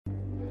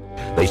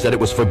They said it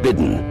was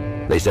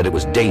forbidden. They said it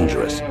was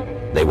dangerous.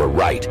 They were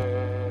right.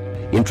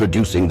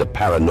 Introducing the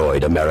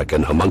Paranoid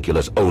American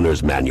Homunculus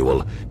Owner's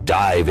Manual.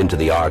 Dive into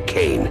the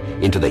arcane,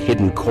 into the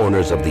hidden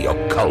corners of the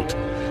occult.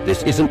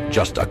 This isn't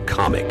just a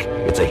comic.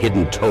 It's a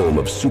hidden tome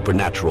of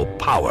supernatural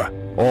power.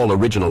 All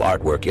original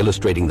artwork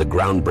illustrating the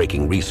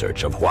groundbreaking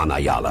research of Juan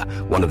Ayala,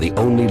 one of the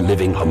only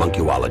living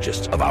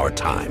homunculologists of our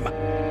time.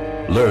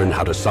 Learn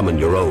how to summon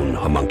your own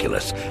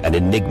homunculus, an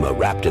enigma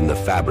wrapped in the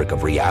fabric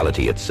of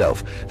reality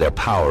itself, their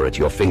power at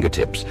your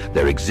fingertips,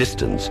 their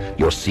existence,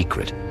 your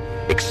secret.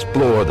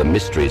 Explore the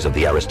mysteries of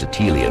the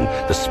Aristotelian,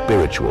 the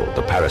spiritual,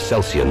 the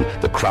Paracelsian,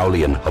 the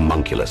Crowleyan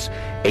homunculus.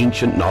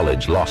 Ancient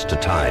knowledge lost to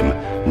time,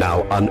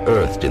 now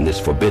unearthed in this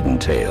forbidden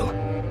tale.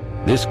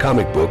 This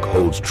comic book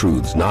holds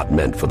truths not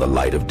meant for the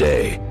light of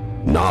day.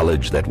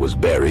 Knowledge that was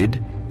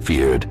buried,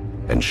 feared,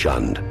 and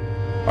shunned.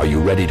 Are you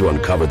ready to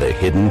uncover the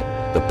hidden?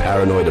 The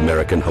Paranoid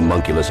American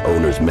Homunculus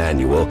Owner's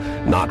Manual,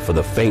 not for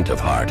the faint of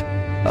heart.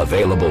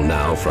 Available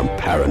now from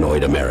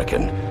Paranoid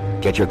American.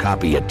 Get your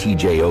copy at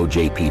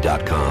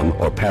tjojp.com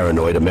or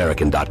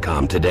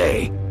paranoidamerican.com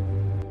today.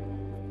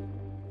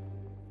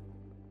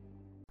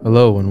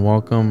 Hello and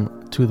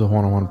welcome to the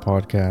One-on-One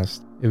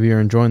Podcast. If you're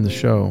enjoying the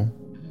show,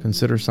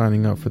 consider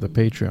signing up for the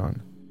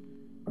Patreon.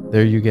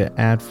 There you get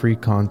ad-free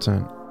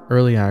content,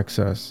 early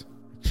access,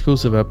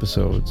 exclusive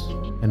episodes,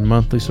 and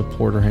monthly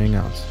supporter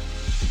hangouts.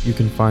 You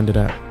can find it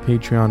at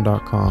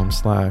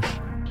patreon.com/the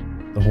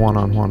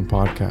One-on-One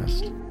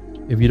Podcast.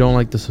 If you don't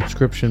like the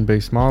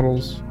subscription-based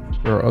models,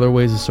 there are other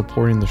ways of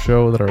supporting the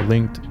show that are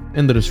linked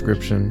in the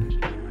description.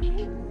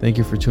 Thank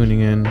you for tuning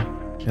in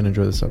and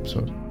enjoy this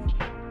episode.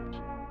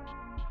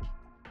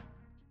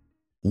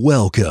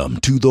 Welcome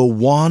to the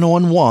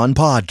One-on-One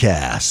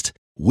Podcast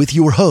with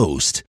your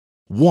host,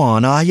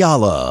 Juan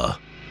Ayala.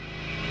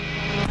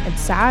 And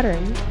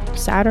Saturn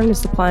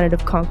is the planet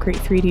of concrete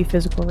 3D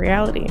physical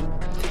reality.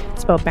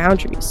 It's about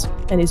boundaries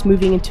and is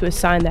moving into a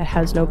sign that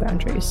has no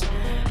boundaries.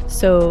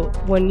 So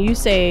when you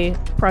say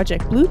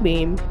Project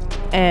Bluebeam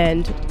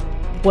and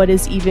what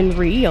is even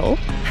real,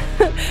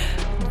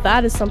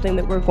 that is something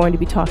that we're going to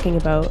be talking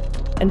about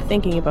and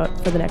thinking about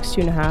for the next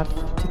 2.5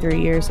 to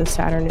 3 years as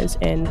Saturn is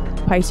in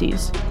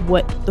Pisces.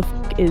 What the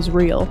is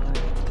real,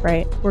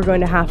 right? We're going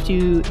to have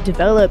to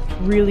develop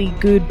really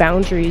good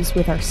boundaries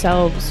with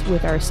ourselves,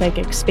 with our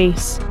psychic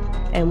space,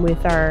 and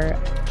with our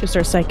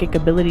psychic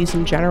abilities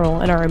in general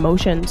and our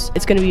emotions.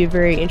 It's going to be a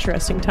very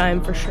interesting time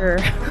for sure.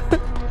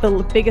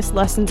 The biggest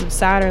lessons of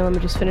Saturn, let me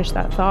just finish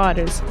that thought,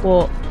 is,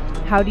 well,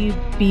 how do you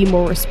be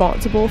more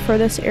responsible for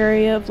this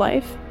area of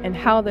life, and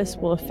how this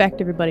will affect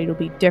everybody will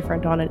be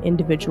different on an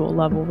individual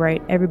level,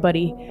 right?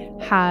 Everybody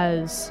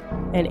has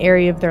an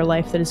area of their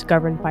life that is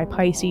governed by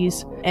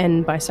Pisces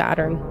and by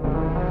Saturn.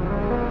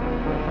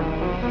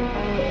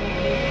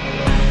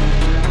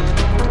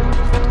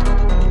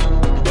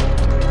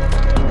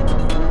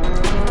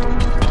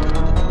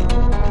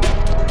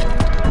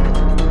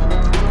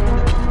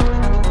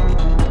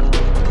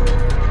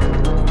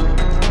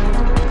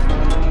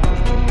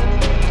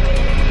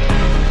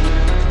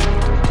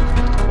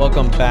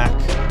 Welcome back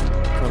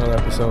to another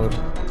episode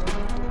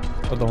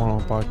of the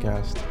One-on-One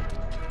Podcast.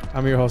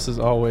 I'm your host as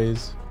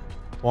always,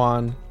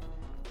 Juan,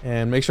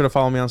 and make sure to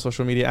follow me on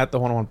social media at the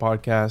One-on-One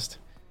Podcast,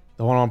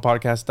 the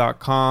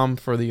One-on-One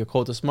for the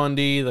Occultist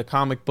Monday, the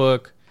comic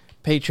book,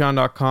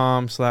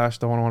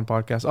 patreon.com/the One-on-One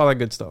Podcast, all that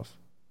good stuff.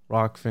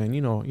 Rockfin,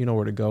 you know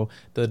where to go.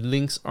 The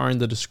links are in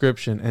the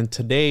description. And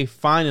today,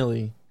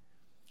 finally,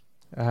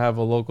 I have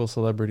a local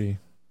celebrity.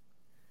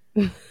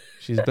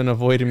 She's been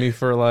avoiding me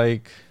for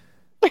like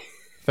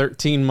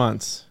 13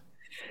 months,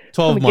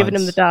 12 months. Giving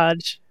him the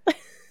dodge.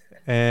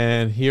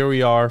 And here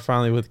we are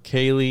finally with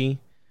Kayleigh.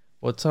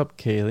 What's up,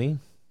 Kayleigh?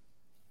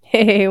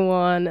 Hey,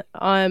 Juan.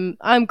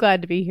 I'm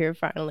glad to be here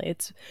finally.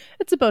 It's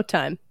about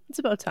time. It's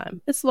about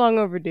time. It's long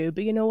overdue,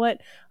 but you know what?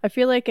 I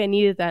feel like I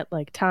needed that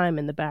time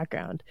in the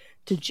background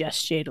to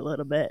gestate a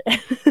little bit.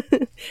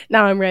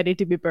 Now I'm ready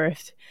to be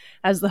birthed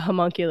as the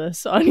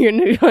homunculus on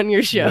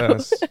your show.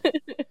 Yes.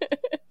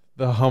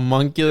 The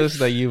homunculus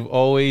that you've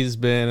always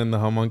been and the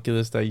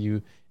homunculus that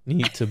you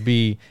need to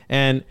be.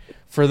 And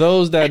for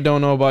those that don't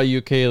know about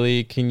you,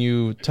 Kayleigh, can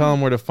you tell them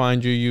where to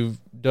find you? You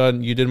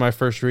did my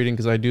first reading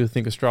because I do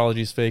think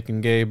astrology is fake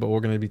and gay, but we're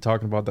going to be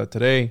talking about that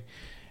today.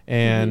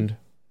 And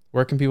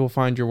where can people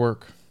find your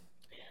work?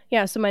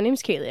 Yeah, so my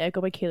name's Kayleigh. I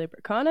go by Kayleigh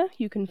Berkana.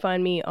 You can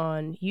find me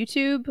on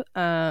YouTube.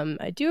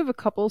 I do have a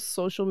couple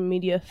social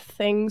media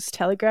things.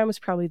 Telegram is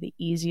probably the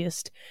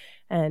easiest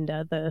and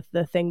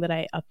the thing that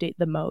I update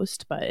the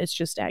most, but it's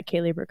just at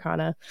Kayleigh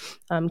Berkana.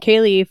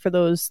 Kayleigh, for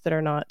those that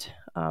are not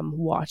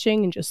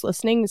watching and just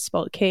listening, is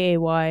spelled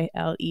Kayleigh,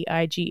 and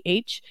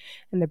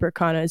the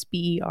Berkana is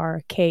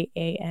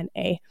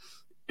Berkana.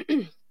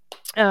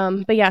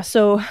 But yeah,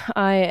 so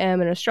I am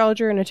an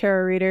astrologer and a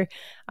tarot reader.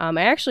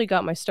 I actually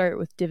got my start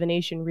with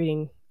divination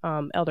reading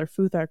Elder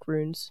Futhak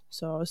runes,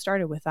 so I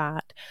started with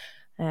that.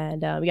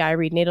 And yeah, I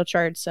read natal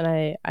charts, and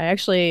I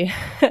actually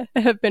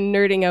have been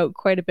nerding out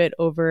quite a bit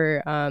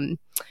over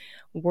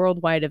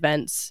worldwide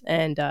events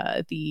and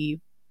the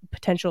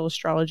potential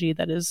astrology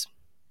that is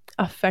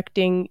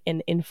affecting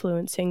and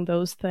influencing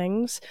those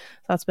things. So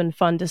that's been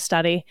fun to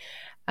study.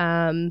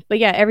 But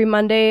yeah, every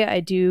Monday I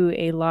do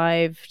a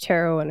live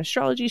tarot and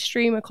astrology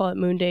stream. I call it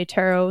Moon Day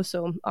Tarot.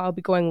 So I'll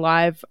be going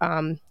live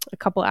a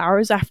couple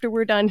hours after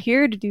we're done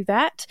here to do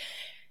that.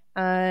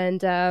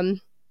 And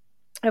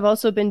I've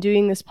also been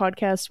doing this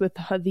podcast with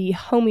the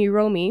homie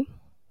Romy.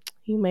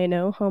 You may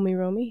know homie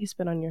Romy. He's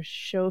been on your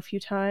show a few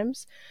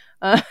times.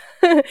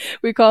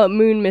 We call it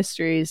Moon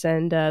Mysteries,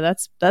 and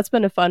that's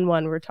been a fun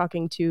one. We're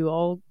talking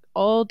to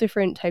all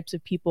different types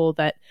of people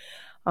that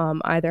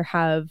either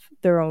have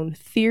their own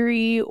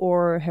theory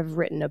or have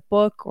written a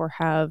book or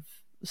have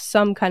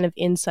some kind of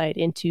insight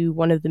into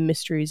one of the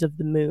mysteries of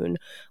the moon,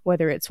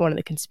 whether it's one of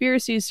the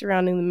conspiracies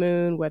surrounding the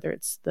moon, whether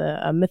it's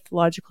a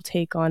mythological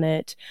take on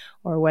it,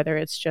 or whether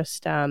it's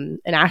just an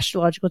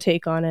astrological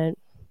take on it,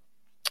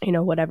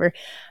 whatever.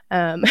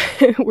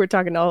 We're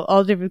talking to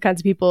all different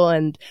kinds of people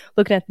and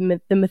looking at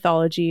the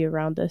mythology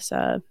around this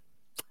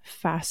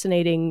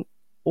fascinating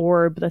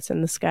orb that's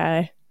in the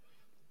sky.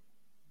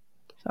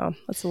 So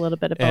that's a little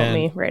bit about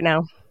me right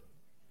now.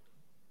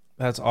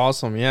 That's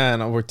awesome. Yeah.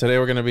 And today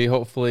we're going to be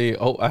hopefully,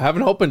 I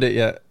haven't opened it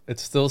yet.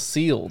 It's still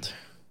sealed.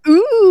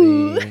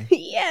 Ooh,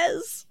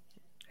 yes.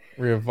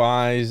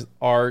 Revised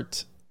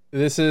art.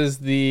 This is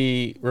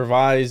the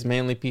revised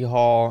Manly P.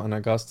 Hall and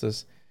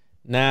Augustus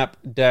Knapp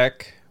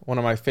deck. One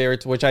of my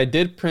favorites, which I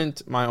did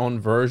print my own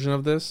version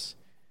of this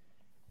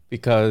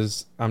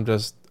because I'm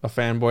just a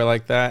fanboy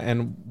like that.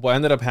 And what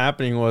ended up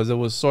happening was it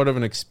was sort of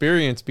an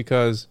experience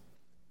because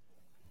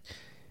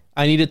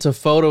I needed to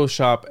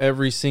Photoshop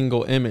every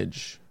single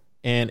image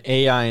and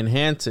AI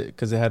enhance it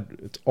because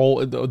it's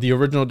old. The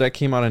original deck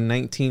came out in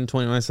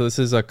 1929, so this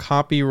is a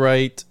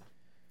copyright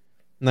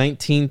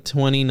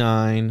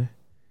 1929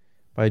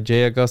 by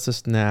J.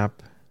 Augustus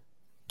Knapp,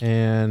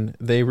 and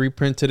they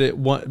reprinted it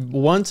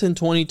once in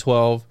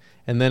 2012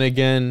 and then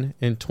again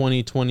in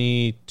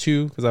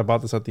 2022 because I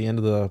bought this at the end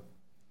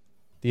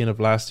of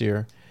last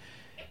year.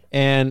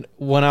 And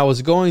when I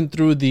was going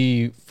through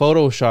the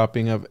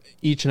photoshopping of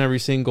each and every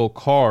single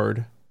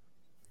card,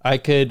 I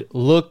could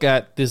look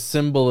at this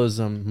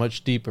symbolism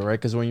much deeper, right?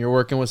 Because when you're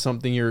working with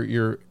something,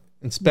 you're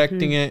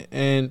inspecting it,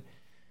 and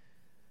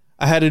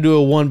I had to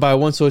do it one by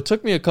one. So it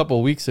took me a couple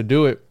of weeks to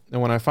do it.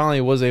 And when I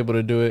finally was able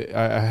to do it,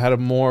 I had a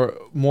more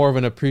of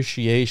an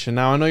appreciation.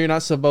 Now, I know you're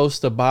not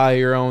supposed to buy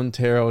your own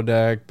tarot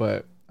deck,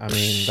 but I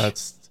mean,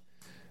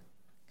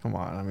 come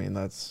on. I mean,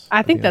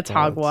 I think that's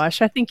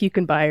hogwash. I think you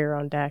can buy your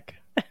own deck.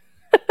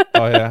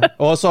 Oh, yeah.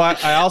 Also,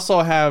 I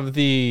also have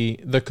the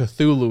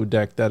Cthulhu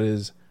deck that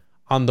is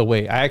on the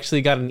way. I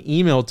actually got an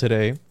email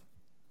today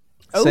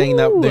saying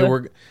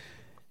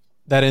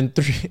that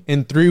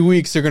in 3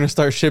 weeks they're going to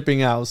start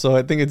shipping out. So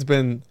I think it's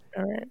been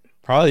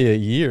probably a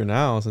year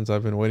now since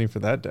I've been waiting for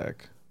that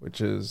deck,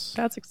 which is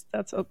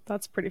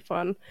that's pretty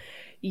fun.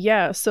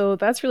 Yeah, so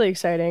that's really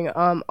exciting.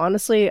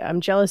 Honestly, I'm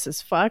jealous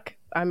as fuck.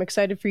 I'm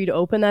excited for you to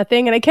open that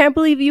thing, and I can't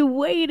believe you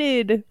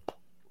waited.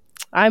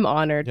 I'm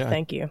honored. Yeah.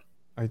 Thank you.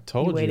 I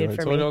told you. I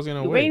told you I was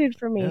going to wait. You waited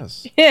for me.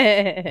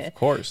 Yes. Of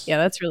course. Yeah,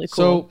 that's really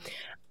cool.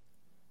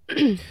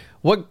 So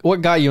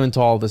what got you into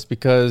all this?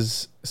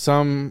 Because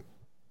some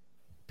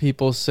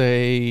people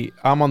say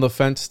I'm on the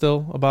fence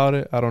still about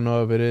it. I don't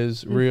know if it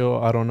is real.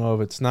 I don't know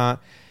if it's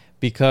not.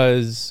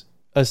 Because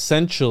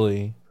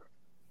essentially,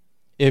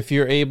 if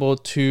you're able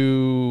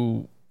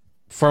to,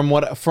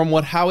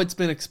 how it's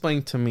been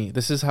explained to me,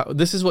 this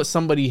is what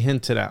somebody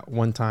hinted at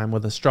one time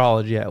with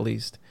astrology, at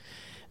least,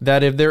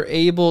 that if they're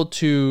able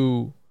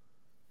to,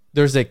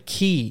 there's a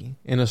key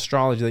in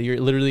astrology that you're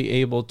literally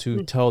able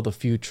to tell the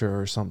future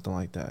or something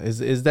like that.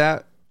 Is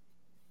that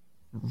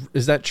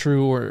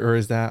true, or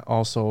is that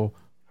also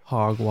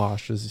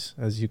hogwash,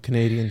 as you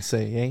Canadians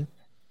say,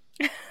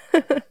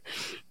 eh?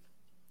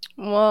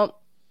 Well,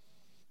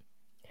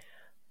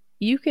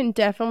 you can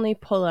definitely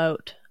pull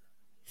out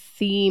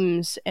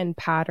themes and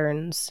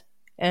patterns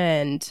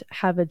and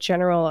have a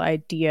general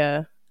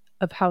idea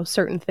of how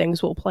certain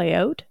things will play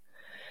out.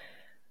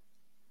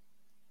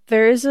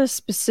 There is a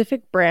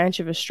specific branch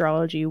of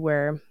astrology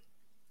where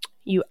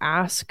you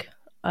ask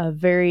a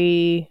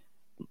very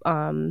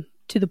to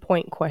the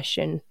point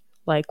question,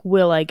 like,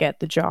 will I get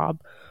the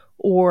job?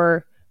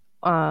 Or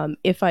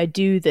if I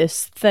do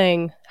this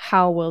thing,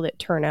 how will it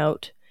turn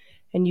out?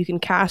 And you can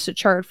cast a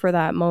chart for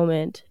that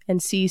moment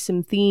and see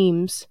some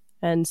themes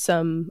and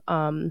some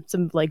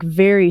like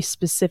very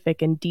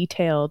specific and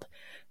detailed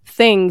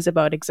things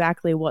about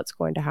exactly what's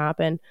going to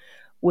happen,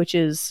 which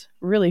is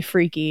really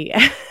freaky.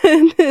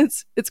 And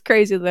it's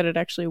crazy that it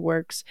actually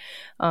works.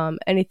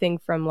 Anything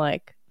from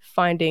like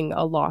finding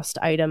a lost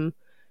item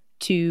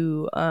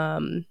to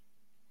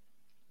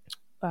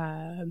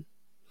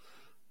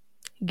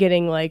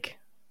getting like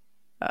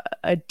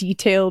a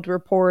detailed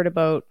report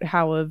about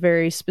how a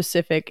very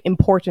specific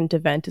important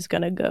event is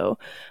going to go.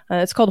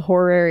 It's called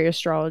horary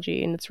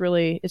astrology, and it's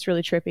really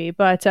trippy.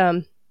 But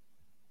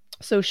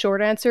so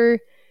short answer,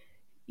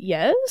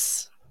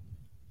 yes,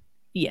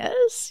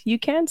 you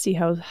can see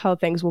how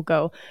things will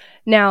go.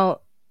 Now,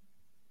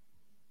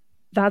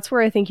 that's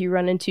where I think you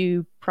run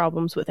into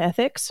problems with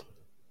ethics,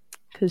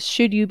 Because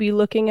should you be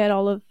looking at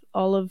all of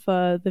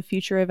the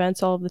future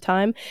events all of the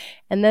time?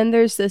 And then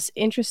there's this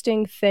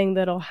interesting thing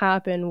that'll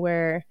happen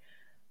where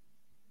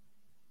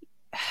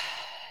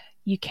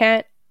you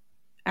can't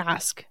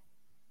ask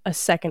a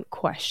second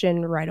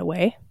question right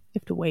away. You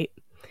have to wait.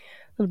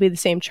 It'll be the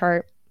same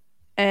chart.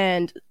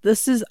 And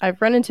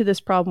I've run into this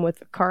problem with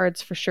the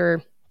cards for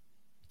sure.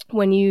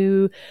 When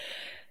you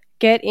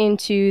get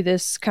into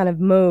this kind of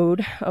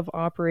mode of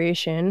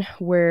operation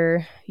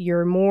where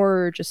you're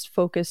more just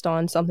focused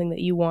on something that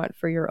you want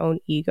for your own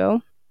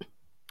ego,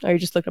 or you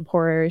just looked up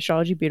horror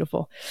astrology,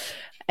 beautiful.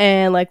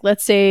 And like,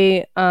 let's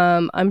say,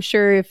 I'm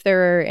sure if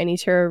there are any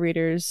tarot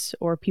readers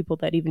or people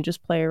that even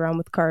just play around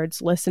with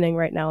cards listening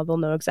right now, they'll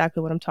know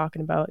exactly what I'm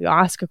talking about. You'll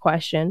ask a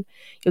question,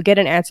 you'll get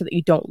an answer that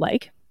you don't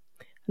like,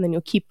 and then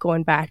you'll keep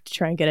going back to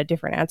try and get a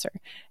different answer.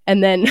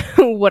 And then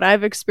what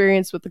I've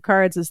experienced with the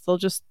cards is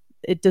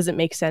it doesn't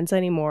make sense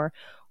anymore,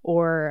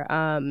 or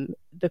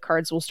the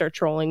cards will start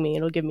trolling me.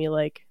 It'll give me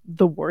like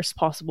the worst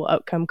possible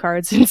outcome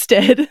cards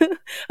instead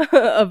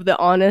of the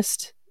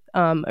honest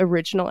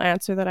original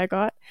answer that I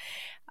got.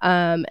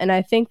 And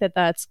I think that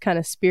that's kind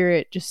of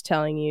spirit just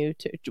telling you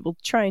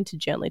trying to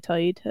gently tell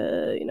you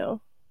to,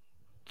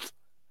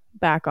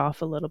 back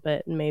off a little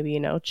bit and maybe,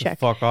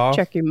 check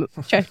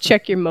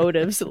your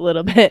motives a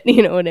little bit.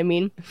 You know what I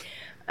mean?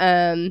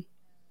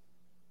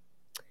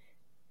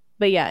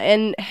 But yeah,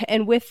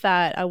 and with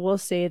that, I will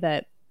say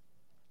that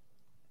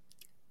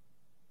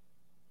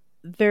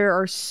there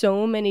are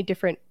so many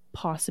different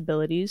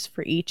possibilities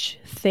for each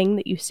thing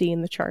that you see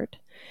in the chart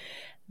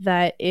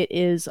that it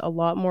is a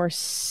lot more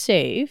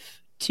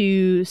safe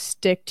to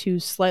stick to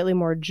slightly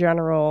more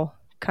general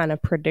kind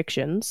of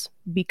predictions,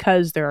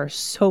 because there are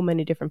so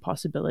many different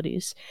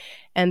possibilities.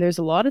 And there's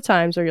a lot of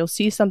times where you'll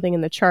see something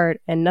in the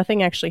chart and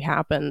nothing actually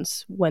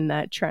happens when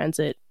that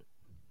transit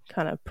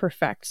kind of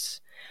perfects,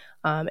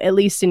 at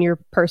least in your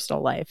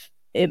personal life.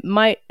 It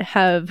might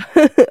have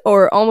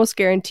or almost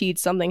guaranteed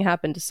something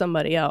happened to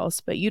somebody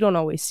else, but you don't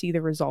always see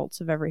the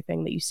results of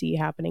everything that you see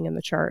happening in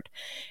the chart.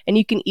 And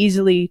you can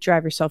easily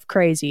drive yourself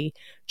crazy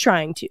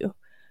trying to.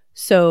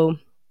 So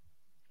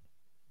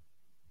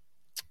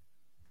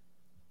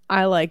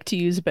I like to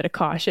use a bit of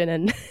caution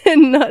and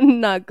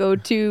not go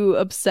too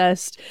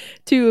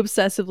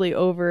obsessively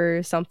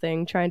over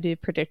something, trying to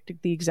predict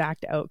the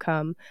exact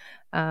outcome.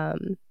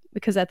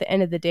 Because at the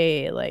end of the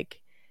day, like,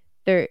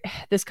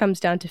 this comes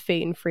down to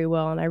fate and free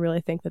will, and I really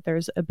think that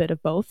there's a bit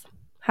of both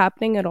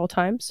happening at all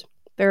times.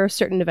 There are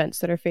certain events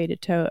that are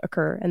fated to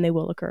occur, and they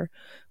will occur,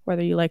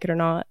 whether you like it or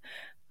not.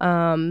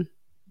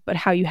 But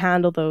how you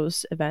handle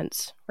those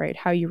events, right?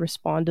 How you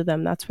respond to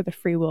them, that's where the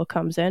free will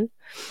comes in.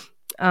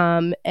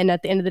 And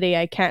at the end of the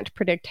day, I can't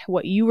predict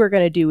what you are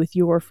going to do with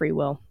your free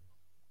will.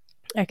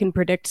 I can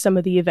predict some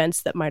of the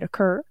events that might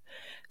occur,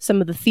 some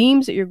of the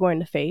themes that you're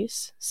going to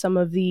face, some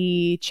of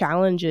the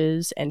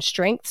challenges and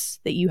strengths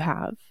that you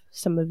have,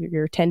 some of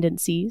your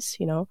tendencies,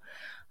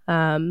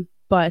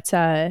 but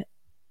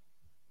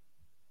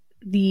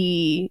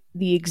the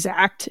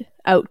exact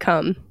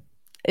outcome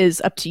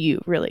is up to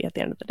you, really, at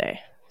the end of the day.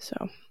 So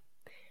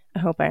I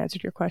hope I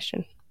answered your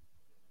question.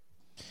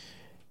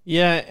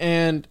 Yeah,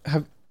 and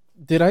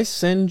did I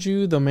send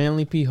you the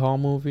Manly P. Hall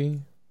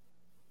movie?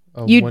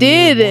 You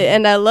did,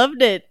 and I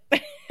loved it.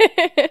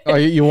 Oh,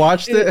 you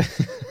watched it?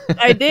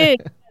 I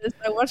did.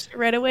 I watched it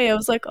right away. I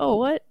was like, "Oh,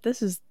 what?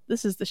 This is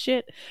the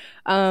shit."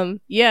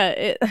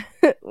 Yeah.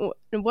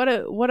 What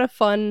a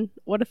fun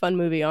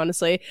movie.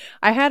 Honestly,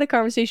 I had a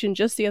conversation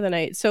just the other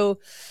night. So,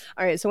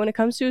 all right. So when it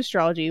comes to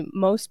astrology,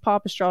 most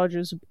pop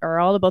astrologers are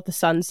all about the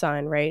sun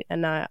sign, right?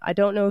 And I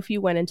don't know if you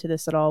went into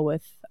this at all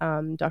with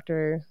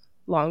Dr.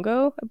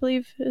 Longo, I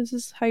believe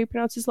is how you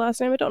pronounce his last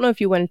name. I don't know if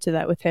you went into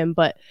that with him,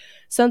 but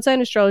sun sign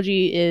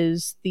astrology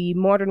is the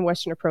modern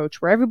Western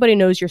approach where everybody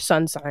knows your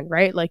sun sign,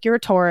 right? Like, you're a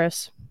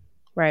Taurus,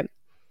 right?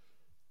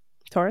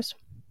 Taurus?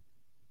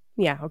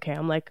 Yeah, okay.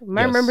 I'm like, am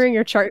I remembering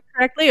your chart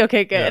correctly?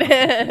 Okay, good.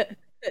 Yeah.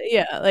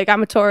 Yeah, like,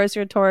 I'm a Taurus,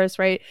 you're a Taurus,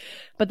 right?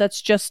 But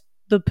that's just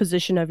the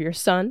position of your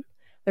sun.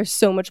 There's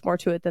so much more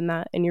to it than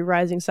that, and your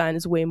rising sign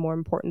is way more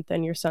important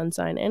than your sun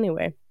sign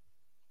anyway.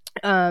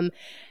 But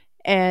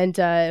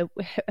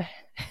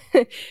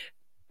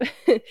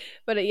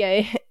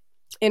yeah,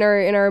 in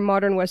our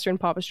modern Western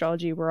pop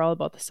astrology, we're all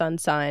about the sun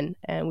sign,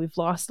 and we've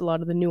lost a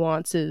lot of the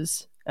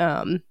nuances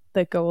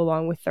that go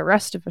along with the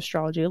rest of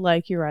astrology,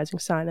 like your rising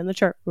sign and the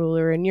chart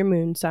ruler and your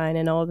moon sign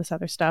and all this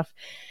other stuff.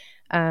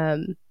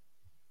 And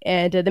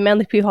the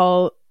Manly P.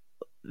 Hall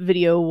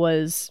video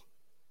was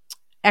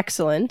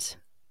excellent.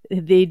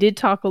 They did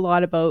talk a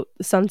lot about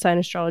the sun sign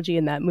astrology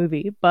in that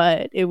movie,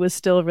 but it was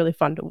still really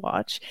fun to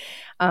watch.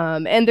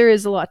 And there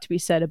is a lot to be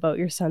said about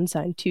your sun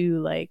sign too.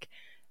 Like,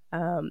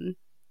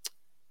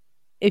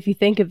 if you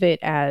think of it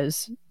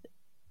as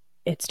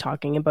it's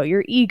talking about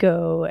your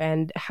ego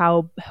and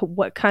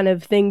what kind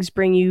of things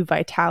bring you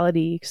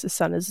vitality, because the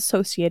sun is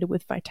associated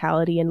with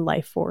vitality and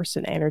life force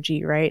and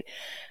energy, right?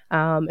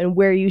 And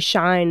where you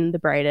shine the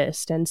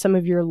brightest, and some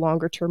of your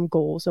longer term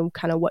goals and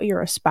kind of what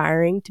you're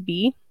aspiring to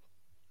be.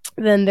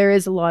 then there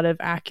is a lot of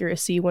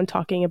accuracy when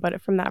talking about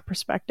it from that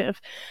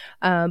perspective.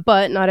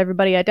 But not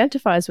everybody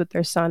identifies with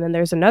their sun, and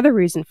there's another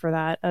reason for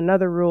that,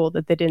 another rule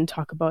that they didn't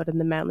talk about in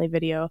the Manly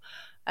video,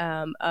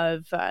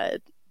 of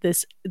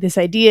this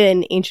idea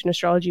in ancient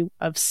astrology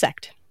of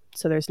sect.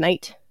 So there's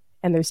night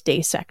and there's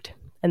day sect.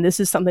 And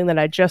this is something that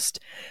I just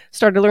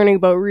started learning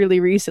about really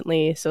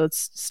recently, so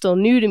it's still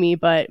new to me,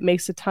 but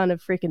makes a ton of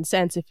freaking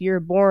sense. If you're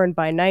born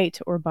by night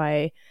or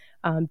by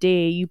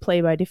day, you play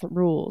by different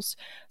rules.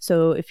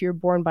 So if you're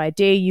born by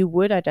day, you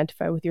would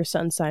identify with your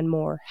sun sign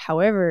more.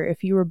 However,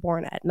 if you were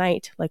born at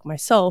night, like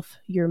myself,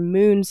 your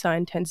moon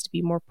sign tends to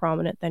be more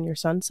prominent than your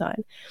sun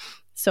sign.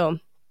 So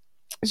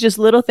it's just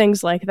little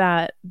things like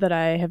that that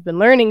I have been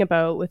learning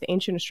about with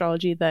ancient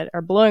astrology that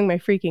are blowing my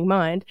freaking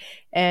mind.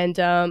 And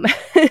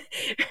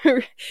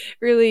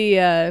really,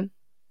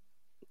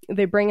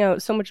 they bring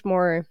out so much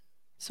more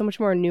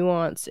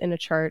nuance in a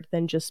chart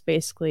than just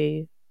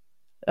basically,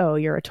 oh,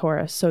 you're a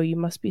Taurus, so you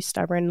must be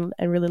stubborn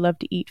and really love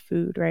to eat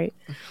food, right?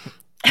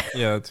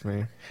 Yeah, that's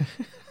me.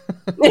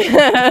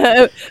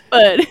 But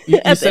you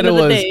at said the end it of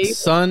the was day,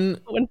 sun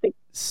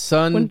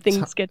when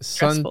things get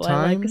sun stressful,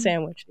 I like a time?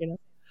 sandwich, you know.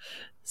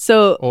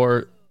 So,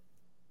 Or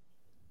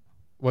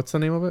what's the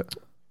name of it?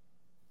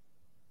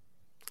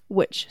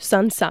 which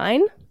sun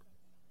sign?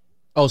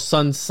 Oh,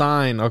 sun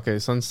sign. Okay,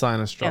 sun sign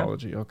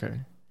astrology.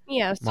 Okay.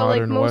 Yeah, so Modern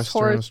like most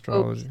Western horoscopes,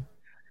 astrology.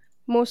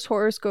 most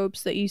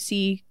horoscopes that you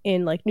see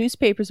in like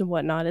newspapers and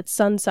whatnot, it's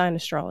sun sign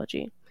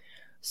astrology.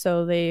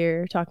 So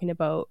they're talking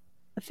about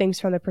things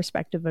from the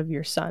perspective of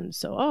your sun.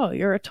 So, oh,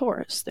 you're a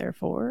Taurus,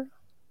 therefore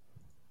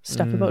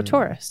stuff about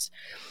Taurus.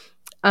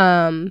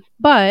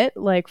 But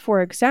like,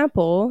 for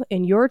example,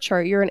 in your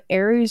chart, you're an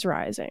Aries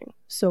rising.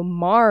 So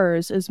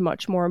Mars is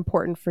much more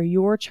important for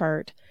your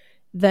chart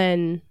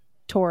than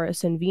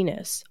Taurus and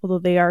Venus. Although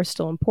they are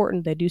still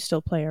important, they do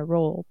still play a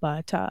role.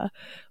 But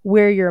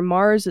where your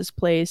Mars is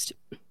placed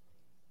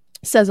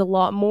says a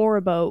lot more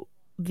about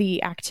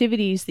the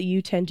activities that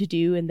you tend to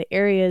do and the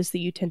areas that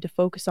you tend to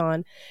focus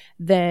on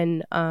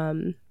than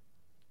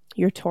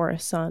your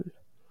Taurus sun,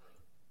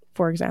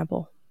 for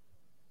example.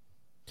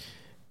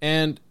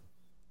 And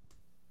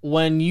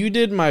when you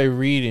did my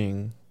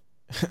reading,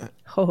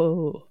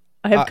 Oh,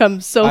 I have come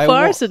so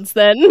far since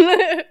then.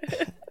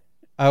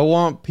 I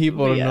want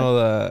people to Yeah. know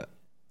that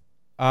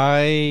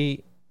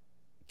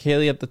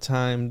Kayleigh at the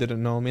time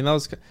didn't know me. And that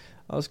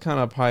was kind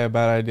of probably a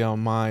bad idea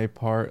on my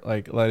part,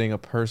 like letting a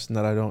person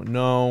that I don't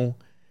know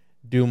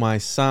do my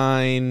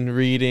sign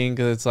reading,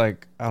 because it's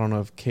like, I don't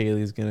know if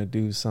Kayleigh's gonna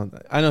do something.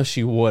 I know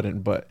she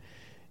wouldn't, but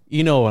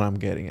you know what I'm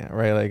getting at,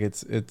 right? Like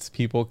it's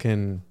people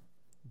can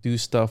do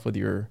stuff with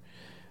your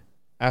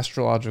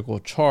astrological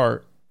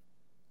chart,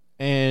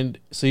 and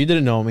so you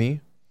didn't know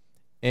me,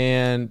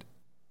 and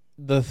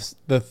the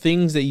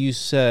things that you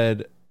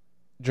said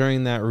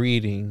during that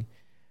reading,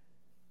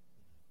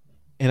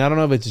 and I don't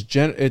know if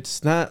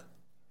it's not,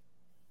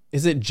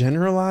 is it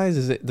generalized?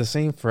 Is it the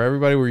same for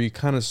everybody, where you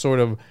kind of sort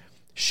of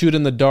shoot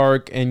in the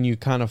dark and you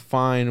kind of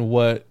find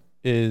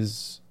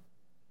whatever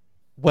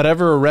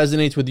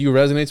resonates with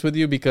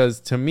you? Because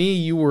to me,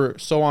 you were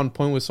so on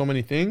point with so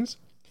many things,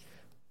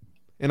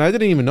 and I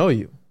didn't even know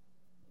you.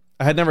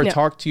 I had never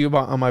talked to you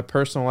about on my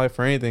personal life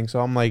or anything, so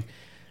I'm like,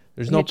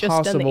 there's no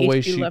possible way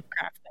she.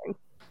 Lovecraft thing.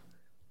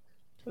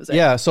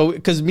 Yeah, so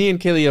because me and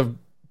Kayleigh have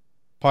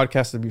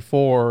podcasted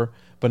before,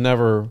 but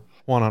never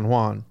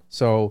one-on-one.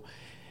 So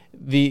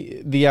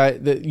the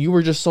you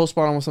were just so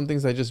spot on with some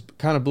things that just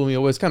kind of blew me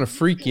away. It's kind of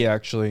freaky,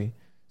 actually.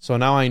 So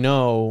now I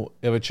know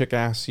if a chick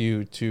asks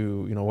you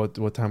to, you know,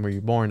 what time were you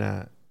born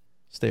at,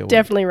 stay away.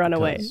 Definitely run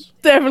away.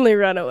 Definitely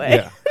run away.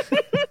 Yeah.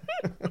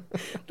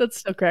 That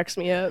still cracks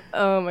me up.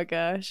 Oh my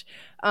gosh.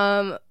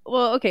 Well,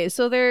 okay,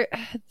 so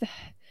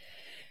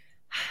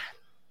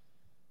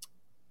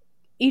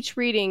each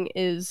reading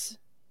is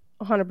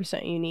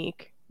 100%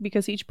 unique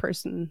because each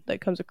person that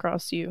comes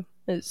across you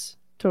is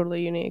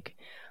totally unique.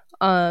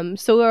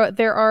 So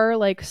there are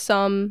like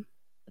some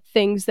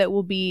things that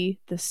will be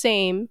the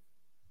same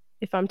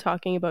if I'm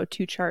talking about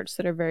two charts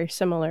that are very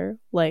similar,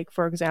 like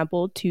for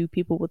example, two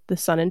people with the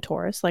sun in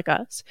Taurus like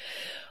us.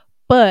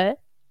 But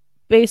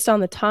based on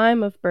the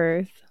time of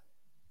birth,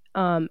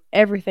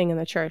 everything in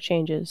the chart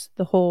changes.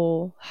 The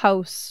whole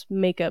house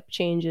makeup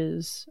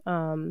changes.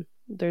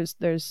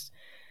 There's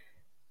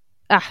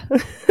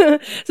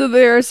so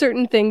there are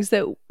certain things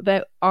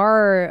that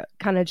are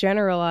kind of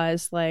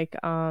generalized, like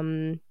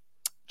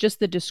just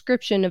the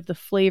description of the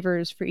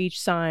flavors for each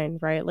sign,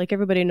 right? Like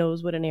everybody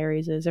knows what an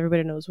Aries is,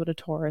 everybody knows what a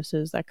Taurus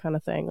is, that kind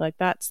of thing. Like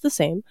that's the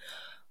same.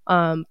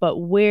 But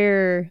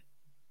where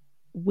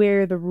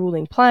the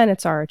ruling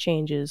planets are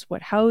changes,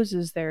 what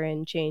houses they're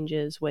in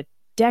changes, what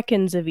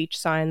decans of each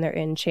sign they're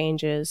in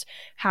changes,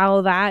 how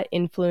that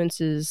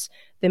influences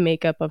the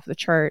makeup of the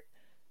chart.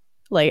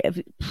 Like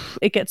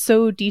it gets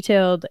so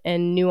detailed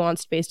and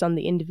nuanced based on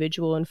the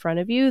individual in front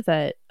of you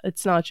that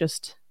it's not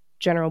just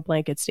general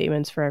blanket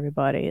statements for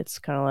everybody. It's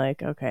kind of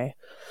like, okay,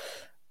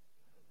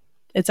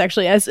 it's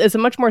actually it's a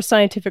much more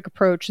scientific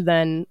approach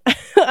than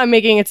I'm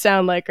making it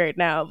sound like right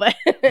now. But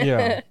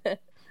Yeah.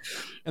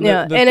 And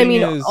yeah, the and I thing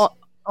mean, is,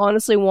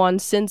 honestly, Juan,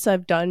 since I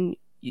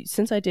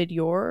did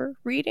your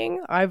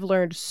reading, I've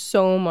learned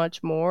so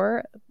much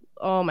more.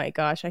 Oh my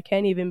gosh, I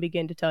can't even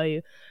begin to tell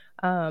you,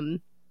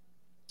 um,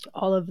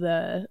 all of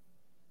the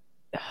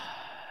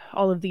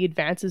all of the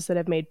advances that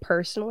I've made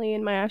personally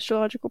in my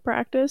astrological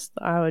practice.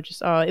 I would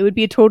just, it would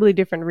be a totally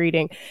different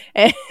reading.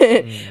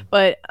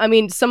 But I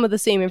mean, some of the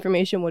same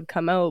information would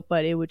come out,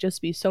 but it would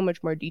just be so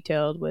much more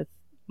detailed with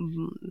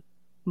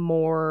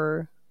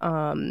more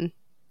now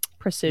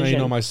precision. you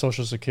know my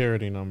social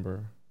security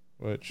number,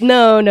 which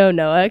No,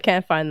 I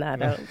can't find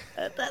that out.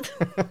 and Does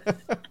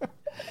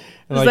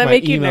like that my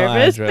make you email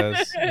nervous?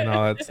 address, you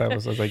know, that type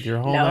of stuff. Like your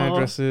home No.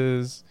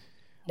 addresses.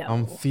 No.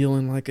 I'm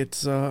feeling like it's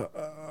so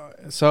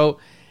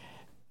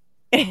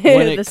when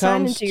the it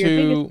sign comes into your to,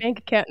 biggest bank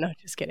account. No,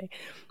 just kidding.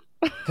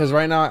 because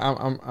right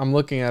now I'm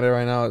looking at it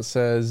right now. It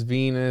says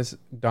Venus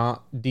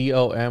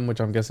DOM, which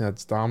I'm guessing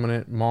that's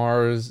dominant.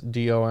 Mars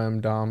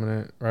DOM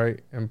dominant, right?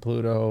 And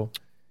Pluto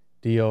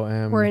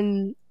DOM. Or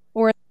in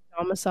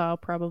domicile,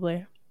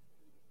 probably.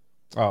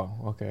 Oh,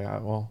 okay.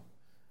 Well,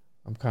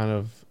 I'm kind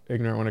of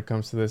ignorant when it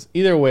comes to this.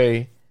 Either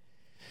way,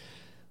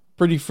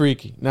 pretty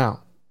freaky.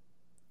 Now,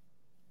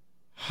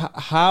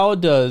 how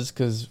does,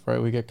 because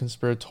right, we get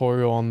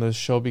conspiratorial on this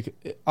show because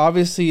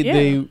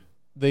obviously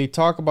they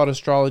talk about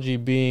astrology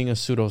being a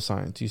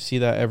pseudoscience. You see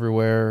that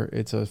everywhere.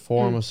 It's a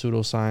form of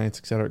pseudoscience,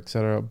 et cetera, et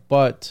cetera.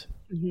 But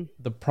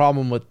the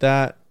problem with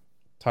that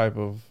type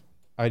of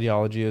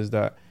ideology is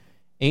that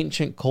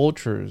ancient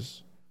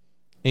cultures,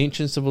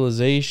 ancient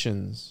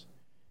civilizations,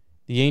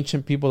 the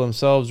ancient people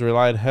themselves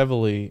relied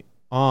heavily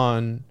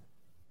on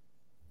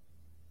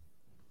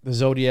the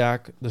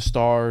zodiac, the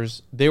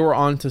stars. They were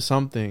onto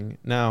something.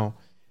 Now,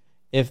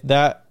 if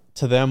that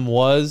to them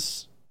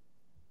was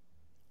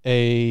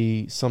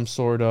some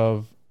sort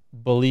of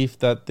belief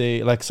that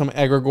they, like some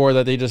egregore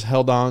that they just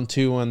held on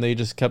to and they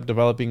just kept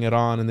developing it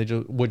on and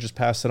they would just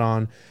pass it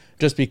on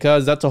just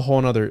because, that's a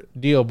whole nother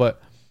deal. But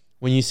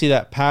when you see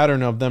that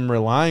pattern of them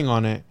relying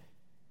on it,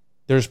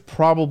 there's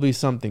probably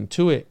something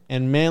to it.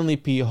 And Manly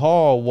P.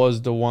 Hall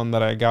was the one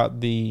that I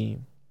got the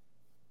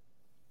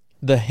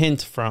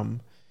hint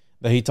from,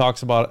 that he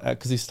talks about,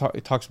 because he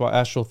talks about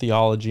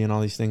astrotheology and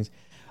all these things,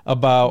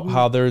 about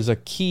how there's a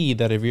key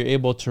that if you're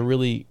able to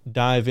really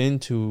dive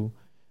into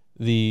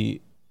the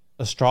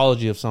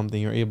astrology of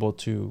something, you're able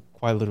to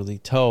quite literally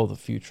tell the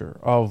future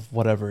of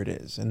whatever it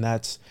is. And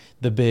that's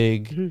the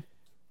big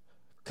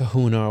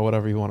kahuna, or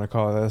whatever you want to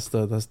call it.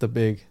 That's the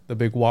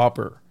big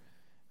whopper.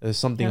 There's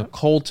something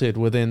occulted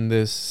within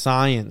this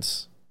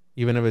science,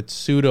 even if it's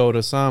pseudo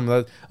to some.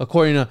 That,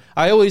 according to,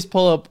 I always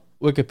pull up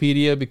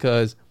Wikipedia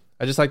because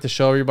I just like to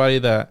show everybody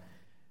that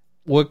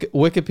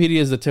Wikipedia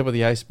is the tip of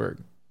the iceberg.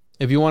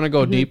 If you want to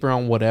go deeper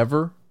on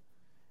whatever,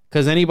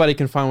 because anybody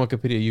can find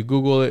Wikipedia. You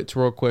Google it, it's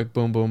real quick,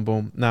 boom, boom,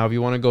 boom. Now, if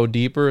you want to go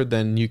deeper,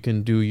 then you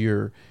can do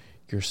your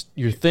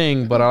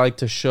thing. But I like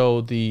to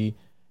show the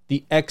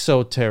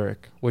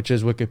exoteric, which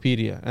is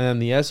Wikipedia, and then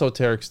the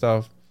esoteric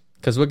stuff,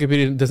 because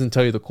Wikipedia doesn't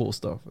tell you the cool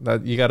stuff.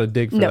 That you got to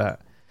dig for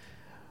that.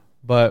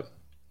 But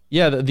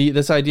yeah,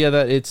 this idea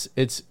that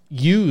it's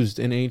used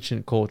in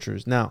ancient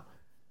cultures. Now,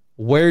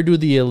 where do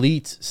the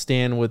elites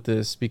stand with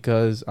this?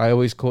 Because I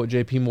always quote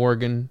J.P.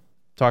 Morgan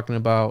talking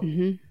about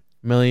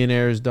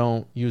millionaires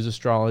don't use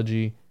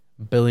astrology,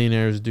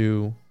 billionaires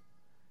do.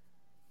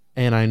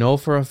 And I know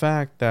for a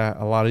fact that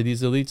a lot of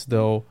these elites,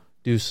 though,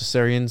 do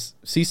cesarean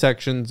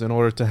C-sections in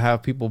order to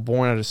have people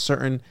born at a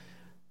certain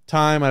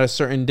time, at a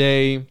certain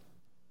day,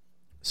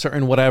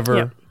 certain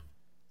whatever,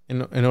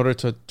 in order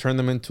to turn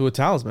them into a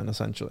talisman,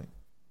 essentially.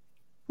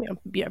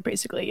 Yeah,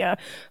 basically, yeah.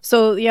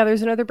 So, yeah,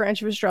 there's another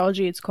branch of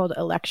astrology. It's called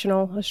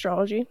electional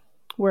astrology,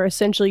 where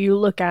essentially you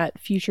look at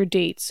future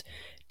dates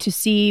to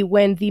see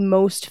when the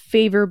most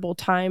favorable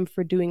time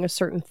for doing a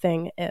certain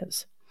thing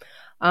is.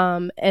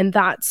 And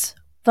that's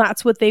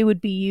what they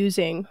would be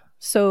using.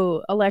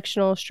 So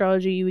electional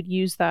astrology, you would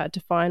use that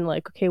to find,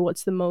 like, okay,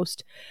 what's the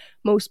most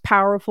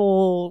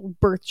powerful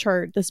birth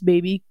chart this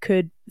baby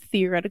could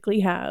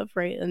theoretically have,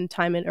 right? And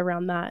time it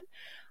around that.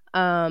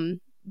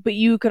 But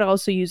you could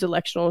also use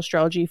electional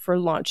astrology for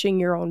launching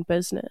your own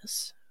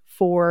business,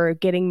 for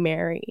getting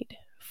married,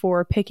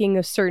 for picking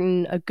a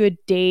good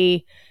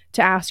day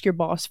to ask your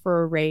boss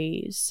for a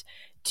raise,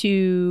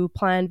 to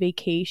plan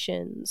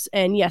vacations.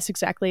 And yes,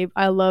 exactly.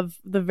 I love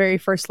the very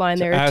first line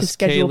there, to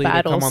schedule Kayleigh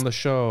battles. To come on the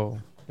show.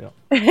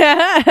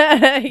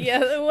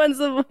 Yeah, when's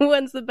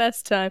the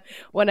best time?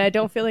 When I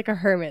don't feel like a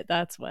hermit,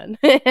 that's when.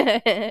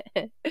 But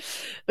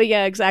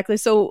yeah, exactly.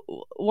 So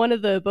one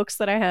of the books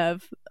that I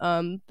have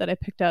that I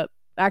picked up,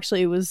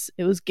 actually it was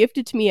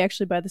gifted to me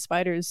actually by the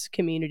spiders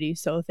community,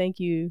 so thank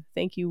you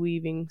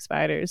weaving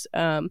spiders.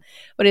 But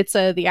it's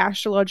the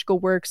astrological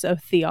works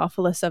of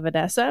Theophilus of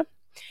Edessa,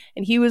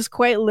 and he was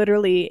quite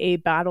literally a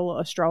battle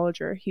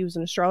astrologer. He was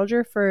an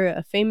astrologer for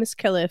a famous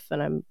caliph,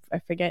 and I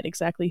forget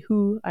exactly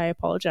who, I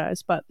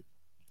apologize, but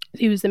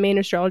he was the main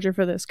astrologer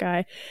for this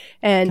guy.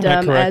 And Can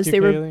I correct as you, they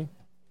were Kayleigh?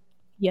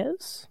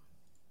 Yes,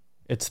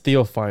 It's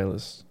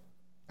Theophilus.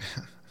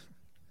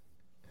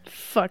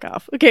 fuck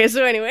off. Okay,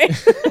 so anyway.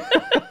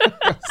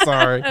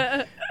 Sorry.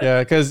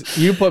 Yeah, because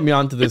you put me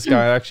onto this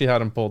guy. I actually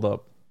had him pulled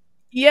up.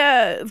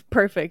 Yeah,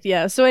 perfect.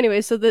 Yeah. So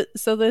anyway,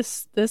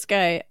 this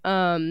guy,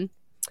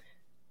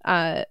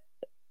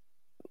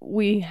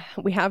 we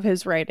have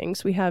his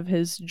writings, we have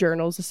his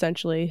journals,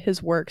 essentially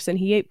his works, and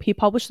he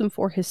published them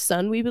for his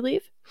son, we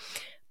believe.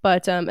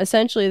 But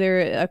essentially,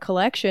 they're a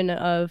collection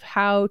of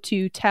how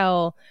to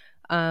tell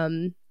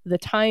the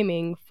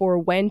timing for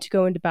when to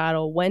go into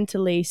battle, when to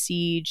lay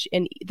siege,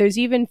 and there's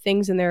even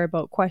things in there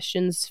about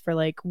questions for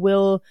like,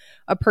 will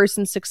a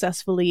person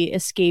successfully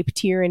escape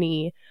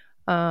tyranny?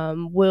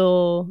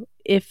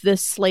 If the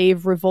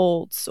slave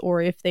revolts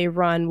or if they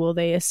run, will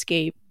they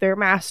escape their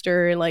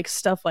master, and like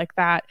stuff like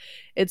that.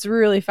 It's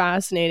really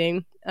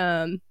fascinating.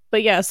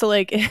 But yeah, so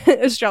like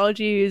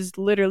astrology has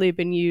literally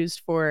been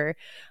used for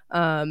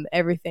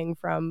everything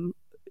from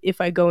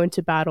if I go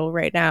into battle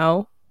right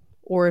now,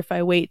 or if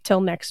I wait till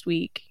next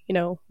week,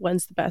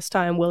 when's the best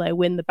time? Will I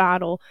win the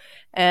battle?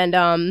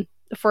 And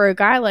for a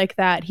guy like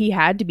that, he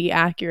had to be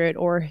accurate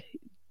or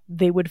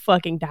they would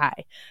fucking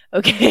die.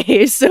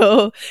 Okay,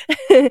 so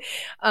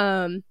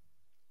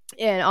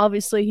and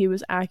obviously he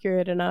was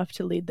accurate enough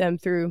to lead them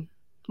through,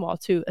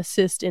 to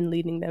assist in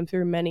leading them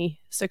through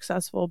many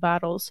successful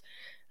battles,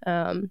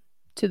 to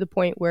the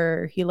point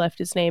where he left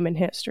his name in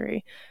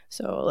history.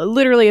 So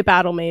literally a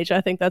battle mage.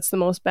 I think that's the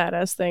most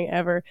badass thing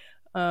ever.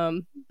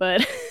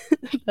 But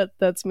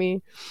that's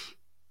me.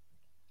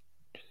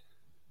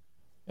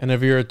 And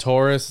if you're a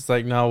Taurus, it's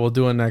like, no, we'll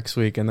do it next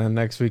week. And then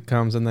next week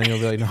comes and then you'll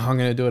be like, no, I'm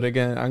going to do it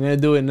again. I'm going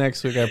to do it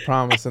next week, I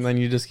promise. And then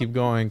you just keep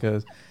going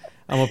because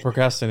I'm a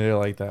procrastinator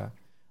like that.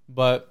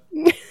 But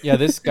yeah,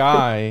 this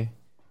guy,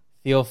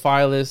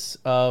 Theophilus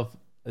of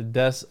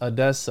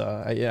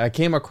Edessa, I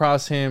came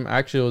across him.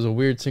 Actually, it was a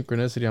weird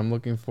synchronicity. I'm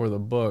looking for the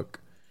book.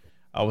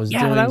 I was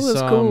doing that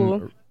was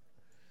cool.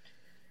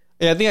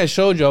 Yeah, I think I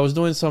showed you. I was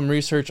doing some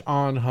research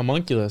on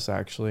homunculus,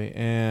 actually.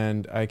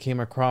 And I came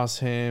across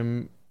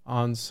him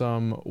on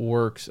some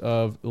works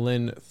of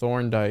Lynn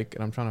Thorndike,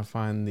 and I'm trying to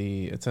find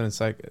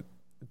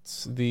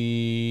it's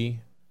the.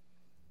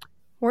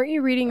 Weren't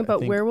you reading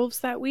about werewolves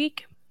that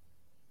week?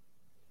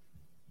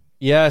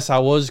 Yes, I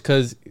was,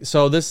 because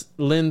this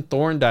Lynn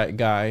Thorndike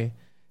guy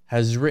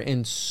has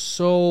written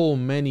so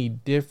many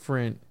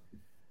different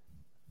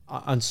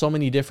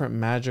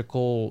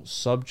magical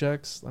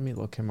subjects. Let me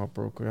look him up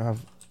real quick. I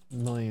have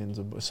millions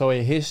of books. So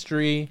A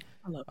History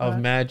of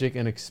Magic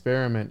and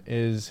Experiment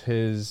is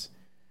his.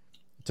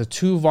 It's a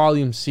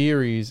 2-volume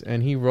series,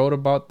 and he wrote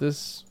about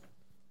this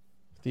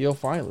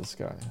Theophilus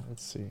guy.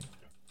 Let's see.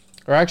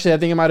 Or actually, I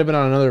think it might have been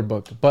on another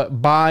book,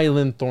 but by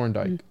Lynn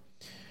Thorndike,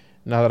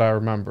 now that I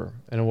remember.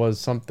 And it was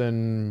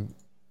something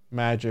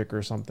magic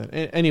or something.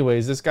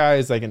 Anyways, this guy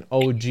is like an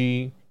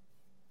OG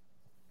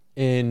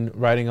in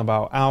writing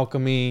about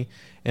alchemy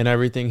and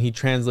everything. He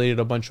translated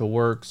a bunch of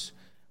works.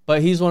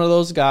 But he's one of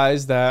those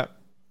guys that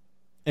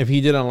if he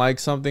didn't like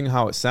something,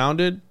 how it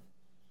sounded,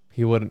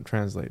 he wouldn't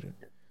translate it.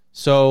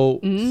 So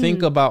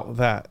think about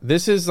that.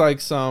 This is like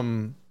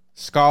some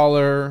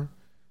scholar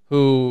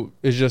who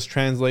is just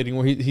translating,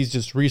 where he's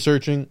just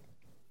researching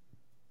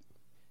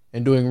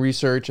and doing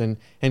research and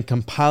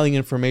compiling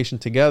information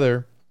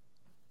together.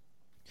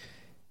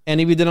 And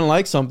if he didn't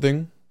like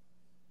something,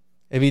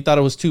 if he thought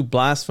it was too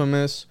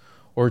blasphemous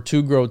or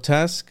too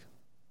grotesque,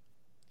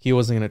 he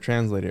wasn't going to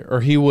translate it. Or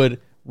he would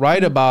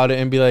write about it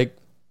and be like,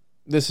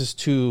 this is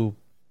too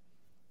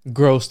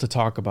gross to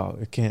talk about.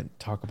 I can't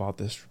talk about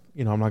this.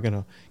 I'm not going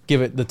to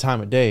give it the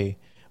time of day,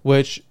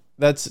 which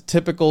that's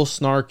typical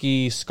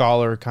snarky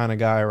scholar kind of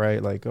guy,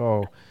 right? Like,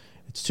 oh,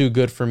 it's too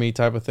good for me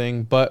type of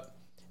thing. But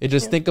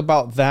think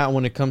about that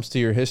when it comes to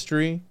your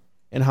history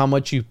and how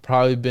much you've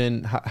probably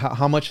been,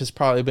 how much has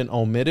probably been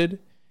omitted.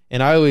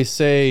 And I always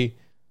say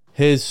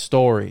his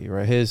story,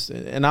 right?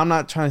 And I'm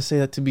not trying to say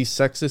that to be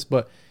sexist,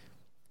 but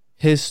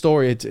his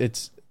story,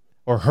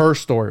 or her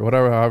story,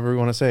 however you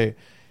want to say,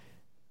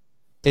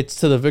 it's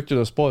to the victor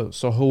the spoils.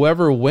 So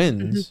whoever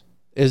wins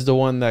is the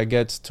one that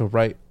gets to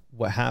write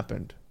what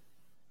happened.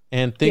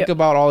 And think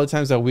about all the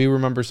times that we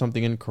remember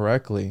something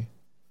incorrectly.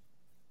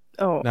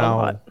 Oh, now, a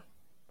lot.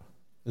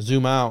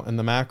 Zoom out in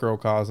the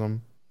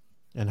macrocosm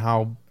and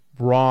how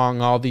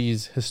wrong all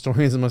these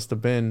historians must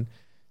have been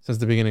since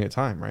the beginning of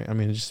time, right? I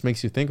mean, it just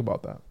makes you think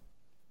about that.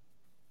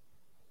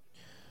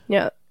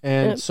 Yeah.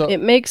 And so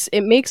it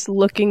makes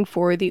looking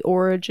for the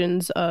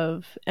origins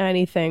of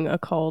anything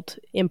occult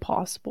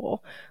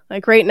impossible.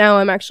 Like right now,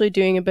 I'm actually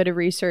doing a bit of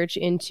research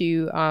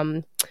into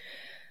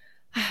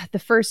the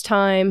first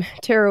time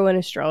tarot and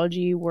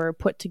astrology were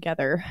put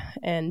together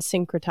and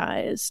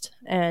syncretized.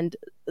 And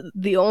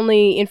the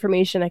only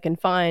information I can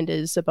find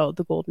is about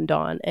the Golden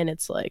Dawn, and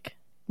it's like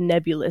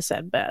nebulous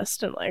at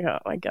best. And like, oh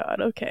my God,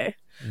 okay.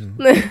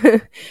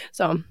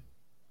 So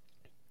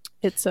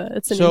it's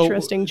an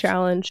interesting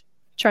challenge,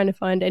 trying to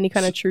find any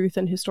kind of truth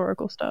in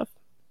historical stuff.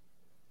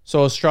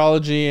 So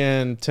astrology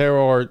and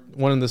tarot are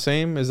one and the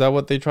same? Is that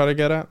what they try to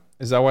get at?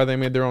 Is that why they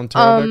made their own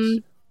tarot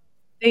decks?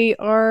 They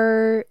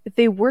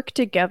work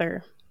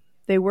together.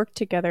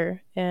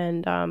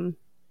 And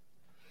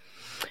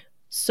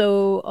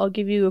So I'll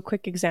give you a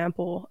quick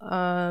example.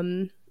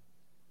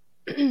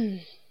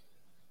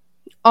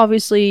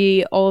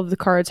 Obviously, all of the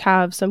cards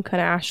have some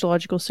kind of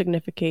astrological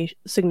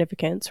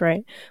significance,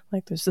 right?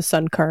 Like there's the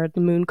sun card,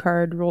 the moon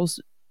card rolls.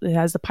 It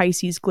has the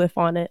Pisces glyph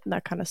on it, and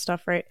that kind of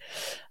stuff, right?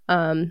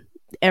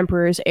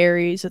 Emperors,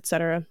 Aries,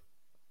 etc.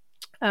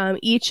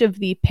 Each of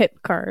the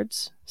pip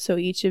cards, so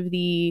each of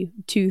the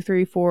 2,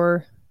 3,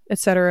 4,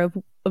 etc.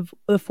 of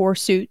the four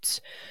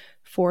suits,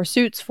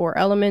 four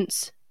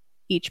elements.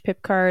 Each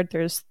pip card,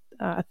 there's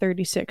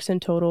 36 in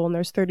total, and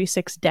there's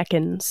 36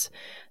 decans.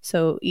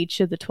 So each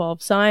of the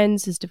 12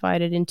 signs is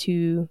divided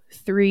into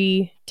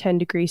 3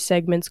 10-degree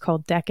segments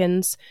called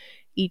decans.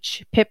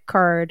 Each pip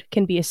card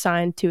can be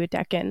assigned to a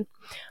decan.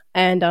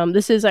 And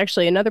this is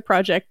actually another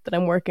project that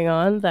I'm working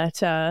on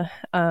that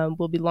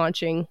we'll be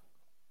launching.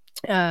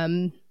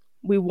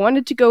 We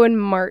wanted to go in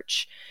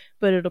March,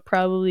 but it'll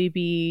probably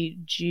be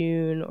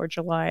June or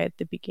July at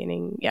the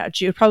beginning. Yeah,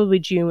 probably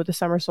June with the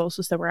summer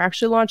solstice that we're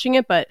actually launching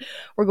it. But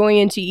we're going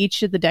into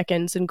each of the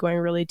decans and going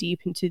really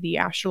deep into the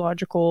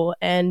astrological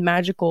and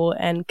magical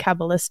and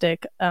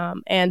Kabbalistic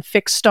and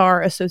fixed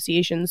star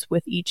associations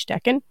with each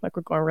decan. Like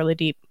we're going really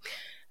deep.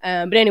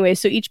 But anyway,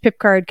 so each pip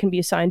card can be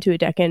assigned to a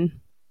decan,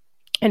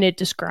 and it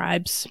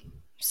describes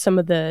some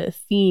of the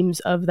themes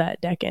of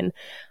that decan.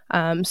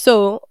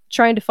 So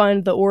trying to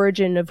find the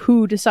origin of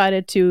who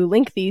decided to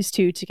link these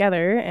two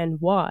together and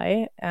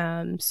why.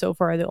 So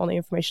far, the only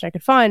information I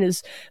could find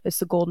is it's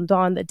the Golden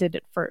Dawn that did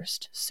it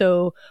first.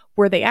 So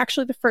were they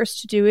actually the first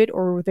to do it,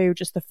 or were they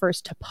just the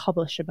first to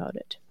publish about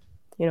it?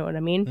 You know what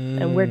I mean?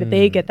 And where did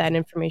they get that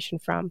information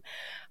from?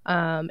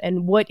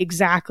 And what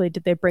exactly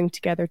did they bring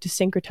together to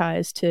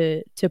syncretize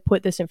to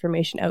put this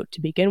information out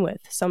to begin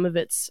with? Some of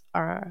it's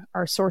our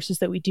sources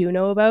that we do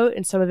know about,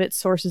 and some of it's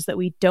sources that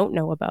we don't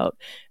know about.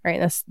 Right?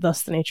 And that's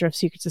thus the nature of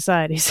secret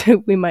societies.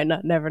 We might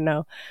not never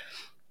know.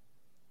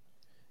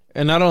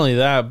 And not only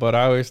that, but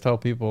I always tell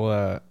people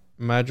that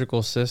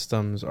magical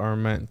systems are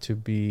meant to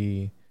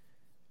be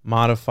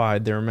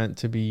modified. They're meant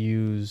to be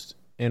used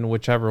in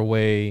whichever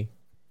way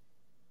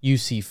you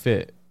see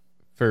fit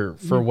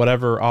for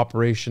whatever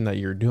operation that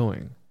you're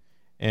doing.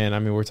 And I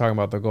mean, we're talking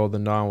about the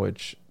Golden Dawn,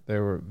 which they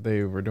were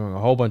doing a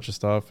whole bunch of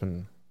stuff,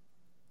 and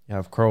you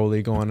have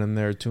Crowley going in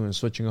there too and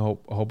switching a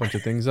whole bunch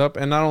of things up,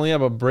 and not only that,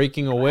 but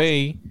breaking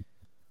away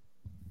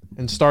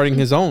and starting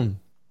his own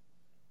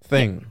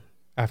thing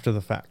after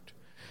the fact.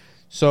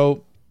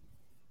 So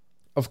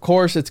of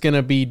course it's going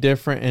to be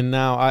different. And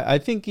now I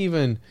think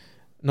even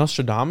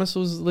Nostradamus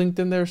was linked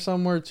in there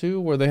somewhere too,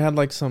 where they had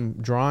like some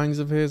drawings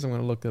of his. I'm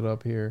going to look it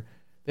up here.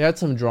 They had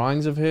some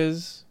drawings of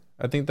his.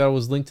 I think that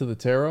was linked to the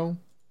tarot.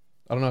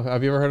 I don't know.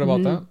 Have you ever heard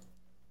about that?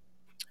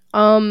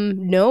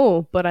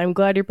 No, but I'm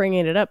glad you're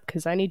bringing it up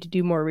because I need to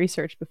do more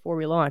research before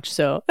we launch.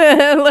 So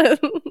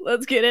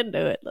let's get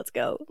into it. Let's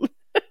go.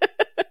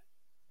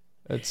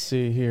 Let's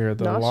see here.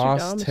 The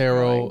Lost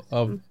Tarot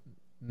of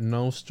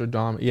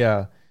Nostradamus.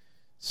 Yeah.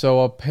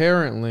 So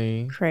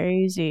apparently...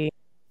 Crazy.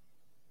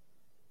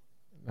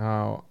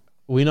 Now,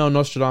 we know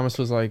Nostradamus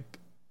was like...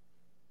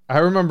 I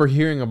remember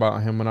hearing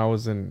about him when I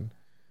was in...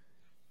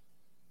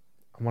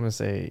 I want to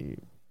say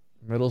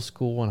middle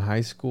school and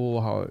high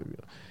school. How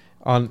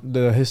on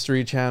the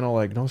History Channel,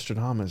 like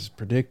Nostradamus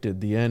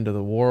predicted the end of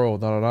the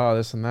world,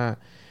 this and that.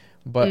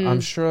 But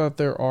I'm sure that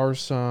there are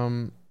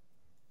some...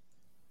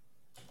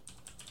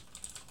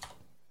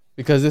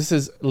 Because this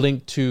is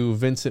linked to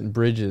Vincent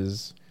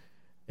Bridges,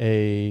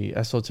 a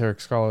esoteric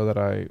scholar that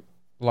I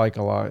like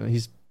a lot.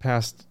 He's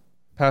passed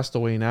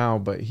away now,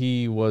 but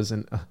he was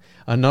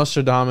a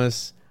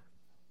Nostradamus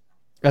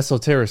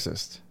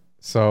esotericist.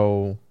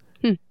 So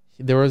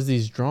there was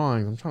these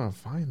drawings. I'm trying to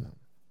find them.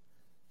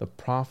 The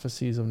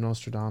prophecies of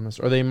Nostradamus,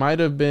 or they might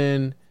have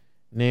been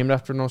named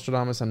after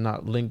Nostradamus and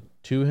not linked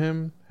to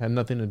him, had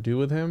nothing to do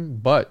with him.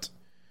 But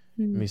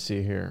let me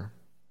see here.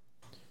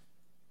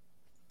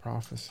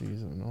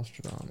 Prophecies of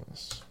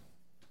Nostradamus.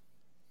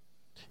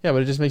 Yeah,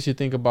 but it just makes you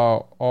think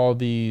about all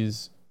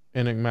these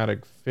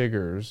enigmatic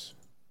figures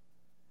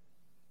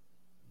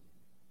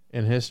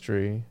in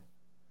history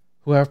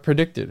who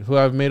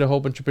have made a whole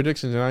bunch of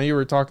predictions. And now you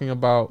were talking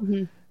about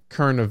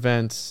current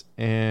events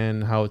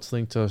and how it's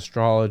linked to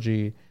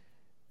astrology.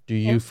 Do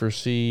you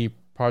foresee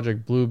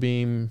Project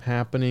Bluebeam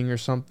happening or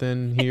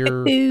something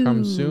here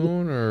come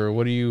soon? Or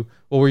what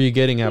were you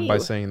getting at by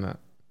saying that?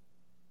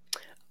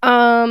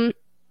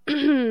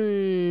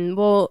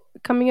 Well,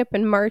 coming up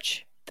in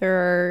March, there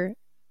are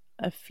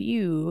a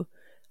few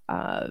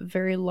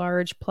very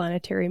large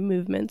planetary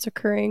movements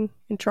occurring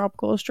in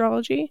tropical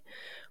astrology.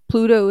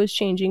 Pluto is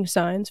changing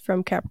signs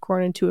from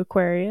Capricorn into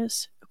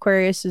Aquarius.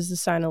 Aquarius is the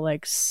sign of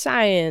like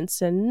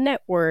science and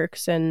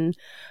networks and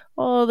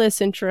all this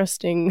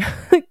interesting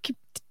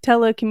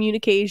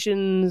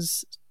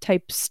telecommunications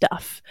type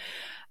stuff.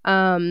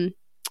 And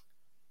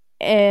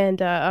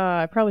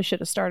I probably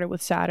should have started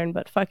with Saturn,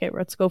 but fuck it,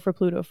 let's go for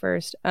Pluto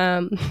first.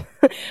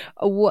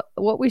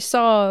 What we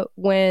saw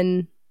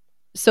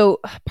so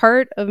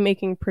part of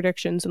making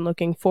predictions and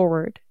looking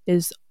forward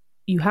is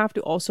you have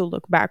to also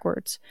look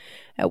backwards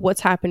at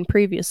what's happened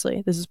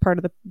previously. This is part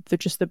of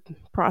the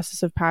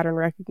process of pattern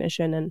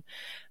recognition, and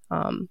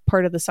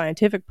part of the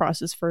scientific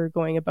process for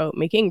going about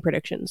making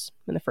predictions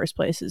in the first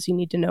place is you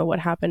need to know what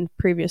happened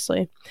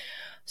previously.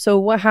 So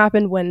what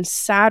happened when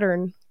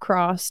Saturn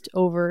crossed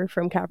over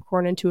from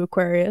Capricorn into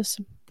Aquarius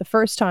the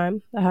first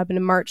time? That happened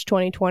in March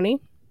 2020.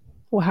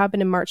 What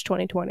happened in March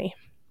 2020?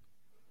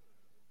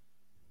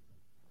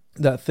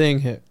 That thing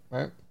hit,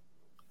 right?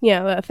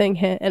 Yeah, that thing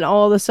hit, and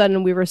all of a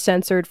sudden we were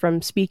censored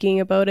from speaking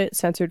about it,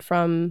 censored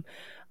from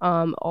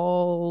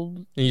all.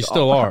 And you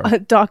still are.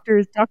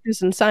 Doctors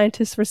and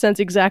scientists were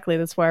censored. Exactly.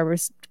 That's why we're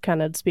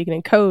kind of speaking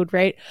in code,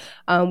 right?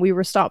 We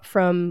were stopped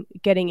from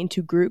getting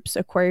into groups.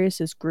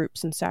 Aquarius is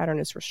groups, and Saturn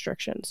is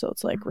restriction. So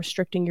it's like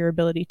restricting your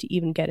ability to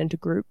even get into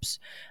groups,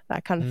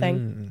 that kind of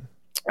thing.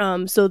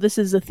 So this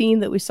is a theme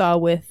that we saw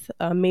with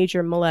a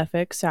major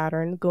malefic,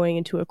 Saturn, going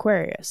into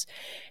Aquarius.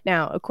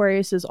 Now,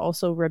 Aquarius is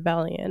also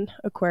rebellion.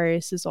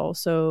 Aquarius is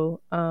also,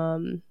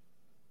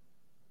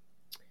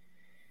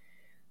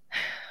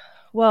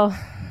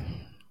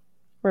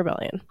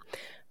 rebellion.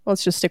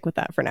 Let's just stick with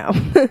that for now.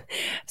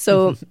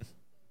 So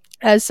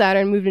as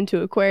Saturn moved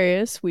into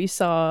Aquarius, we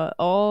saw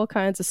all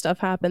kinds of stuff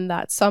happen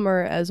that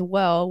summer as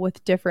well,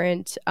 with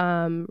different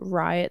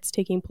riots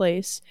taking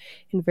place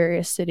in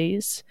various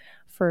cities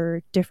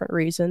for different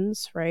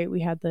reasons, right?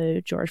 We had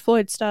the George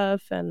Floyd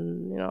stuff,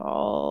 and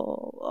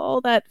all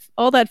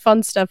that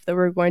fun stuff that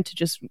we're going to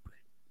just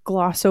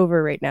gloss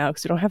over right now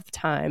because we don't have the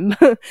time.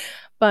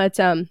 But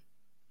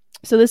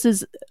so this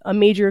is a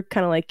major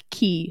kind of like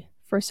key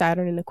for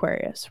Saturn in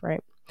Aquarius,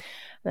 right?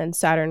 Then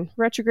Saturn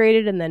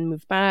retrograded and then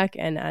moved back.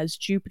 And as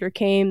Jupiter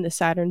came, the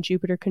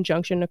Saturn-Jupiter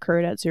conjunction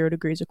occurred at 0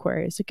 degrees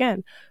Aquarius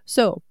again.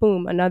 So,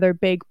 boom, another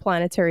big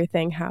planetary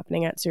thing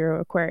happening at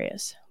 0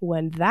 Aquarius.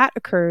 When that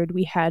occurred,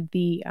 we had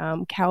the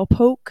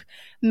cowpoke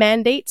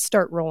mandate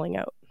start rolling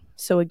out.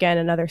 So again,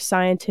 another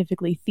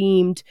scientifically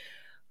themed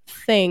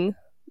thing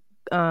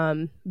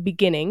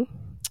beginning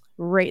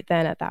right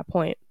then at that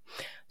point.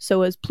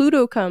 So as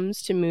Pluto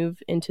comes to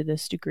move into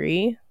this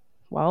degree,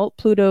 well,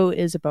 Pluto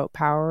is about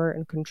power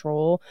and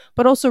control,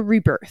 but also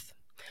rebirth.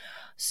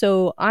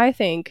 So I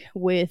think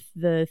with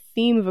the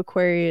theme of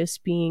Aquarius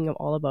being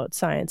all about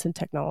science and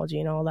technology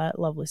and all that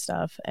lovely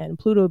stuff, and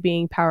Pluto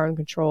being power and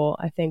control,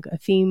 I think a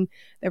theme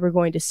that we're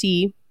going to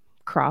see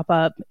crop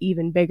up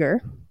even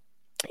bigger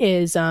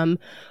is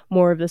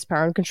more of this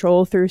power and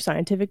control through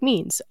scientific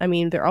means. I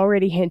mean, they're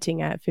already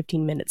hinting at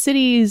 15-minute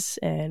cities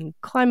and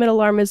climate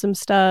alarmism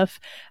stuff,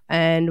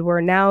 and we're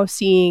now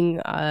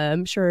seeing,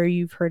 I'm sure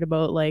you've heard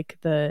about like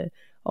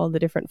all the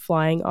different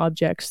flying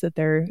objects that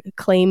they're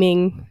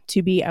claiming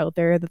to be out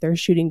there that they're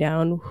shooting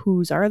down.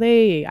 Whose are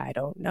they? I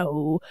don't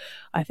know.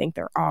 I think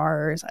they're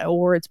ours,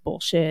 or it's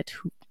bullshit.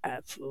 I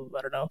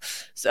don't know.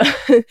 So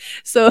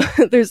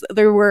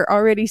there were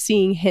already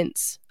seeing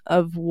hints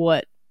of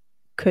what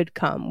could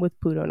come with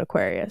Pluto and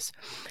Aquarius.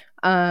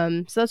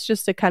 So that's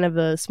just a kind of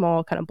a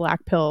small kind of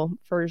black pill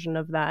version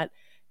of that.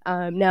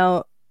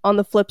 Now, on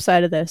the flip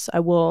side of this,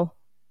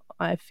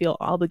 I feel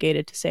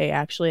obligated to say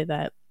actually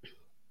that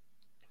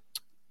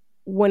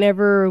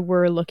whenever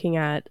we're looking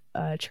at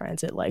a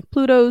transit like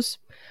Pluto's,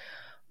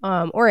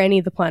 or any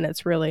of the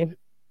planets really,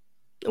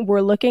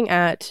 we're looking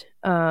at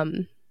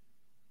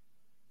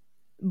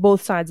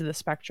both sides of the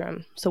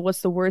spectrum. So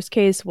what's the worst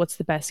case? What's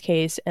the best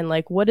case? And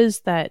like, what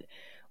is the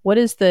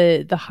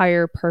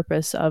higher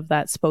purpose of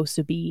that supposed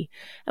to be?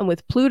 And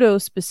with Pluto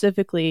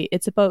specifically,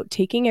 it's about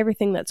taking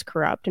everything that's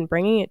corrupt and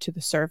bringing it to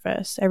the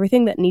surface.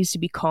 Everything that needs to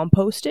be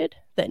composted,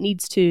 that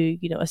needs to,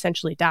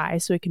 essentially die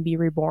so it can be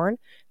reborn,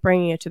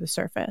 bringing it to the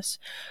surface.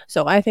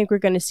 So I think we're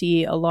going to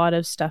see a lot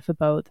of stuff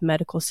about the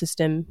medical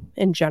system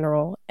in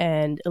general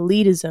and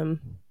elitism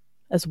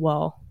as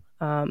well.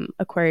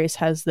 Aquarius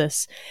has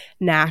this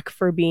knack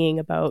for being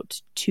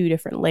about two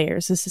different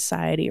layers of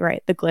society,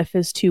 right? The glyph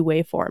is two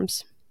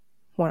waveforms,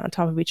 one on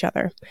top of each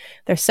other.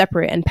 They're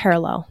separate and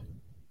parallel.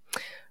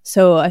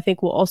 So I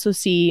think we'll also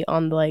see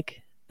on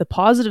the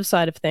positive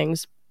side of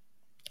things,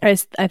 I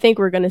think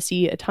we're going to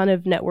see a ton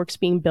of networks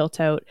being built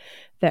out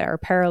that are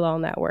parallel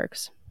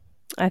networks.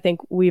 I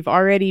think we've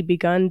already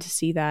begun to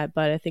see that,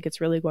 but I think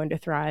it's really going to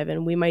thrive,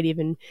 and we might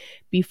even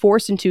be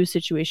forced into a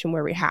situation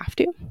where we have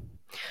to.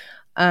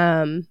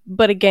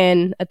 But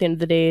again, at the end of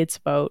the day, it's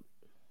about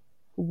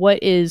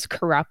what is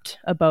corrupt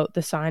about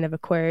the sign of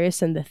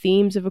Aquarius and the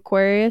themes of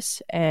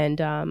Aquarius, and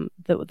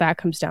that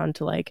comes down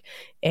to like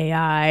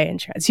AI and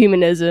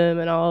transhumanism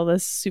and all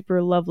this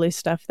super lovely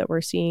stuff that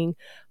we're seeing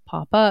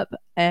pop up.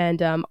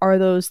 And are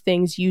those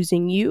things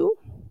using you,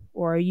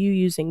 or are you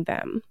using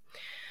them?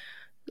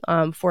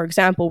 For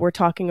example, we're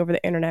talking over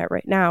the internet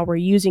right now. We're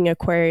using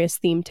Aquarius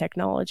themed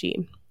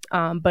technology,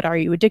 but are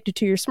you addicted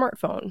to your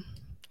smartphone?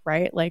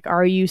 Right? Like,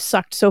 are you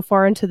sucked so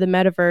far into the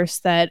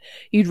metaverse that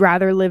you'd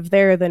rather live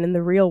there than in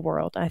the real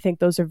world? I think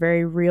those are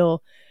very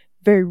real,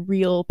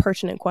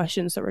 pertinent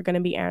questions that we're going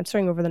to be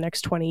answering over the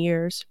next 20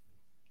 years.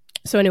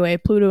 So anyway,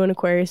 Pluto and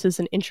Aquarius is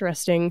an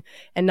interesting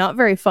and not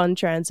very fun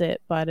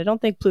transit, but I don't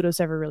think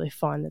Pluto's ever really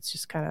fun. It's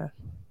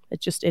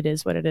just it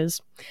is what it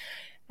is.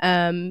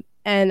 And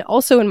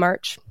also in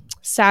March,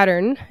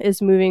 Saturn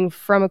is moving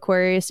from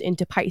Aquarius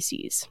into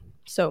Pisces.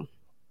 So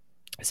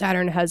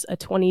Saturn has a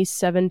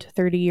 27 to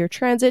 30 year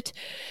transit.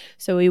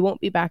 So he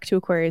won't be back to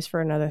Aquarius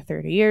for another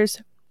 30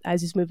 years.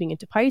 As he's moving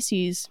into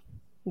Pisces,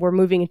 we're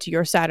moving into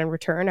your Saturn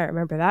return. I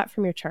remember that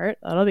from your chart.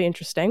 That'll be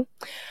interesting.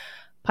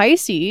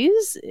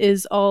 Pisces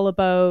is all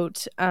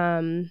about,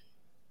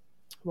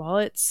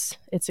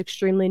 it's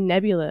extremely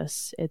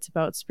nebulous. It's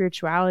about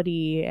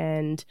spirituality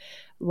and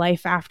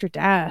life after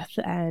death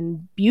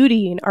and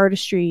beauty and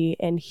artistry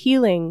and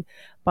healing.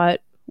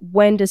 But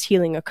when does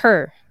healing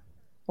occur?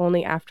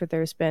 Only after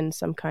there's been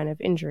some kind of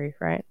injury,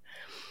 right?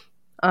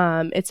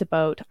 It's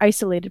about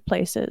isolated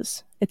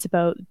places. It's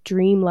about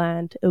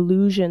dreamland,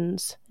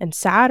 illusions. And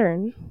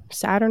Saturn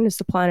is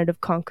the planet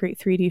of concrete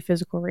 3D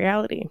physical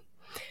reality.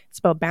 It's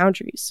about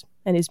boundaries,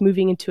 and is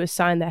moving into a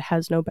sign that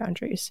has no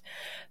boundaries.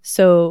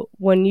 So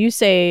when you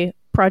say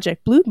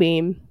Project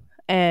Bluebeam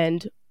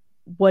and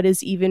what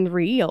is even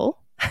real,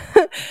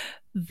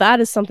 that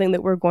is something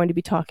that we're going to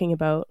be talking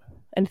about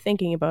and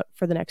thinking about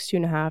for the next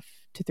 2.5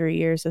 to 3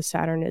 years as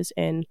Saturn is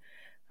in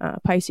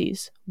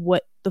Pisces.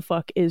 What the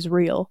fuck is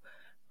real,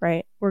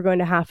 right? We're going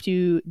to have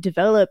to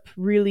develop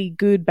really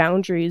good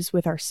boundaries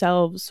with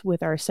ourselves,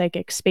 with our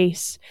psychic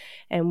space,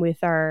 and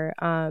with our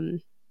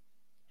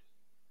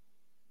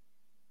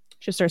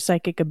just our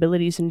psychic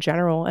abilities in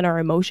general and our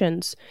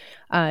emotions.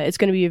 It's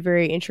going to be a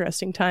very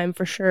interesting time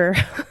for sure.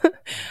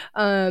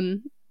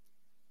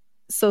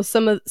 So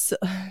some of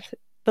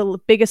the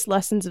biggest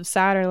lessons of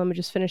Saturn, let me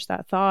just finish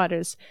that thought,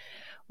 is,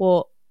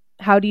 well,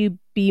 how do you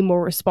be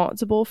more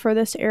responsible for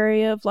this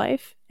area of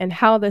life? And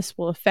how this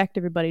will affect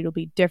everybody will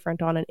be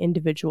different on an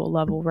individual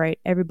level, right?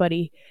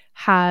 Everybody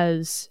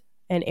has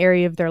an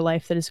area of their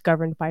life that is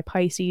governed by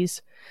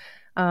Pisces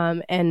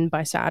and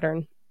by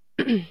Saturn.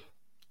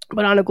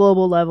 But on a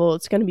global level,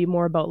 it's going to be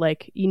more about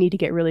like, you need to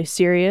get really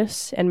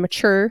serious and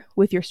mature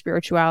with your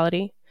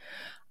spirituality.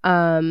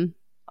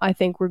 I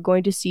think we're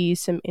going to see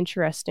some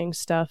interesting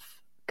stuff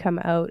come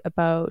out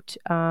about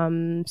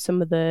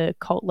some of the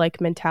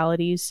cult-like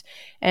mentalities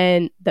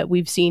and that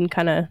we've seen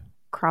kind of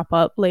crop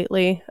up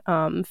lately.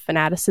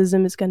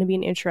 Fanaticism is going to be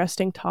an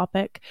interesting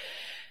topic.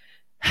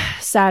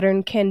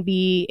 Saturn can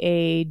be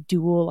a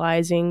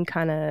dualizing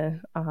kind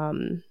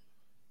of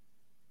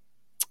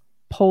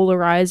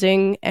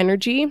polarizing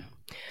energy,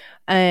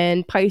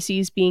 and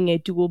Pisces being a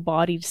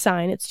dual-bodied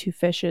sign, it's two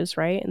fishes,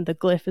 right? And the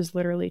glyph is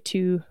literally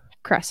two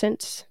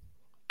crescents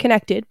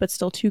connected, but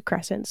still two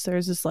crescents.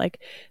 There's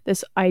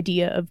this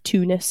idea of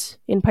two-ness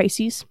in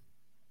Pisces,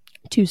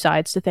 two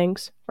sides to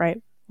things,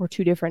 right? Or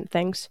two different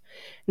things.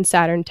 And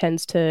Saturn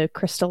tends to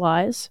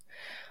crystallize.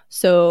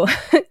 So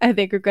I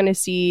think we're going to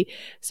see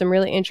some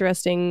really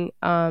interesting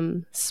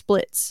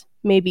splits,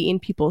 maybe in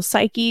people's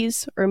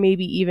psyches, or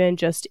maybe even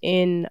just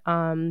in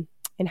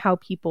how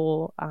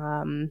people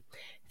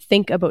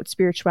think about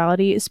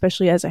spirituality,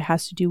 especially as it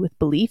has to do with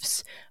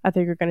beliefs. I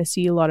think we're going to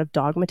see a lot of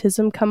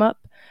dogmatism come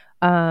up.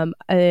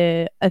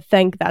 I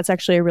think that's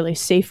actually a really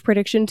safe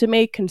prediction to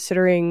make,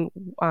 considering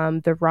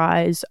the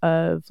rise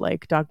of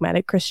like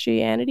dogmatic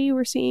Christianity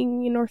we're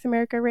seeing in North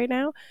America right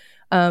now,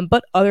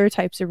 but other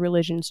types of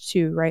religions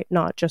too, right?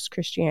 Not just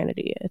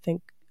Christianity. I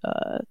think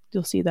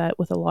you'll see that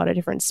with a lot of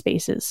different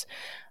spaces.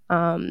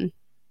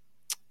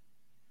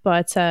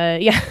 But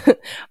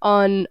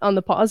on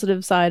the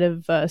positive side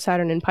of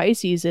Saturn and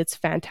Pisces, it's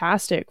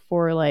fantastic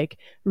for like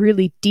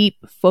really deep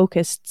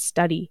focused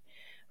study,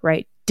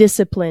 right?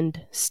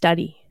 Disciplined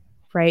study,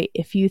 right?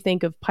 If you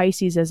think of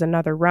Pisces as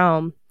another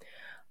realm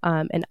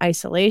and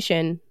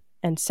isolation,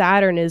 and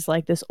Saturn is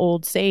like this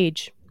old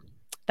sage,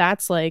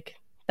 that's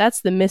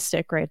the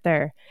mystic right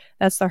there.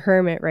 That's the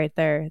hermit right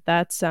there.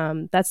 That's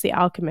the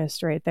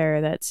alchemist right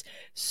there. That's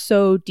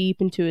so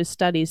deep into his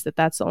studies that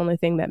that's the only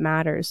thing that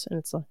matters. And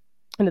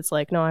it's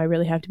like, no, I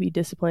really have to be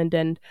disciplined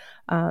and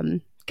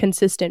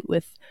consistent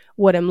with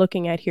what I'm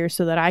looking at here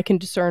so that I can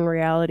discern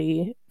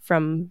reality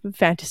from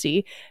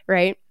fantasy,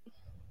 right?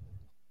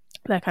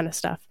 That kind of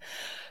stuff.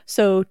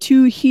 So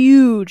two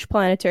huge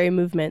planetary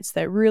movements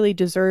that really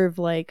deserve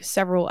like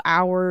several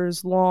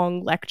hours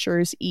long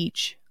lectures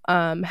each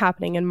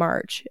happening in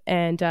March.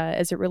 And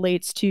as it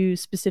relates to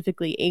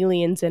specifically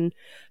aliens and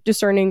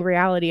discerning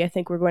reality, I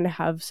think we're going to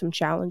have some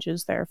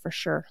challenges there for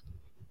sure.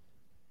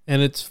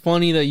 And it's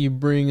funny that you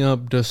bring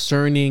up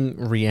discerning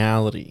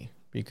reality,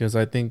 because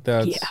I think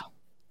that's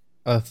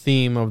a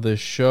theme of this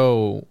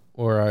show,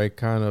 where I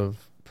kind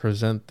of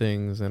present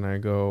things and I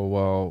go,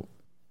 well,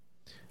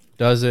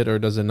 does it or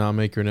does it not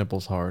make your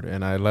nipples hard?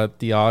 And I let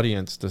the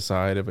audience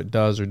decide if it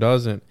does or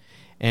doesn't.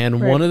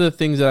 And one of the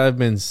things that I've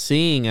been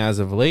seeing as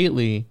of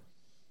lately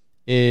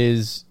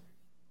is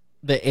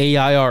the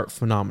AI art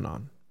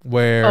phenomenon,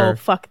 where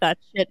fuck that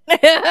shit.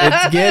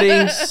 It's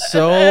getting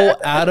so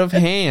out of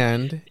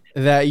hand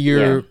that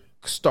you're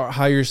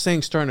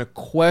starting to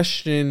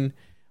question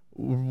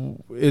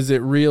is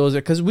it real? Is it,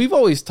 because we've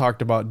always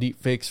talked about deep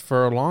fakes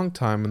for a long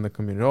time in the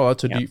community. Oh,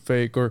 that's a deep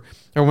fake, or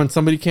when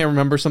somebody can't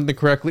remember something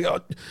correctly, oh,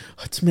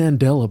 it's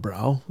Mandela,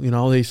 bro. You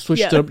know, they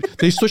switched it up.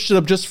 They switched it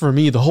up just for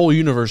me. The whole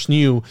universe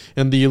knew,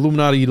 and the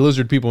Illuminati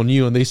lizard people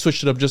knew, and they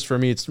switched it up just for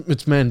me. It's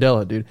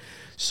Mandela, dude.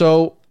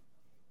 So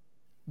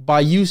by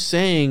you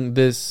saying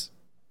this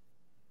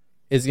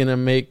is gonna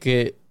make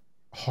it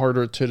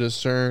harder to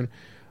discern,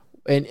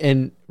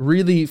 and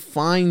really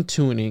fine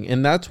tuning,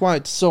 and that's why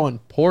it's so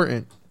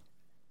important.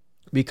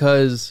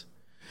 Because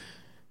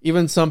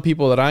even some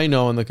people that I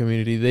know in the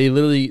community, they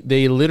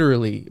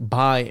literally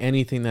buy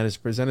anything that is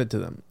presented to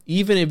them,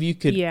 even if you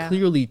could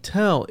clearly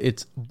tell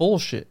it's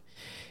bullshit.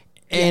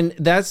 And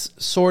that's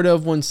sort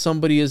of when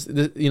somebody is,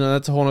 you know,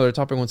 that's a whole other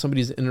topic. When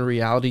somebody's in a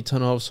reality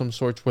tunnel of some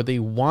sort where they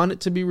want it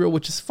to be real,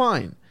 which is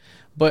fine.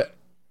 But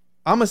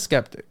I'm a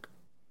skeptic.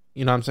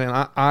 You know what I'm saying?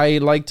 I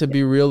like to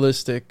be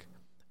realistic.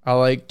 I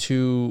like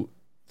to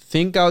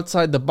think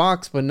outside the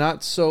box, but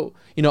not so,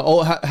 you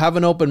know, have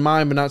an open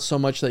mind, but not so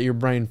much that your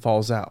brain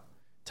falls out,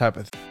 type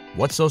of thing.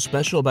 What's so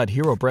special about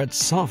Hero Bread's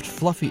soft,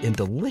 fluffy, and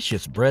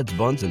delicious breads,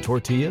 buns, and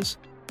tortillas?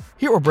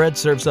 Hero Bread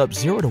serves up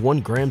 0 to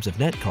 1 grams of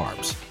net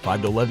carbs,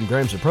 5 to 11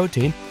 grams of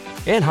protein,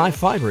 and high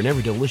fiber in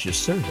every delicious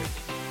serving.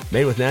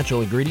 Made with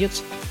natural ingredients,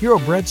 Hero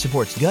Bread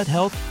supports gut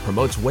health,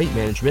 promotes weight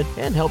management,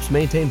 and helps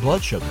maintain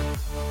blood sugar.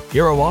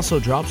 Hero also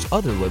drops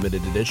other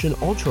limited edition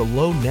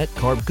ultra-low net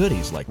carb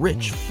goodies like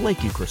rich,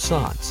 flaky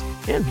croissants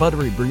and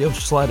buttery brioche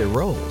slider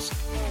rolls.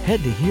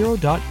 Head to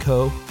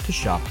hero.co to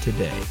shop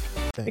today.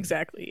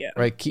 Exactly, yeah.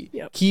 Right?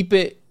 Keep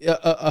it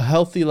a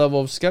healthy level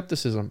of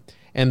skepticism.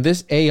 And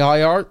this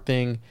AI art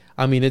thing,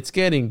 I mean, it's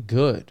getting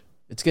good.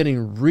 It's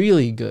getting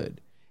really good.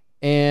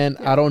 And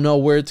I don't know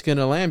where it's going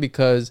to land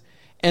because,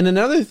 and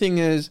another thing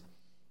is,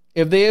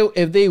 if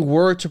they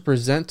were to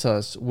present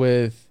us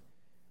with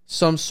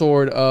some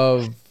sort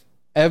of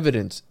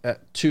evidence and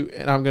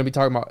I'm going to be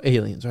talking about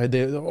aliens, right?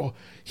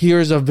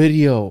 Here's a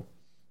video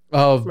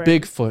of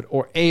Bigfoot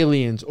or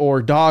aliens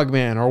or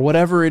Dogman or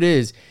whatever it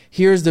is.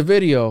 Here's the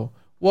video.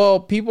 Well,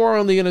 people are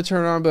only going to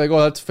turn around and be like,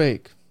 oh, that's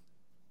fake.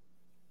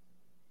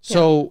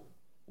 So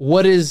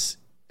what is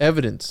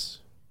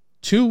evidence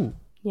to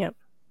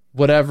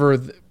whatever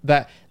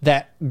that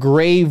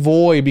gray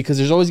void? Because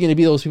there's always going to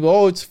be those people,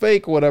 oh, it's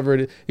fake or whatever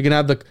it is. You're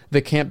going to have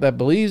the camp that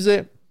believes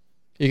it.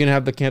 You're going to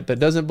have the camp that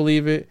doesn't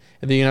believe it.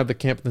 And then you're going to have the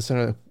camp in the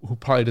center who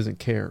probably doesn't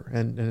care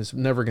and is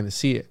never going to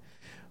see it.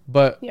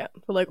 But they're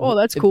like, oh,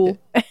 that's cool.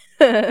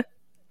 That's,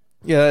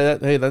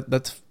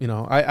 you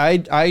know,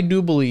 I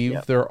do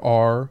believe there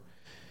are,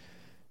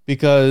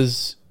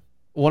 because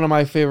one of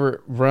my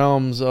favorite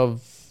realms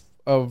of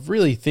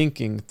really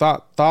thinking,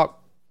 thought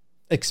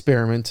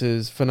experiments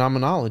is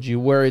phenomenology,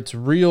 where it's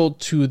real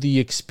to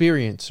the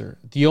experiencer.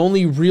 The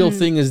only real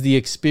thing is the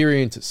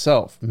experience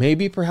itself.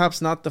 Maybe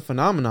perhaps not the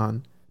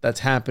phenomenon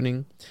that's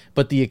happening,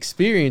 but the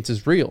experience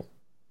is real.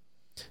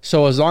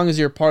 So as long as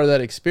you're part of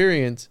that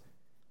experience,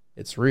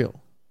 it's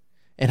real.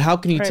 And how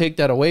can you take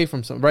that away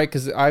from someone, right?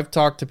 Because I've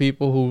talked to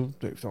people who,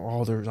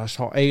 I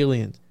saw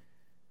aliens.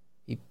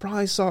 He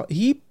probably saw,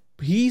 he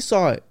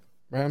saw it,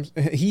 right?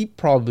 He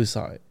probably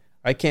saw it.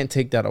 I can't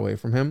take that away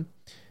from him.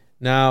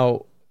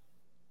 Now,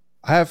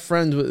 I have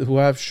friends who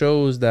have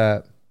shows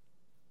that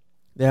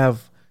they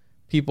have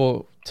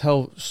people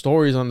tell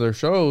stories on their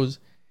shows,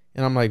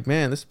 and I'm like,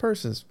 man, this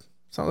person's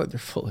sounds like they're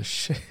full of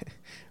shit.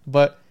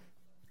 But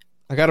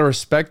I gotta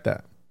respect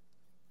that,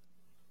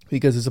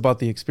 because it's about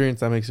the experience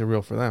that makes it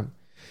real for them.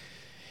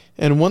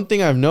 And one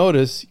thing I've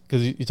noticed,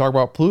 because you talk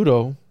about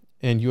Pluto,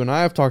 and you and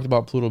I have talked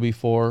about Pluto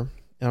before,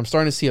 and I'm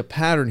starting to see a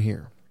pattern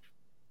here.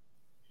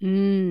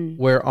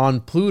 Where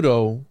on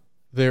Pluto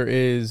there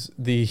is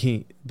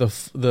the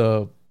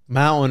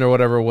mountain or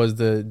whatever was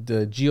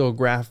the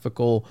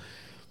geographical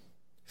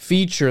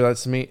feature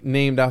that's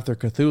named after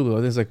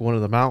Cthulhu. There's like one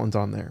of the mountains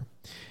on there.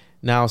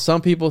 Now,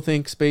 some people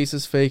think space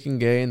is fake and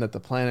gay and that the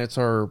planets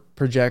are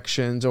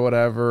projections or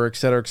whatever, et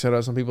cetera, et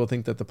cetera. Some people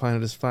think that the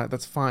planet is flat.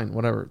 That's fine,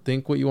 whatever.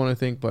 Think what you want to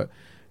think, but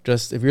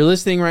just if you're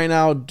listening right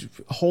now,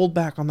 hold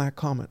back on that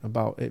comment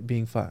about it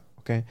being flat,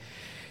 okay?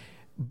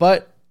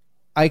 But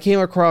I came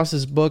across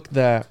this book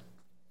that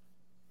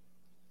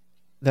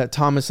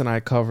Thomas and I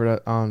covered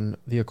on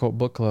the Occult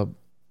Book Club,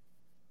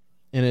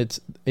 and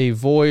it's A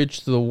Voyage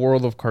to the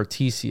World of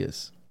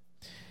Cartesius.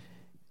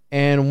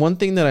 And one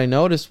thing that I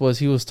noticed was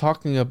he was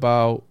talking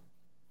about,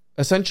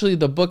 essentially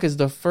the book is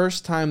the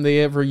first time they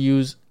ever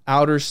use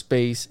outer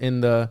space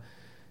in the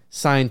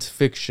science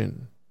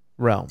fiction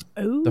realm.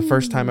 Ooh. The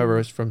first time ever. It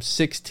was from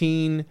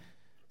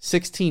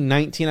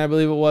 1619, I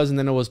believe it was, and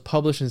then it was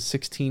published in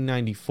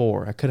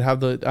 1694.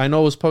 I know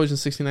it was published in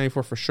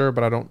 1694 for sure,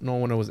 but I don't know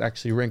when it was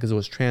actually written because it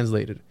was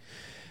translated.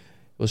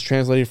 It was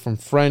translated from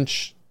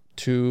French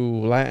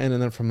to Latin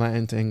and then from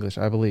Latin to English,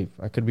 I believe.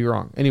 I could be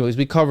wrong. Anyways,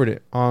 we covered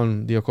it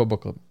on the Occult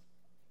Book Club.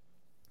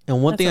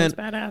 And one thing,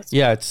 badass.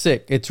 Yeah, it's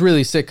sick. It's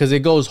really sick because it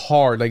goes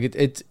hard. Like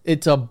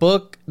it's a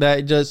book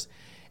that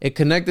it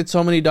connected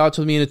so many dots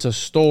with me, and it's a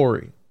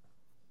story.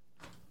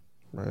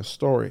 Right, a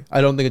story.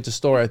 I don't think it's a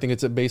story. I think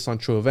it's based on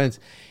true events.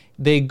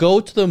 They go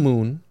to the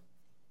moon,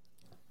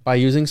 by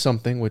using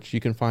something, which you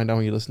can find out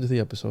when you listen to the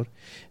episode.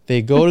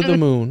 They go to the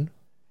moon,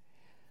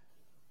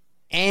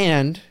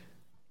 and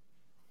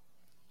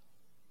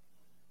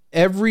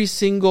every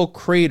single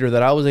crater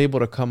that I was able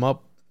to come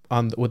up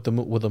on with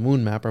a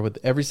moon map, or with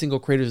every single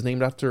crater, is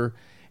named after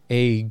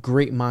a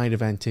great mind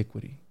of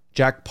antiquity.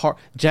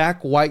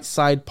 Jack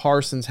Whiteside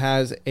Parsons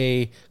has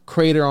a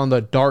crater on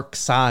the dark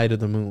side of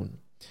the moon.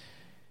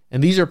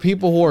 And these are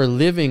people who are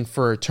living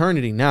for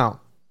eternity.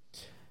 Now,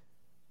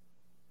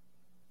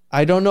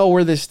 I don't know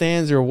where this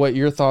stands or what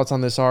your thoughts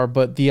on this are,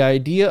 but the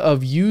idea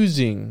of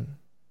using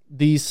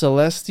these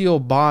celestial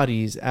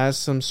bodies as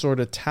some sort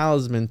of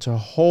talisman to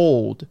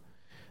hold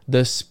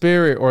the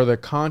spirit or the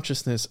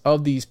consciousness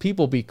of these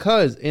people,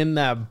 because in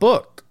that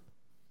book,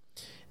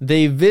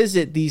 they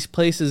visit these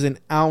places in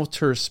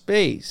outer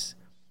space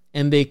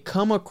and they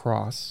come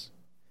across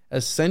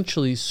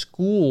essentially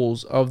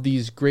schools of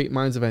these great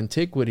minds of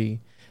antiquity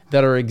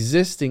that are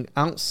existing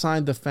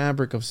outside the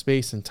fabric of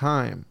space and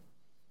time.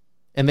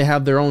 And they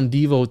have their own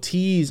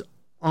devotees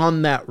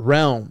on that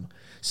realm.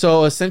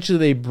 So essentially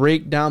they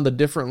break down the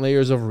different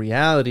layers of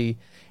reality,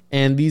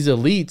 and these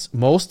elites,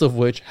 most of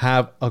which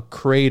have a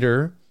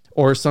crater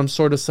or some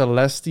sort of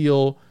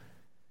celestial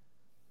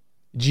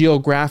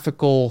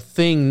geographical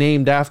thing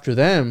named after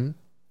them,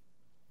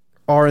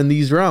 are in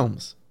these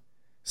realms.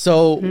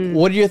 So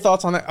what are your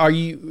thoughts on that?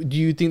 Do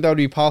you think that would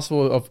be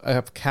possible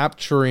of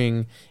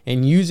capturing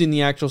and using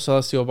the actual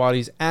celestial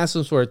bodies as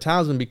some sort of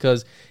talisman?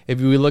 Because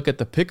if we look at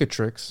the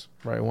Picatrix,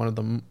 right, one of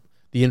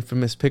the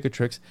infamous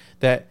Picatrix,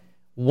 that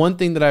one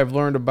thing that I've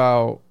learned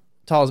about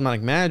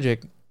talismanic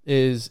magic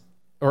is,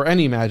 or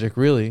any magic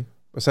really,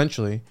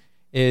 essentially,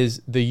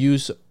 is the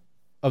use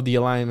of the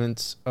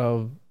alignments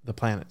of the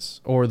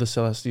planets or the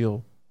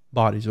celestial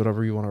bodies,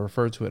 whatever you want to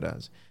refer to it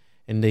as.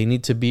 And they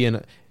need to be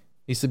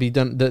needs to be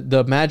done.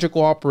 The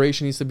magical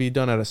operation needs to be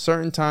done at a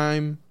certain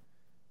time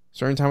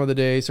of the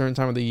day, certain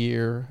time of the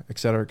year, et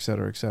cetera, et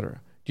cetera, et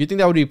cetera. Do you think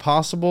that would be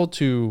possible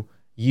to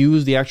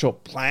use the actual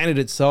planet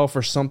itself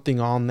or something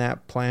on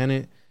that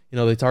planet? You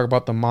know, they talk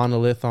about the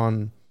monolith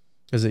on,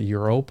 is it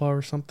Europa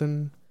or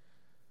something?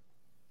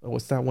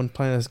 What's that one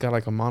planet that's got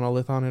like a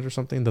monolith on it or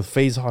something? The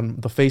face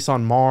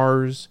on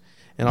Mars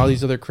and all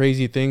these other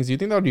crazy things. Do you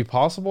think that would be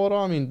possible at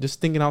all? I mean,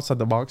 just thinking outside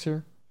the box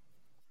here.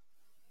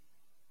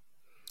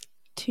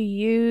 To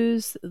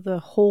use the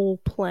whole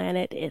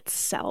planet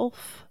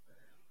itself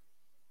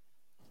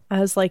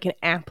as like an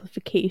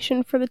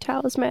amplification for the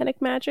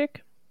talismanic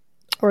magic,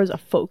 or as a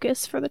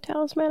focus for the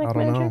talismanic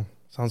magic. I don't know.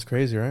 Sounds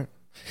crazy, right?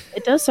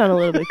 It does sound a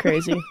little bit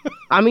crazy.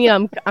 I mean,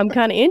 I'm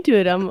kind of into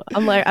it.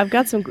 I'm like, I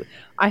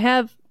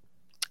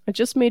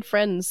just made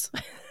friends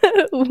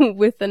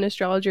with an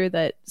astrologer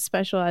that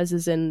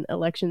specializes in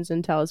elections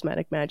and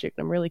talismanic magic.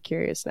 I'm really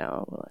curious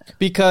now,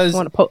 because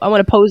I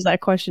want to pose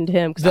that question to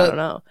him, because I don't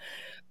know.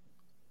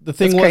 The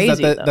thing was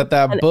crazy,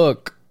 that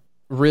book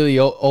really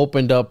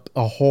opened up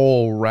a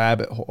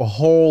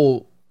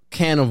whole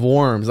can of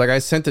worms. Like, I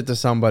sent it to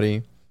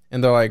somebody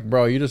and they're like,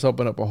 bro, you just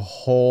opened up a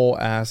whole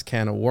ass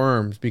can of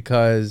worms,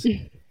 because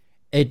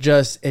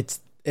it's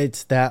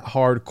that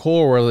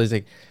hardcore where it's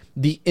like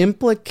the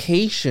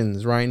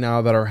implications right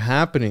now that are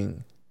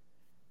happening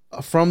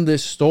from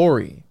this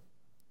story,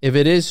 if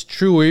it is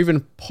true or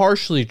even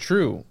partially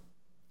true,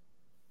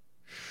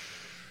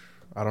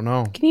 I don't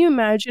know. Can you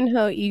imagine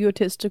how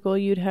egotistical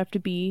you'd have to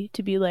be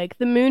like,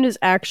 the moon is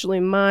actually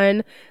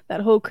mine,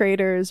 that whole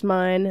crater is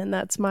mine, and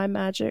that's my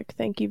magic.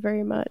 Thank you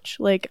very much.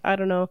 Like, I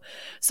don't know.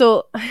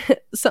 So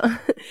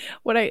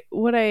what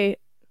I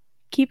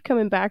keep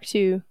coming back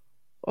to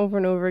over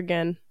and over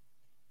again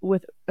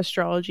with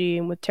astrology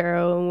and with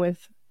tarot and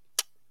with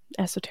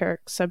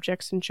esoteric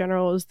subjects in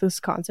general is this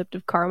concept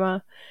of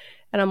karma.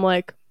 And I'm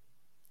like,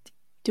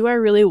 do I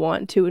really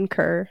want to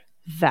incur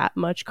that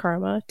much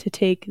karma to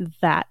take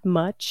that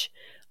much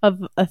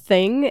of a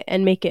thing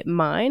and make it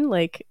mine?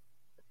 Like,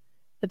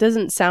 it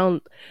doesn't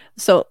sound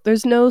so.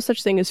 There's no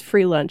such thing as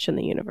free lunch in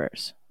the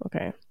universe.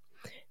 Okay,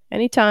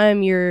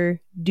 anytime you're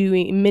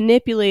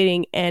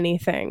manipulating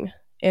anything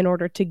in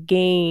order to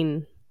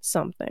gain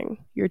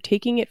something, you're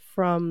taking it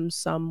from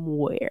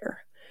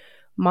somewhere.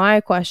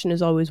 My question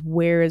is always,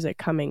 where is it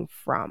coming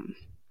from?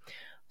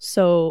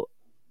 So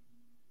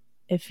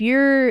if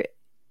you're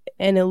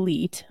an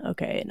elite,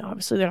 okay, and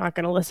obviously they're not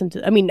going to listen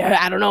to, I mean,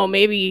 I don't know,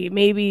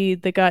 maybe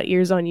they got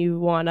ears on you,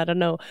 Juan, I don't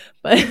know,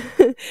 but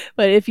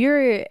but if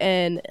you're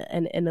an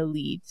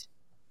elite,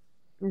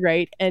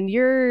 right, and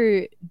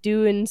you're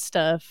doing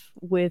stuff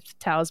with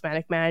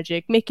talismanic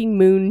magic, making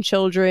moon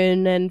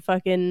children and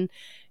fucking,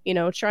 you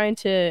know, trying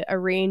to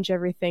arrange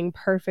everything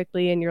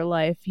perfectly in your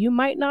life, you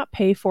might not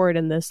pay for it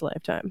in this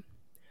lifetime,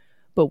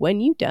 but when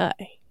you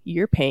die,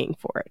 you're paying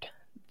for it.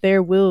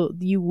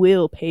 You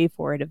will pay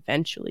for it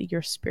eventually.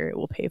 Your spirit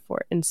will pay for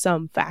it in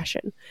some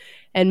fashion.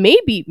 And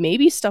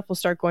maybe stuff will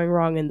start going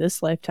wrong in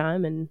this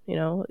lifetime, and, you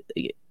know,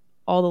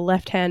 all the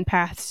left-hand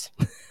paths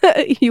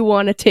you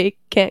want to take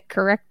can't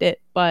correct it.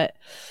 But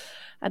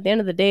at the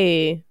end of the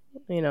day,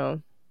 you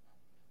know,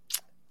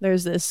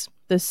 there's this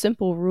the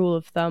simple rule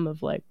of thumb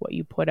of like what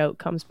you put out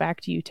comes back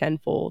to you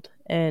tenfold,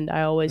 and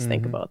I always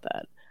think about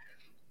that.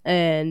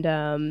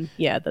 And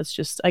yeah, that's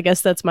just, I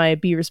guess that's my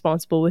be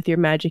responsible with your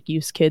magic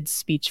use kids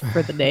speech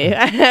for the day.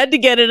 I had to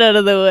get it out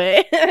of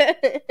the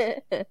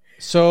way.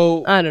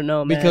 So I don't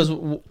know, man. Because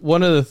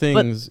one of the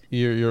things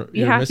you're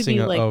missing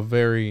a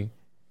very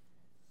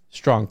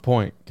strong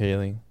point,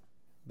 Kayleigh.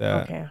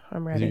 That okay,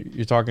 I'm ready.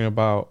 You're talking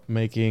about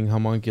making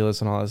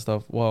homunculus and all that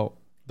stuff. Well,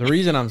 the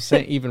reason I'm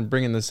saying even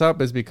bringing this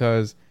up is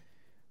because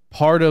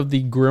part of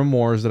the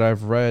grimoires that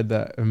I've read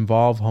that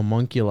involve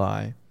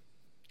homunculi.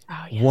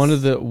 Oh, yes.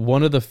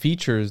 One of the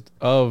features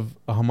of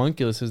a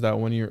homunculus is that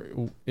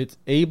when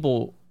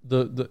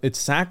its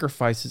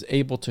sacrifice is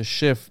able to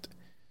shift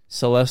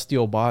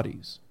celestial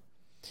bodies,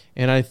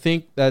 and I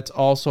think that's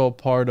also a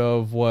part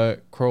of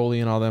what Crowley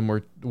and all them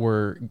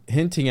were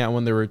hinting at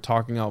when they were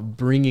talking about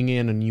bringing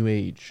in a new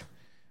age,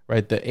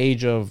 right? The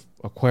age of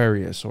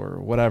Aquarius or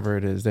whatever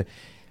it is.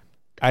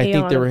 I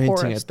think they were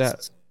hinting at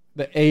that,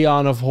 the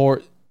Aeon of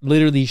Horus,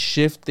 literally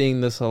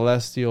shifting the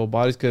celestial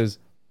bodies because.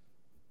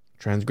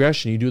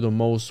 Transgression, you do the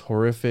most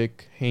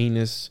horrific,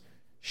 heinous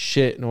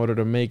shit in order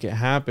to make it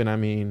happen. I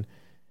mean,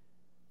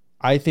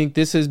 I think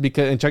this is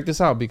because, and check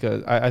this out,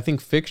 because I think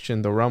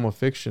fiction, the realm of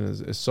fiction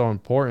is so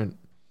important,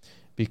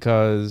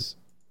 because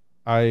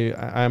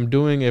I'm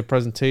doing a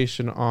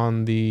presentation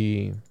on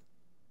the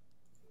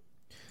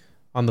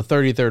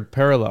 33rd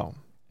parallel.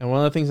 And one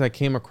of the things I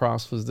came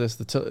across was this,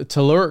 the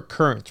telluric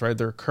currents, right?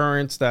 There are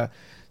currents that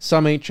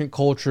some ancient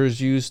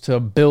cultures use to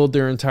build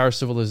their entire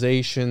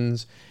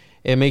civilizations.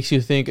 It makes you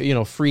think,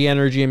 free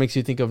energy. It makes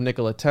you think of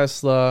Nikola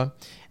Tesla.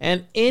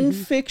 And in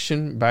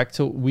fiction, back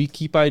to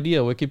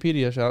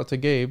Wikipedia, shout out to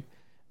Gabe,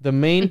 the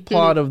main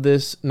plot of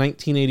this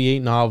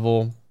 1988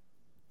 novel,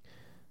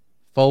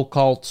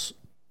 Foucault's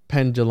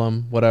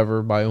Pendulum,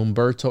 whatever, by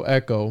Umberto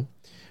Eco,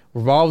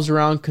 revolves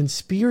around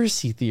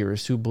conspiracy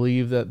theorists who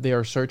believe that they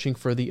are searching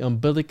for the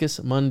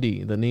umbilicus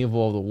mundi, the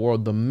navel of the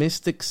world, the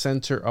mystic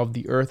center of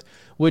the earth,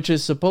 which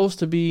is supposed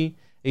to be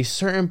a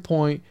certain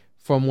point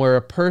from where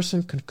a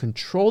person can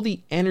control the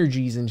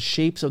energies and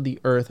shapes of the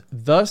earth,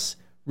 thus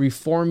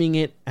reforming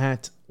it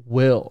at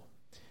will.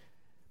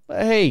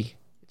 But hey,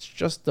 it's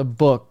just a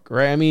book,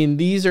 right? I mean,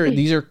 these are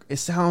it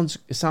sounds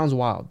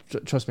wild.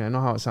 Trust me, I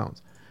know how it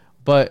sounds.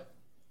 But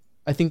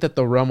I think that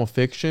the realm of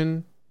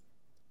fiction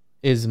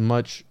is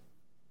much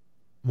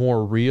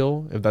more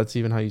real, if that's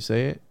even how you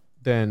say it,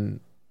 than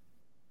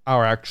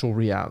our actual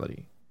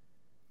reality.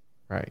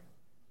 Right?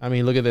 I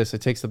mean, look at this.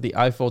 It takes up the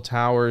Eiffel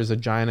Tower as a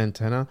giant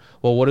antenna.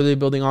 Well, what are they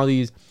building all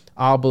these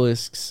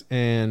obelisks?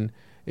 And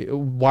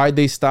why'd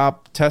they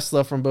stop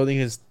Tesla from building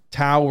his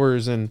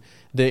towers and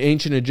the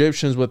ancient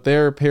Egyptians with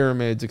their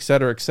pyramids, et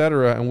cetera, et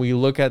cetera? And we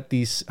look at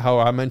these, how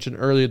I mentioned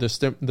earlier, the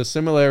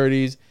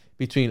similarities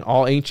between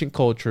all ancient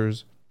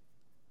cultures.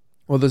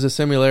 Well, there's a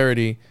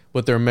similarity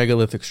with their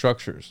megalithic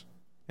structures.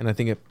 And I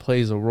think it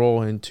plays a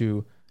role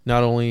into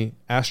not only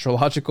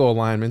astrological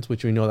alignments,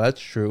 which we know that's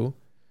true,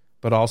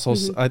 but also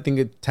I think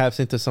it taps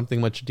into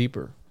something much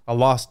deeper. A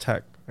lost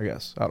tech, I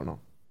guess. I don't know.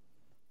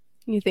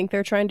 You think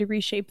they're trying to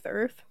reshape the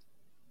earth?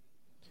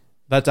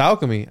 That's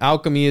alchemy.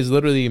 Alchemy is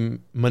literally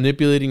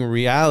manipulating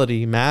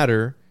reality,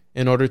 matter,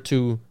 in order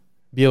to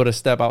be able to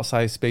step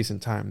outside space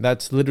and time.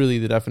 That's literally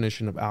the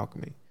definition of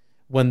alchemy.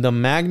 When the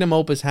magnum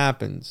opus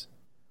happens,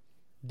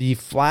 the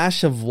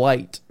flash of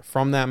light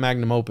from that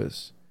magnum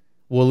opus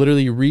will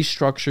literally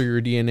restructure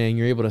your DNA, and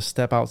you're able to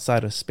step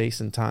outside of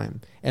space and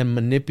time and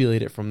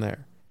manipulate it from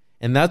there.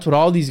 And that's what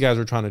all these guys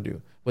were trying to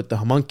do with the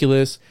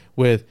homunculus,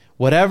 with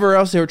whatever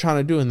else they were trying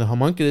to do. And the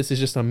homunculus is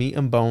just a meat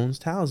and bones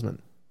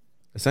talisman,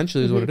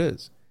 essentially is what it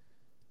is,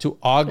 to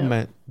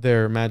augment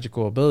their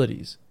magical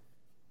abilities.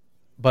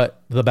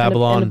 But the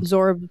Babylon, and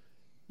absorb.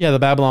 Yeah, the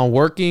Babylon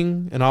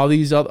working and all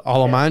these other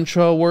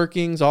Alamantra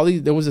workings, all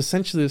these, there was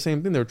essentially the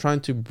same thing. They were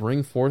trying to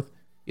bring forth,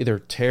 either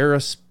tear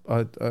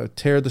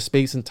the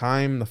space and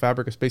time, the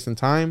fabric of space and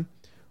time,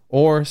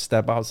 or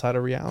step outside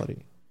of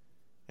reality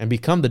and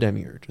become the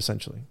demiurge,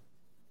 essentially.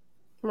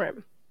 Right.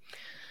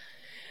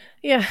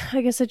 Yeah,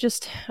 I guess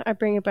I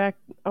bring it back.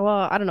 Well,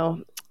 I don't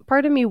know.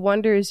 Part of me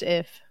wonders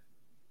if...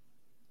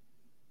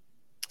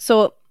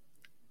 So,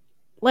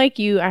 like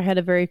you, I had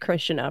a very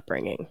Christian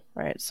upbringing,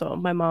 right? So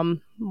my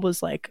mom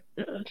was like,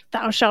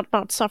 "Thou shalt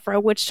not suffer a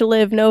witch to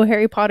live. No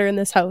Harry Potter in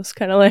this house,"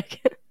 kind of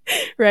like,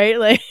 right?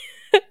 Like,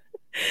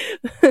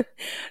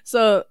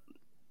 so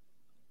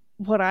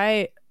what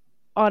I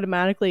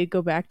automatically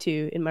go back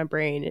to in my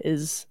brain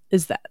is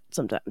that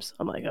sometimes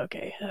I'm like,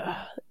 okay,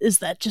 is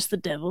that just the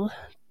devil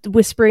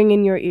whispering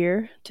in your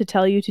ear to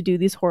tell you to do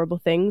these horrible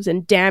things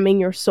and damning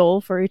your soul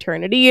for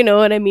eternity? You know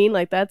what I mean?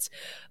 Like that's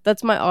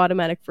my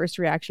automatic first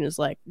reaction, is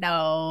like,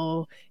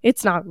 no,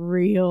 it's not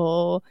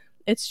real.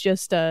 It's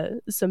just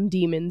some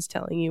demons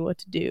telling you what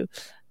to do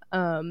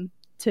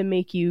to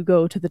make you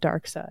go to the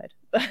dark side.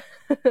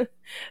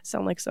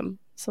 Sound like some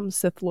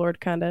Sith Lord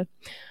kind of.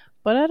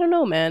 But I don't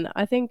know, man.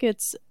 I think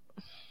it's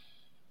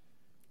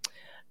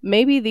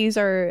maybe these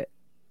are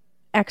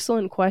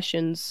excellent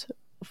questions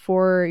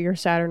for your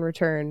Saturn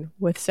return,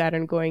 with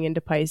Saturn going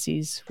into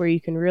Pisces, where you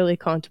can really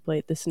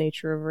contemplate this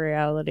nature of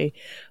reality.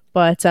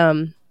 But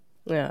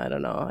yeah, I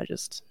don't know.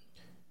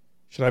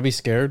 Should I be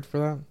scared for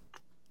that?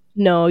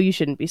 No, you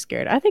shouldn't be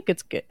scared. I think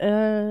it's good.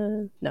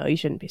 No, you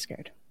shouldn't be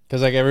scared.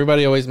 Because like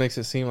everybody always makes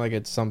it seem like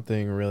it's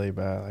something really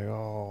bad. Like,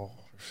 oh,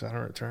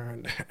 Saturn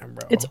return, damn,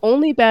 bro. It's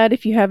only bad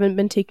if you haven't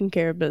been taking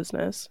care of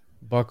business.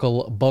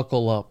 Buckle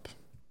up.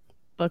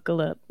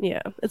 Buckle up.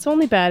 Yeah, it's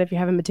only bad if you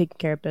haven't been taking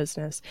care of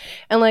business.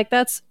 And like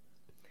that's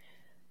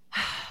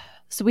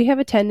so we have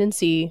a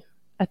tendency,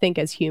 I think,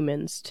 as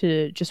humans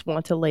to just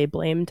want to lay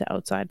blame to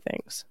outside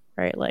things,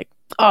 right? Like,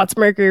 oh, it's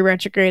Mercury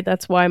retrograde,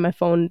 that's why my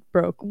phone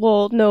broke.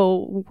 Well,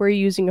 no, we're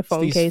using a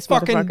phone These case,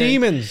 fucking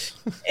demons.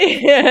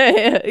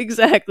 Yeah,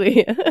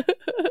 exactly.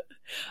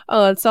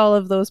 Oh, it's all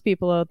of those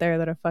people out there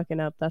that are fucking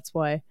up. That's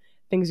why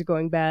things are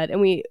going bad.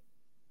 And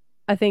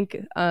I think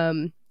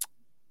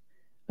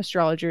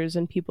astrologers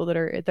and people that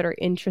are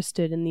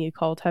interested in the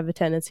occult have a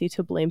tendency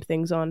to blame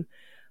things on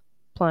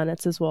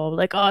planets as well.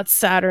 Like, oh, it's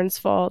Saturn's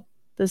fault.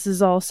 This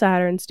is all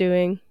Saturn's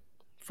doing,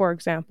 for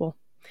example.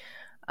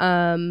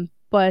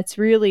 But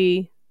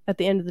really, at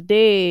the end of the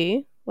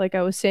day, like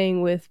I was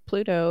saying with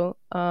Pluto,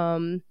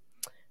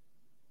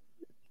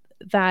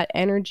 that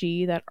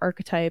energy, that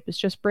archetype is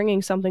just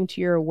bringing something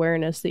to your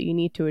awareness that you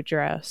need to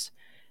address.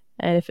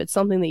 And if it's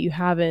something that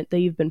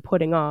you've been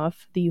putting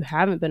off, that you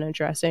haven't been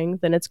addressing,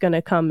 then it's going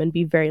to come and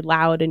be very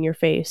loud in your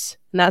face.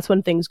 And that's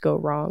when things go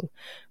wrong,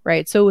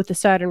 right? So with the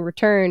Saturn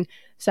return,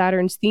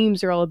 Saturn's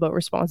themes are all about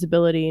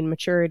responsibility and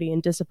maturity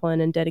and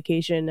discipline and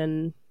dedication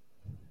and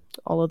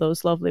all of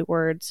those lovely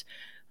words.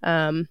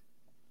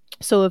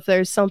 So if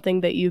there's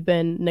something that you've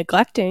been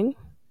neglecting,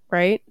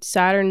 right,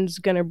 Saturn's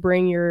going to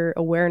bring your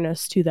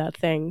awareness to that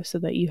thing so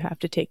that you have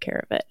to take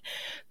care of it.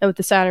 And with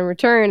the Saturn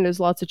return, there's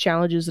lots of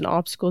challenges and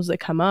obstacles that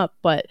come up,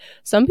 but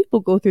some people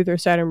go through their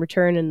Saturn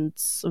return and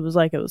it was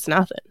like it was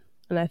nothing.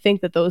 And I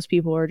think that those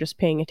people are just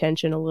paying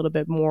attention a little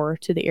bit more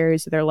to the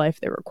areas of their life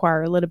that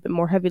require a little bit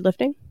more heavy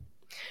lifting.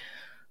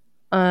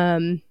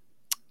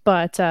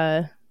 But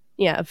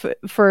yeah,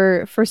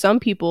 for some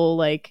people,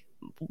 like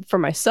for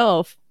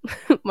myself,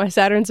 my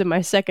Saturn's in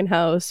my second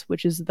house,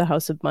 which is the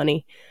house of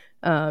money,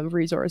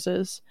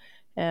 resources,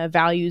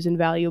 values and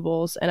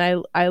valuables.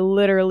 And I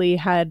literally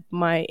had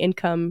my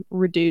income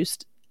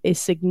reduced a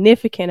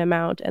significant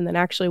amount, and then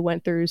actually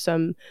went through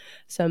some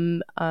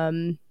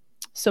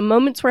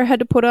moments where I had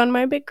to put on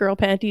my big girl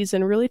panties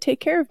and really take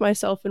care of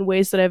myself in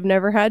ways that I've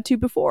never had to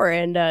before.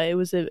 And it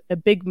was a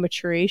big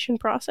maturation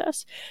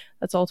process.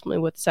 That's ultimately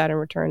what the Saturn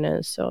return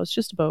is. So it's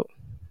just about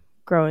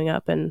growing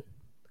up and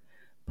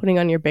putting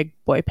on your big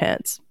boy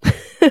pants.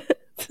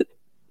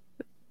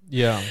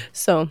 Yeah.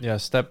 So yeah,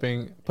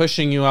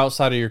 pushing you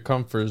outside of your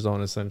comfort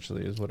zone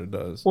essentially is what it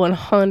does.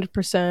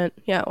 100%.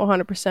 Yeah,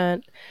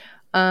 100%.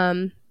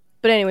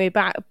 But anyway,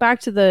 back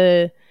to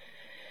the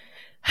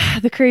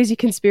crazy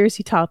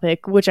conspiracy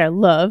topic, which I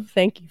love.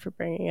 Thank you for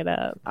bringing it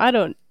up. I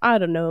don't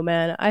know,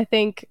 man. I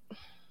think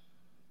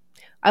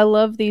I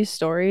love these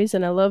stories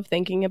and I love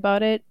thinking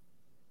about it.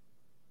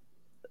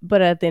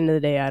 But at the end of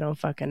the day, I don't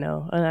fucking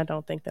know, and I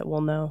don't think that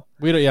we'll know.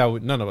 We don't. Yeah,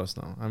 none of us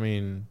know. I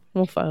mean, we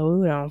don't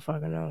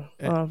fucking know.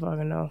 I don't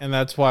fucking know. And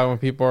that's why when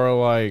people are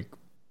like,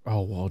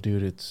 "Oh well,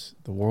 dude,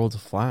 the world's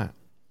flat,"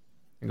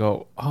 I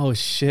go, "Oh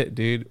shit,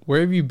 dude,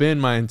 where have you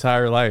been my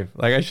entire life?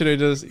 Like, you should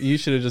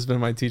have just been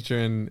my teacher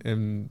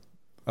in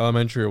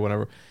elementary or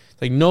whatever."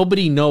 Like,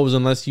 nobody knows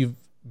unless you've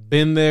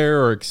been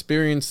there or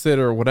experienced it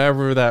or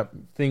whatever that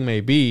thing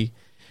may be.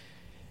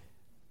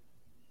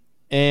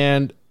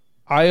 And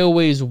I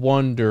always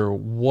wonder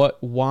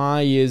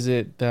why is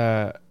it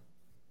that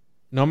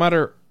no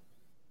matter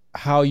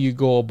how you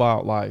go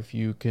about life,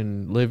 you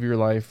can live your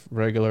life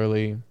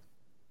regularly.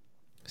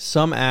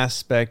 Some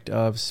aspect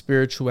of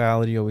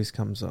spirituality always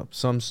comes up.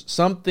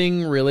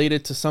 Something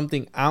related to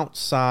something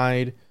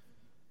outside,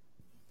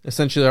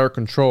 essentially our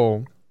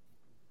control,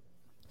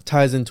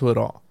 ties into it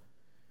all.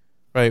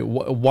 Right?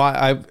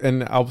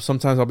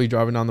 Sometimes I'll be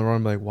driving down the road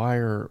and be like, why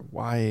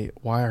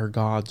are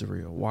gods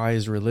real? Why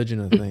is religion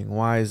a thing?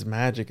 Why is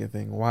magic a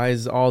thing? Why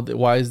is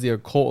the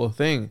occult a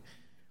thing?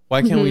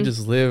 Why can't we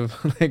just live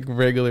like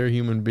regular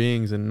human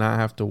beings and not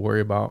have to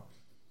worry about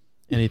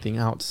anything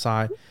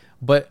outside?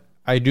 But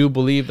I do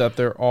believe that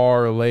there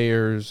are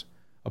layers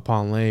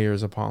upon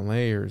layers upon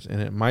layers,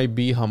 and it might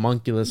be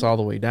homunculus all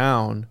the way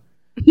down.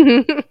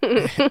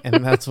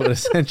 And that's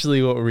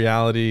what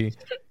reality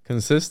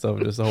consists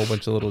of, just a whole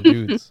bunch of little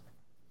dudes.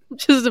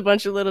 Just a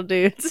bunch of little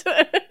dudes.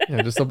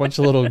 Yeah, just a bunch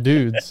of little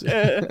dudes.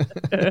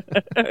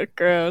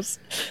 Gross.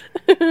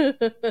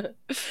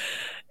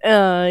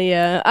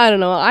 Yeah, I don't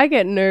know. I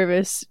get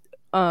nervous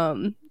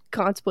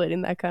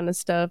contemplating that kind of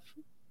stuff.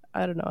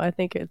 I don't know. I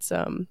think it's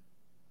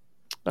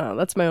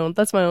that's my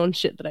own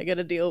shit that I got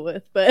to deal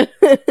with. But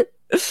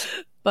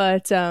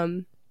but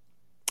I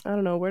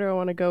don't know. Where do I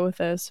want to go with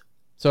this?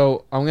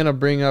 So I'm gonna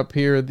bring up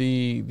here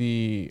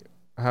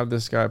I have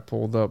this guy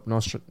pulled up,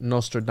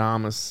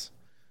 Nostradamus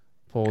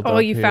pulled up. Oh,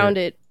 you here. found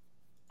it.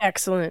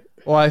 Excellent.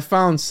 Well, I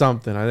found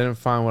something. I didn't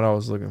find what I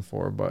was looking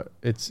for, but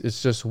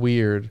it's just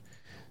weird.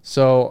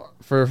 So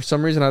for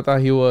some reason, I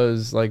thought he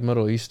was like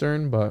Middle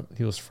Eastern, but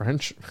he was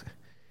French.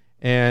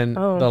 And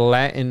the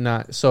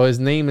Latin, so his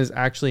name is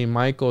actually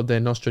Michael de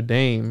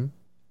Nostradame,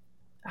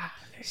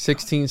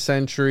 16th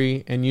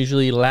century, and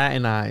usually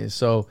Latinized.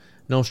 So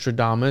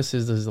Nostradamus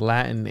is his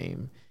Latin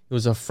name. He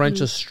was a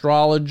French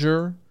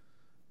astrologer,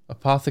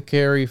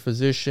 apothecary,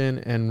 physician,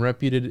 and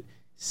reputed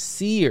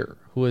seer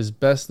who is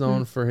best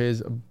known for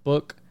his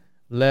book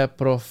Les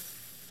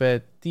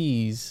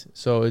Prophéties.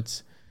 So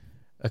it's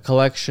a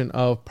collection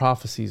of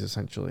prophecies,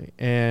 essentially.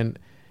 And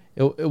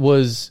it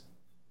was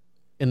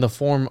in the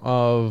form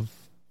of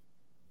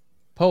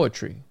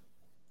poetry.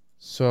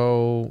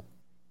 So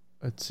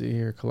let's see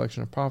here.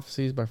 Collection of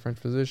prophecies by French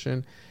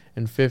physician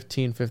in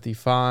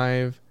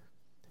 1555.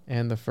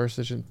 And the first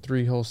edition,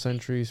 3 whole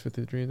centuries,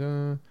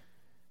 53.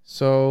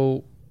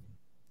 So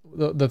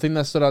the thing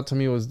that stood out to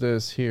me was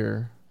this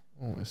here.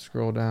 Oh, I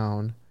scroll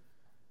down.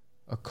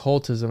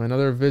 Occultism.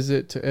 Another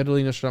visit to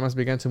Italy, Nostradamus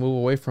began to move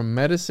away from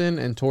medicine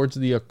and towards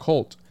the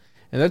occult.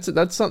 And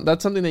that's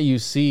something that you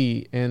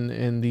see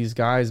in these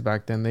guys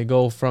back then. They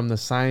go from the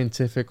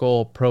scientific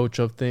approach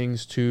of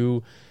things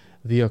to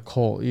the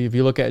occult. If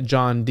you look at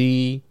John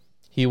Dee,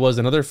 he was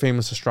another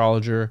famous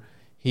astrologer.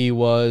 He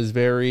was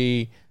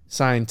very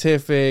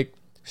scientific,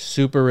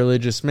 super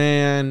religious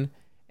man.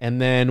 And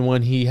then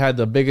when he had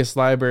the biggest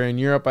library in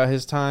Europe at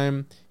his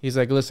time, he's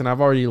like, listen, I've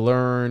already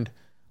learned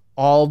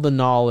all the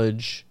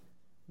knowledge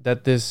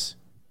that this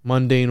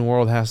mundane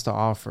world has to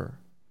offer.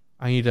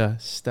 I need to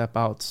step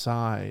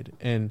outside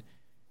and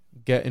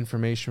get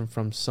information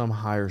from some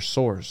higher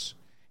source.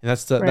 And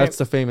that's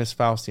the famous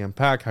Faustian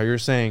pact. How you're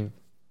saying,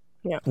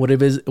 what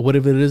if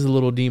it is a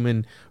little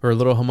demon or a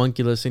little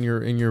homunculus in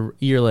your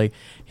ear, like,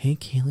 hey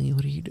Kayleigh,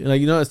 what are you doing?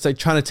 Like, it's like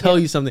trying to tell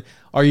you something.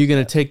 Are you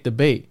gonna take the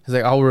bait? It's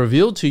like, I'll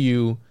reveal to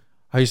you,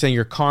 how you're saying,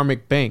 your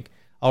karmic bank.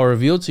 I'll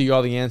reveal to you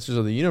all the answers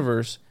of the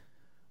universe.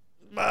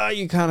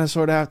 You kind of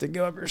sort of have to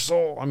give up your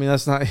soul. I mean,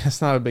 that's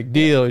not a big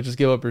deal. You just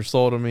give up your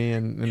soul to me,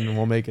 and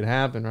we'll make it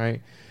happen,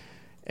 right?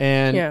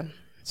 And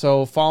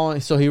so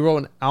he wrote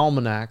an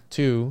almanac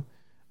too,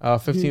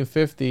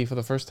 1550 for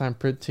the first time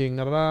printing,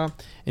 and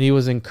he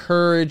was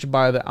encouraged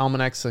by the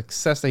almanac's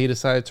success that he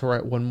decided to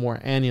write one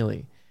more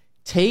annually.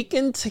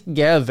 Taken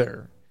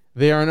together,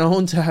 they are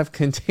known to have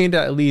contained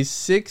at least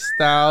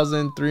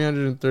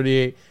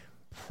 6,338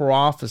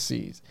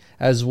 prophecies,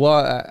 as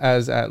well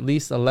as at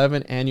least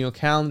 11 annual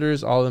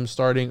calendars, all of them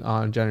starting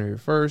on January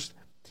 1st,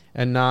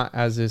 and not,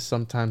 as is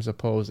sometimes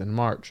supposed, in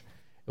March.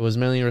 It was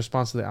mainly in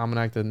response to the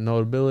almanac, the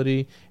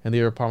notability, and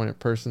the other prominent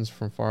persons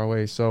from far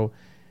away. So,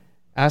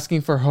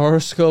 asking for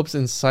horoscopes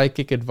and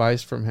psychic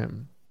advice from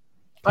him.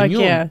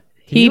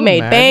 He made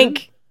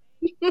bank.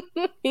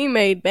 He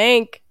made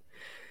bank.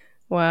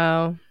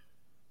 Wow.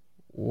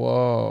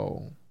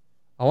 Whoa.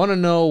 I want to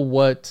know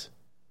what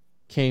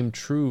came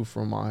true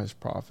from all his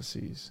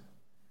prophecies.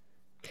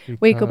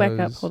 Wait, go back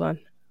up. Hold on. I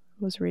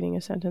was reading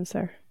a sentence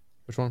there.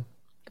 Which one?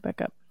 Go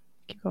back up.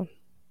 Keep going.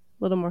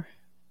 A little more.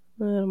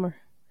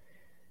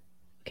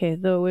 Okay,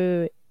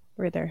 wait.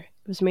 Right there.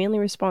 It was mainly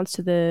in response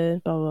to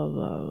the blah, blah,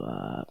 blah,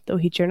 blah. Though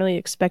he generally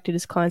expected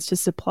his clients to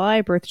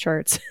supply birth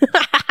charts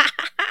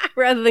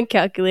rather than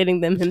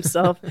calculating them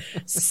himself.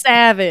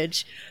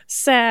 Savage.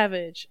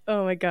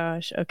 Oh my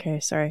gosh. Okay,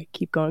 sorry.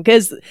 Keep going.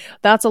 Because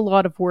that's a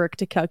lot of work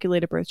to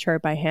calculate a birth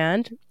chart by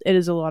hand. It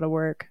is a lot of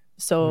work.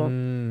 So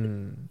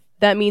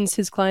that means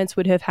his clients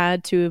would have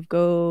had to have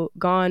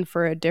gone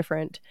to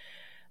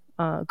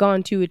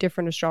a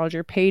different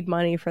astrologer, paid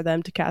money for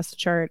them to cast a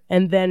chart,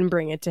 and then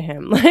bring it to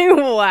him. Like,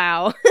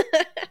 wow.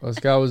 This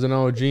guy was an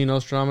OG.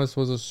 Nostradamus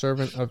was a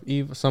servant of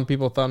evil. Some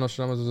people thought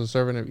Nostradamus was a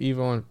servant of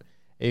evil and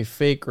a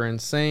fake or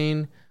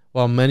insane,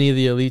 while many of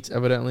the elites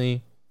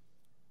evidently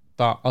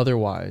thought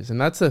otherwise.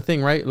 And that's the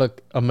thing, right?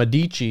 Look,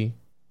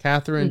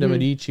 Catherine de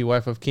Medici,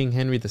 wife of King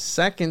Henry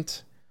II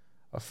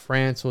of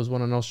France, was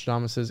one of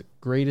Nostradamus'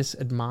 greatest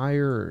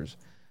admirers.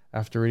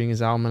 After reading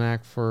his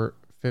almanac for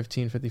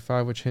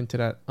 1555, which hinted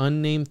at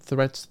unnamed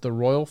threats to the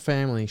royal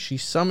family, she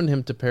summoned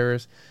him to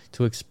Paris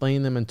to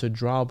explain them and to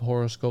draw up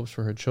horoscopes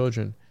for her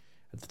children.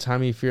 At the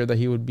time, he feared that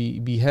he would be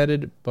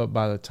beheaded, but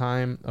by the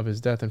time of his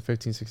death in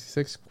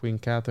 1566, Queen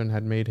Catherine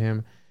had made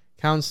him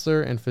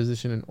counselor and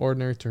physician in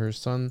ordinary to her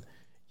son,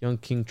 young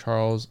King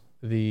Charles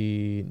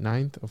the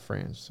Ninth of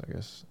France, I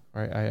guess,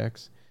 right?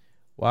 IX.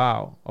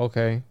 Wow.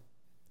 Okay.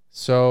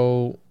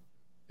 So,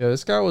 yeah,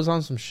 this guy was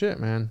on some shit,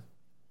 man.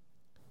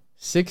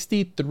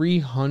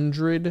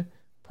 6,300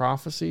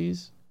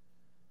 prophecies.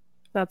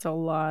 That's a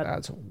lot.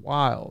 That's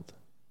wild.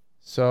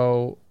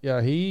 So, yeah,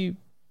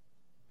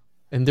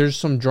 and there's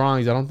some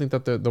drawings. I don't think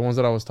that the ones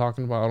that I was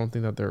talking about, I don't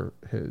think that they're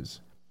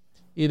his.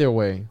 Either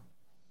way,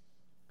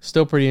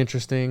 still pretty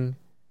interesting.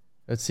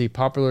 Let's see.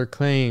 Popular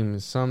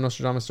claims. Some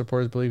Nostradamus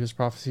supporters believe his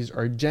prophecies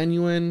are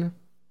genuine.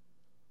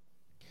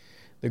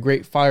 The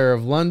Great Fire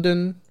of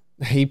London.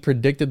 He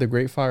predicted the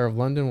Great Fire of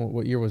London.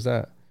 What year was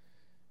that?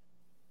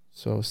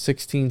 So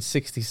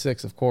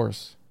 1666, of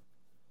course.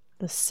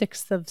 The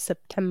 6th of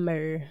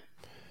September.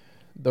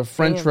 the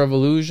French Damn.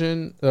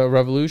 Revolution,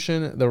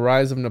 the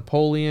rise of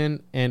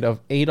Napoleon, and of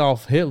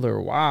Adolf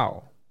Hitler.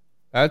 Wow.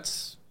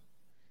 That's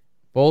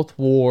both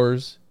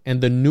wars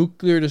and the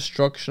nuclear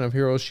destruction of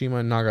Hiroshima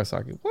and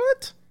Nagasaki.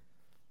 What?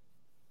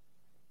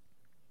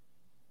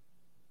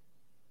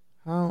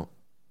 How?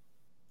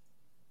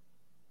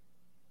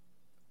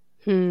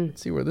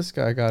 Let's see where this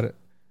guy got it.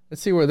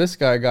 Let's see where this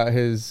guy got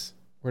his.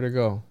 Where'd it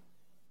go?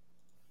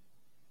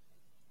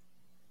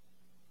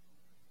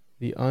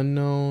 The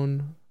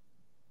unknown.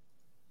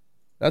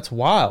 That's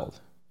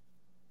wild.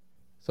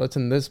 So it's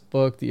in this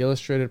book, The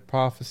Illustrated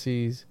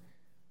Prophecies.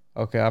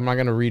 Okay, I'm not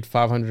gonna read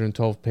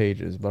 512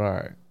 pages, but all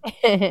right.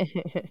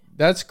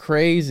 That's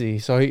crazy.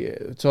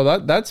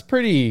 That's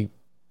pretty.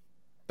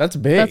 That's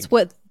big.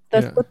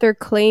 That's what they're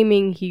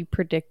claiming he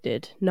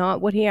predicted,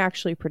 not what he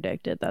actually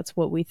predicted. That's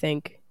what we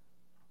think.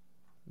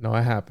 No,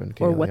 it happened.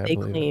 Or Kayleigh, what they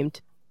claimed.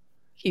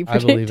 I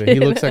believe it. He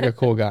looks like a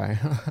cool guy.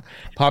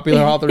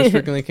 Popular authors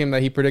frequently claim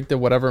that he predicted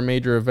whatever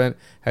major event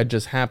had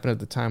just happened at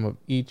the time of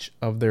each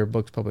of their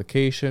books'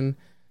 publication,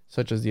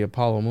 such as the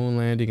Apollo moon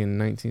landing in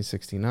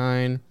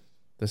 1969,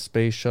 the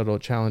Space Shuttle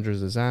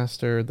Challenger's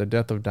disaster, the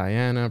death of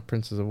Diana,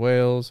 Princess of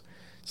Wales,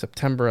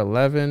 September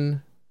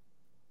 11.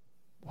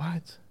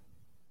 What?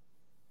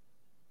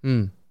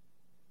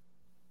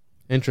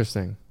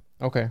 Interesting.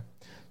 Okay.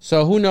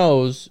 So who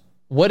knows?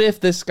 What if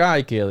this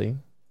guy, Kayleigh,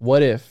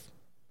 let's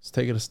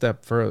take it a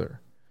step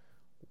further.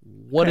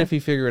 What if he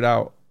figured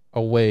out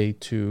a way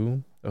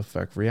to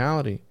affect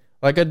reality?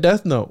 Like a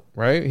death note,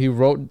 right? He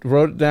wrote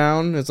it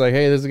down. It's like,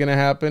 hey, this is going to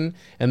happen.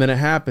 And then it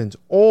happens.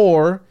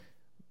 Or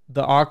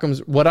the Occam's,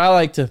 what I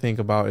like to think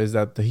about is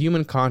that the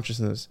human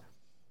consciousness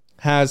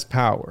has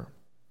power.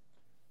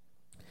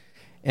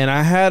 And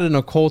I had an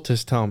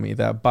occultist tell me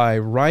that by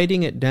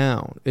writing it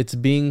down, it's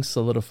being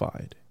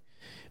solidified.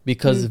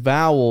 Because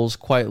vowels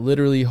quite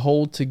literally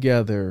hold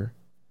together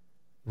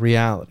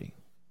reality.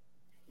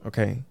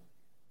 Okay,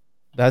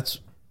 that's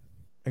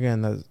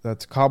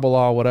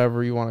Kabbalah,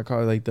 whatever you want to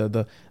call it, like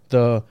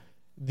the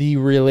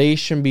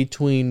relation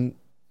between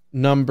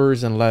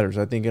numbers and letters.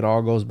 I think it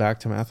all goes back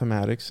to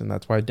mathematics, and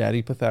that's why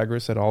Daddy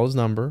Pythagoras said all is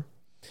number.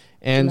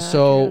 And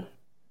so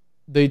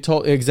they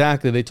told me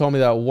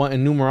that one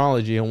in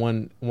numerology,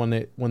 and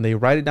when they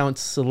write it down, it's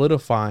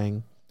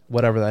solidifying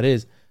whatever that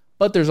is.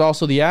 But there's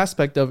also the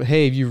aspect of,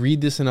 hey, if you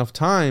read this enough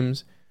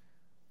times,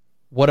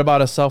 what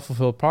about a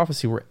self-fulfilled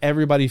prophecy where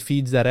everybody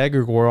feeds that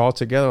egregore all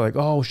together? Like,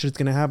 oh, shit, it's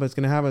going to happen. It's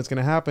going to happen. It's going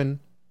to happen.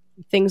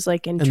 Things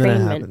like entrainment. And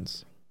then it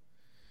happens.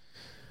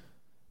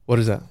 What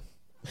is that?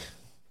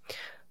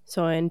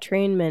 So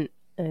entrainment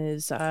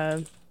is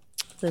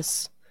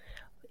this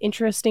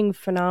interesting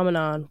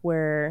phenomenon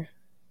where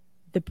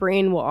the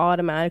brain will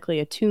automatically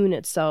attune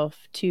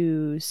itself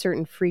to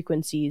certain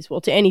frequencies,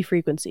 well, to any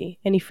frequency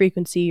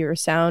or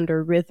sound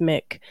or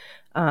rhythmic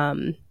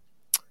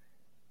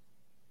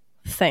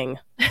thing.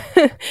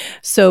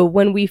 So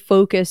when we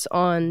focus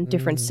on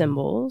different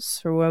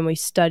symbols, or when we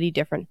study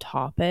different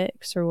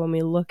topics, or when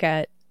we look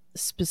at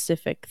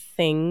specific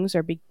things,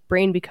 our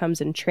brain becomes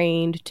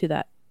entrained to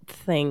that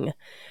thing.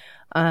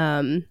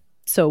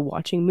 So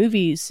watching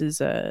movies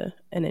is an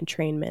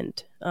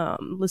entrainment.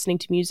 Listening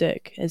to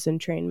music is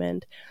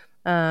entrainment.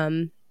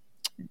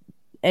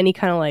 Any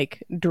kind of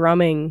like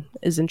drumming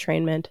is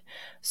entrainment.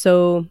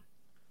 So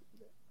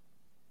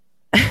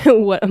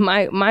what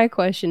my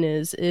question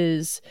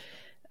is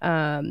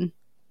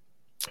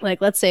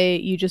like, let's say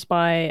you just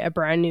buy a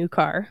brand new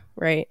car,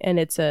 right? And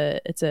it's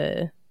a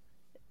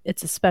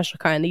special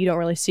kind that you don't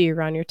really see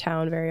around your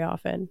town very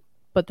often.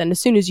 But then as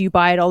soon as you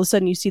buy it, all of a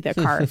sudden you see that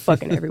car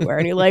fucking everywhere.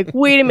 And you're like,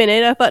 wait a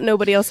minute, I thought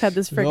nobody else had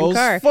this freaking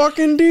car. Those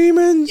fucking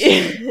demons.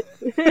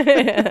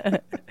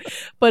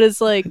 But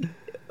it's like,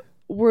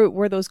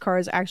 were those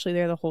cars actually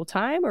there the whole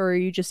time? Or are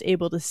you just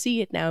able to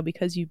see it now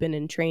because you've been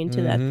entrained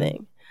to that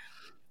thing?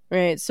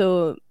 Right.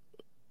 So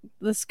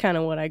this is kind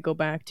of what I go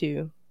back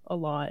to a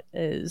lot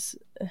is,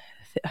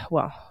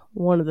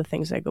 one of the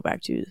things I go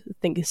back to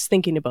is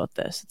thinking about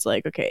this. It's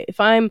like, okay, if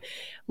I'm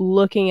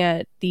looking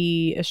at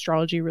the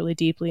astrology really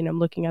deeply and I'm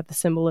looking at the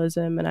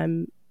symbolism and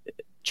I'm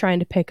trying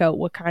to pick out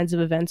what kinds of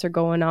events are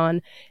going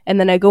on, and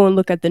then I go and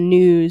look at the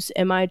news,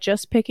 am I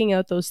just picking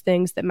out those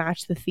things that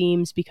match the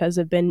themes because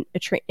I've been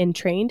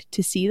entrained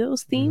to see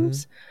those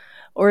themes?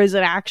 Or is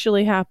it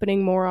actually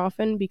happening more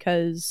often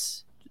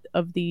because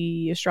of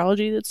the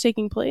astrology that's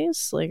taking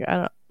place? Like,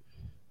 I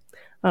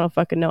don't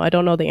fucking know. I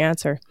don't know the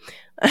answer.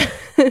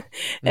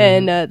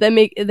 And that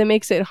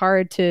makes it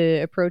hard to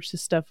approach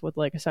this stuff with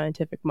like a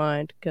scientific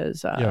mind,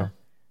 because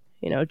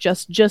you know,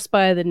 just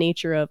by the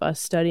nature of us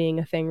studying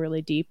a thing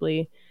really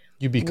deeply,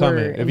 you become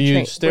it. If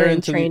you stare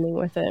into training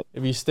with it.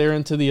 If you stare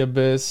into the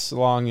abyss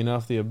long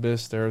enough, the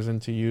abyss stares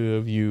into you.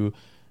 If you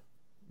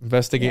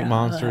investigate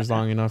monsters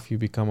long enough, you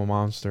become a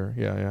monster.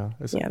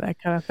 That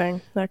kind of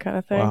thing.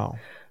 Wow.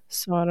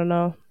 So I don't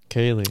know.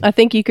 Kayleigh, I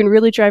think you can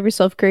really drive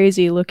yourself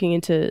crazy looking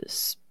into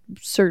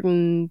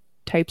certain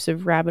types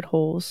of rabbit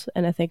holes,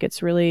 and I think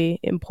it's really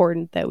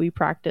important that we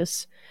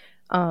practice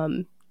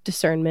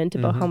discernment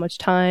about how much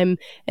time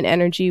and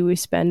energy we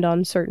spend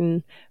on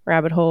certain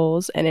rabbit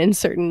holes and in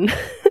certain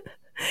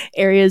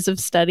areas of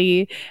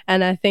study.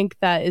 And I think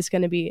that is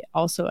going to be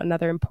also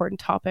another important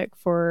topic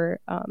for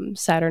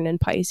Saturn and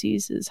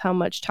Pisces, is how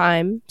much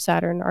time,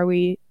 Saturn, are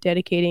we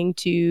dedicating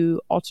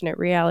to alternate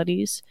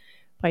realities,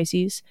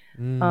 Pisces,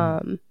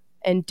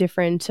 and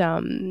different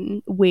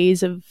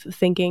ways of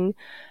thinking.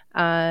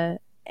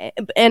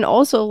 And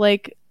also,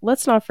 like,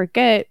 let's not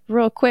forget,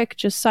 real quick,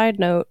 just side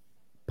note,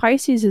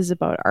 Pisces is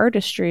about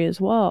artistry as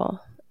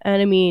well.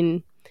 And I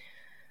mean,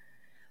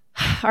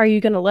 are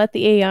you going to let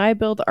the AI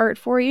build art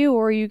for you,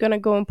 or are you going to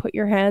go and put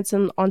your hands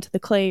onto the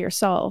clay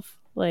yourself?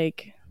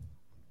 Like,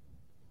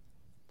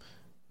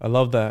 I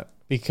love that.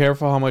 Be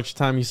careful how much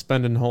time you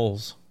spend in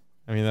holes.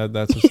 I mean,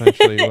 that's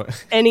essentially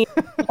what... Any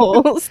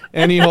holes.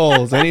 Any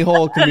holes. Any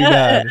hole can be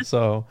bad.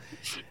 So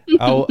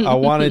I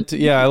wanted to...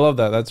 Yeah, I love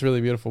that. That's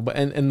really beautiful. But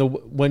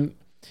when...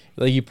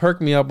 Like, you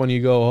perk me up when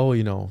you go, oh,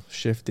 you know,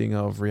 shifting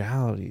of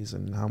realities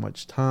and how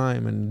much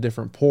time and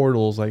different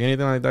portals, like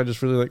anything like that,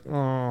 just really like,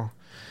 oh.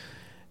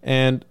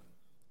 And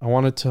I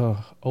wanted to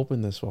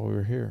open this while we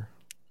were here.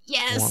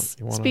 Yes.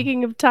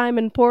 Speaking of time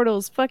and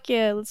portals, fuck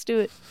yeah, let's do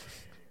it.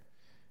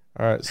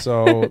 All right,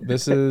 so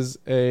this is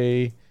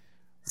a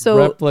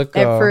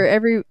replica. For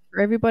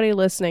everybody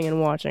listening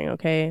and watching,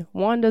 okay,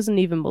 Juan doesn't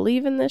even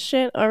believe in this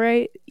shit, all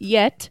right,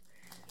 yet.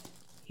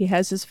 He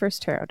has his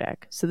first tarot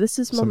deck. So this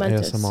is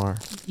momentous. Some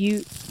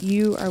ASMR.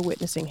 You are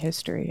witnessing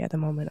history at the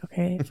moment,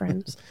 okay,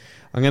 friends?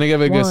 I'm going to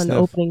give it a good sniff.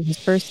 Opening his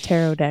first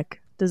tarot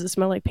deck. Does it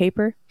smell like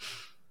paper?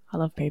 I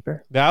love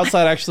paper. The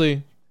outside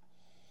actually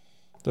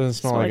doesn't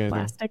smell like anything.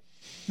 Plastic?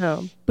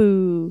 No.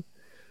 Boo.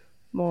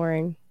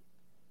 Boring.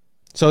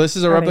 So this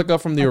is a replica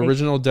from the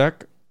original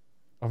deck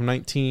of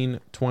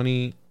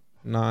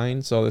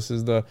 1929. So this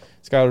is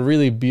it's got a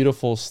really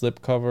beautiful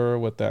slip cover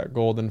with that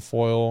golden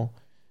foil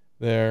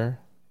there.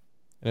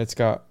 And it's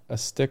got a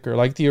sticker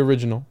like the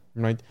original,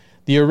 right?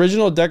 The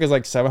original deck is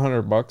like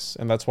 $700,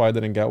 and that's why I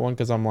didn't get one,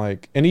 because I'm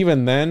like, and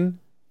even then,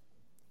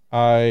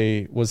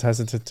 I was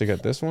hesitant to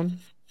get this one.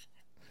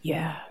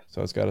 Yeah.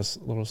 So it's got a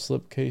little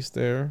slip case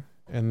there,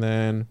 and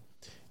then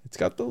it's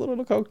got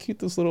look how cute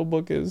this little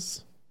book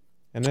is.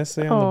 An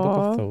essay on the Book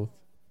of Thoth.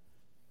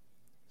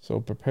 So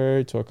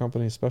prepare to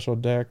accompany a special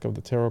deck of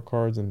the tarot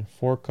cards in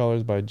 4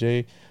 colors by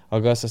J.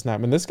 Augustus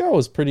Knapp. And this guy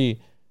was pretty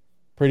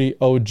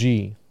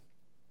OG.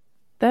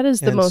 That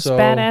is the most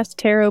badass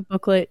tarot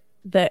booklet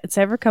that's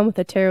ever come with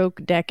a tarot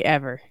deck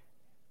ever.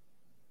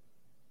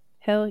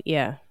 Hell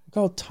yeah. Look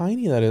how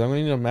tiny that is. I'm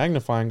going to need a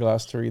magnifying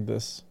glass to read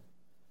this.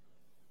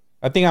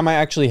 I think I might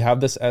actually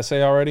have this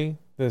essay already,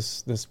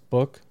 this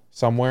book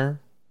somewhere.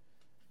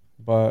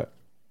 But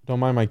don't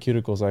mind my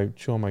cuticles. I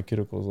chew on my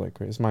cuticles like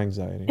crazy. It's my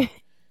anxiety.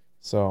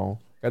 So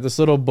got this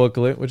little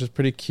booklet, which is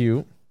pretty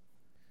cute.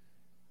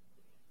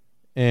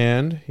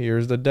 And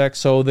here's the deck.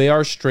 So they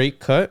are straight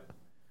cut.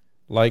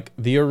 Like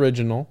the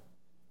original,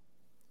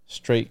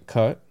 straight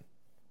cut.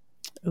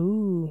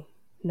 Ooh,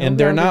 no, and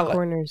they're not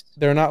corners.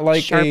 They're not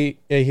like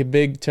a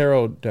big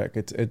tarot deck.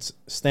 It's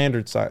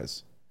standard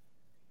size.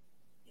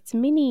 It's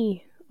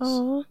mini.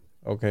 Oh.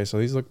 Okay, so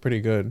these look pretty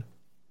good.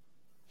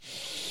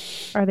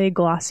 Are they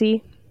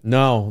glossy?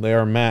 No, they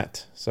are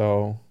matte.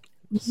 So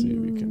let's see if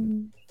we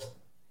can.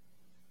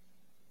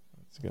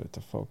 Let's get it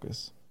to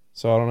focus.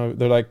 So I don't know.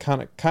 They're like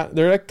kind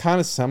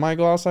of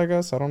semi-gloss, I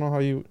guess. I don't know how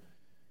you.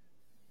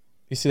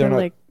 You see,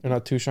 they're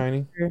not too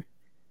shiny.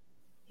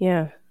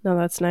 Yeah, no,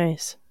 that's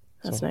nice.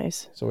 That's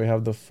nice. So we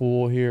have the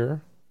Fool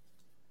here.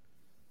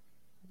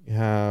 You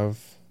have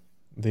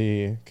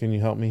the. Can you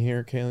help me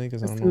here, Kayleigh?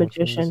 Because I don't know.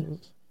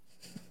 Magician.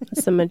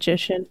 That's the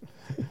Magician.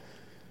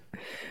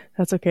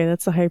 That's okay.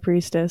 That's the High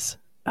Priestess.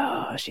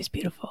 Oh, she's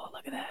beautiful.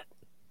 Look at that.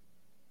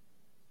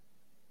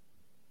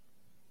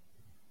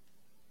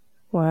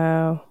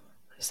 Wow,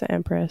 it's the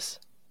Empress.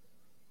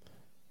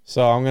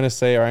 So I'm going to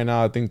say right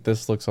now, I think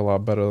this looks a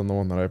lot better than the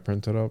one that I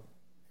printed up.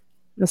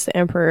 That's the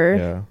Emperor.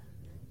 Yeah.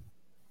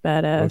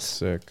 Badass. Looks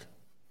sick.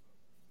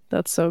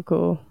 That's so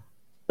cool.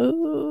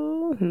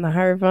 Ooh, and the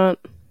Hierophant.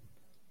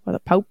 Or the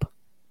Pope.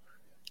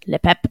 Le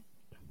Pep.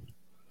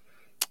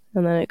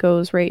 And then it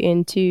goes right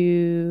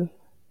into...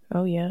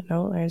 Oh, yeah.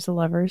 No, there's the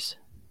Lovers.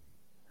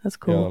 That's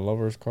cool. Yeah, the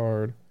Lovers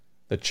card.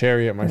 The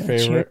Chariot, my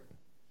favorite.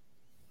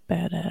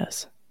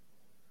 Badass.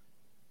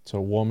 It's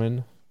a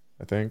woman,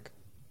 I think.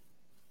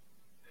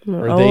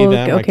 Or they,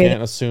 them, okay. I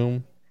can't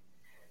assume.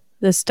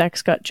 This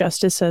deck's got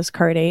Justice as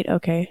card 8,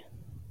 okay.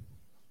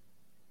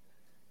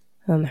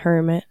 And the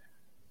Hermit.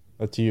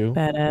 That's you?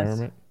 Badass.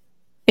 Hermit?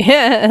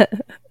 Yeah.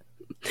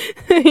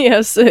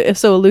 Yeah,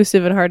 so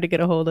elusive and hard to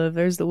get a hold of.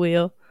 There's the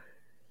Wheel.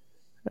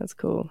 That's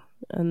cool.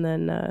 And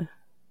then,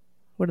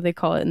 what do they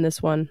call it in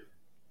this one?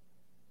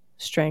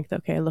 Strength,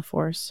 okay, La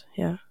Force,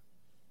 yeah.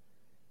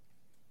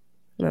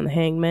 And then the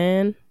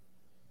Hangman.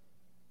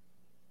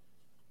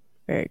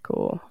 Very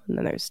cool. And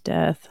then there's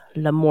Death.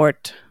 La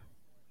Mort.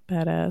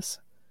 Badass.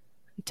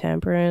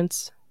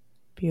 Temperance.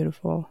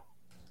 Beautiful.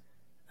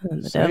 And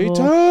then the Satan!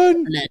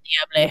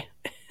 Devil.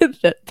 Le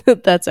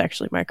Diable. That's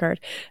actually my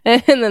card.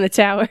 And then the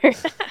Tower.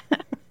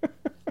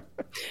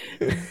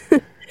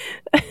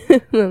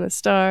 And then the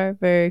star,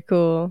 very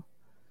cool.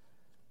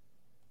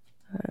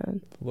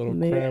 Little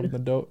moon. crab,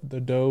 the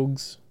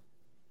dogs.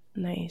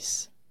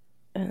 Nice.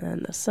 And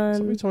then the sun.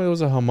 Somebody told me there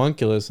was a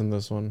homunculus in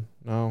this one.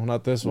 No,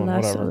 not this one. La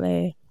Whatever.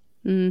 Soleil.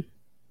 And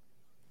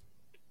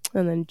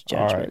then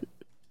judgment. All right.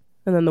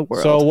 And then the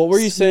world. So what were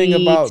you saying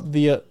Sweet. about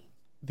the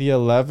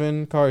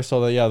 11 cards?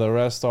 So that the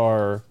rest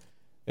are.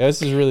 Yeah,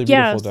 this is a really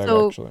beautiful deck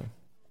actually.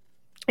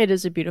 It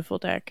is a beautiful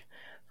deck.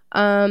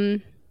 So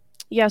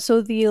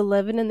the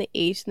 11 and the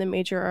 8 in the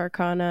major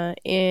arcana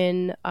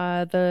in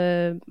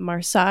the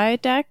Marseille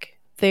deck,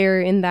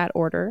 they're in that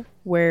order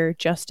where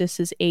justice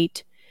is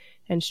 8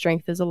 and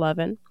strength is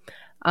 11.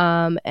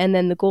 And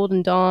then the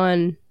Golden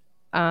Dawn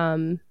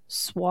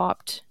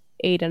swapped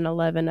 8 and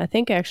 11. I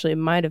think actually it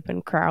might have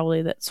been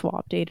Crowley that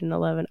swapped 8 and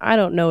 11. I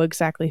don't know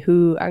exactly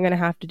who. I'm going to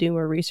have to do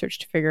more research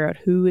to figure out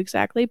who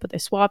exactly, but they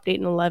swapped 8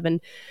 and 11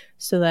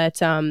 so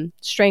that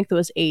strength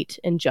was 8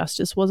 and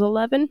justice was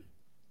 11.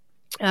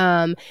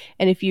 And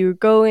if you're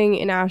going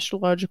in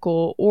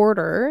astrological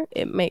order,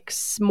 it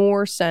makes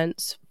more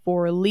sense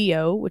for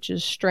Leo, which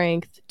is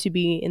strength, to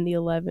be in the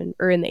 11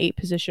 or in the 8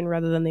 position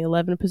rather than the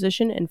 11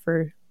 position, and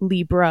for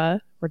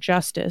Libra or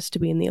justice to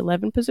be in the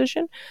 11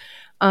 position.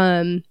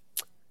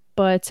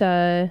 It's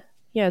a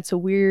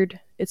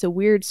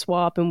weird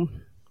swap, and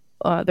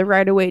the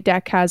Rider-Waite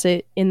deck has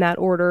it in that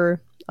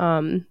order.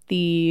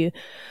 The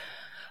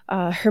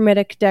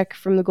Hermetic deck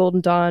from the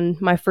Golden Dawn,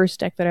 my first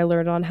deck that I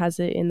learned on, has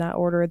it in that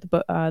order.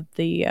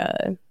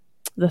 The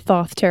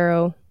Thoth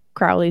Tarot,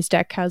 Crowley's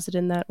deck, has it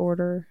in that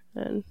order,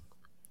 and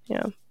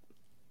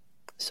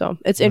so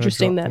it's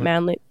interesting that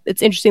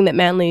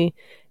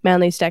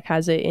Manly's deck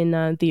has it in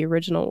the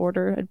original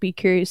order. I'd be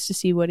curious to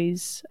see what he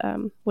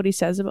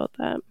says about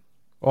that.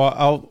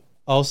 Well,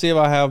 I'll see if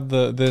I have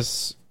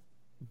this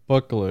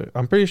booklet.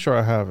 I'm pretty sure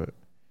I have it,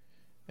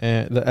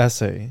 and the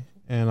essay,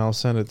 and I'll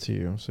send it to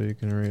you so you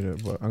can read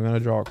it. But I'm gonna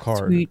draw a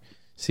card, Sweet.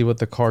 See what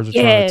the cards are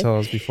trying to tell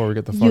us before we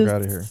get the fuck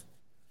out of here.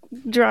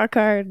 Draw a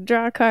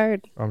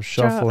card. I'm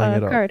shuffling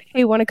it up. Card.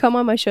 Hey, want to come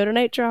on my show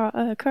tonight? Draw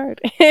a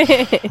card.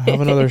 I have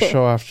another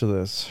show after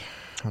this,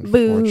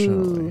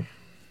 unfortunately.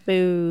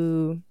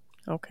 Boo.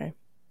 Okay.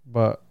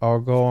 But I'll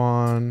go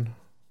on.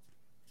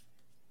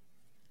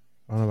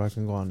 I don't know if I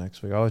can go on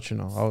next week. I'll let you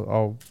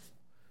know.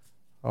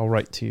 I'll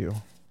write to you.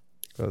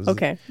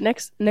 Okay.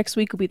 Next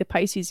week will be the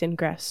Pisces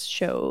Ingress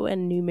show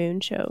and New Moon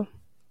show.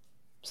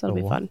 So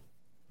that'll be fun.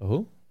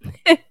 Oh.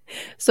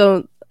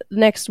 So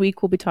next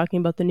week we'll be talking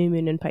about the New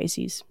Moon in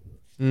Pisces.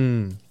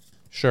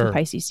 Sure. The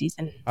Pisces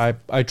season.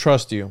 I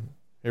trust you.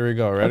 Here we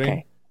go. Ready?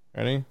 Okay.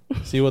 Ready?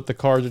 See what the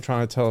cards are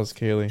trying to tell us,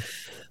 Kayleigh,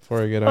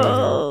 before I get out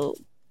of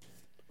here.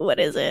 What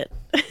is it?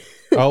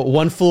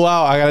 One flew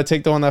out. I gotta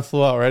take the one that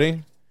flew out.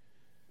 Ready?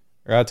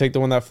 I gotta take the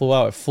one that flew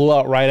out. It flew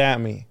out right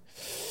at me.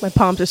 My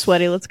palms are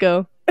sweaty. Let's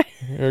go.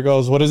 Here it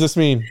goes. What does this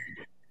mean?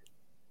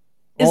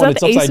 It's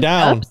upside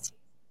down.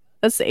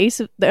 That's the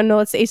Ace of... No,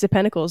 it's the Ace of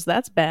Pentacles.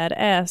 That's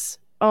badass.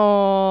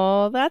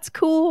 Oh, that's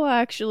cool,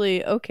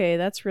 actually. Okay,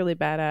 that's really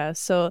badass.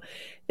 So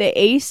the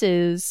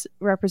aces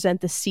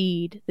represent the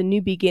seed, the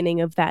new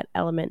beginning of that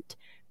element.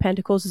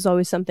 Pentacles is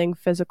always something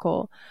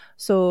physical.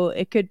 So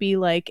it could be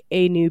like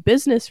a new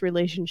business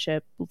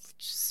relationship,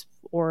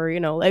 or,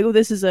 like,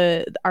 this is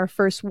our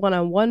first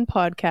one-on-one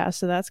podcast.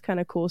 So that's kind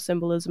of cool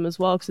symbolism as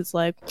well. Because it's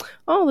like,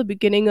 the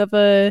beginning of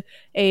a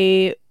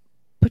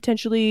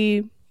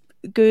potentially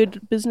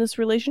good business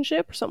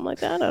relationship or something like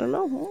that. I don't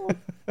know.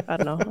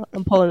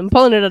 I'm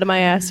pulling it out of my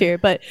ass here,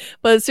 but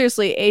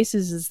seriously,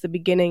 aces is the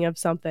beginning of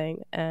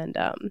something, and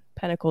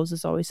pentacles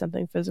is always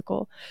something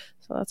physical.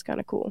 So that's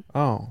kind of cool.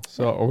 Oh,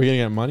 so are we gonna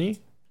get money?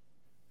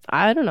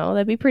 I don't know.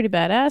 That'd be pretty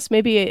badass.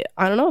 Maybe,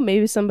 I don't know.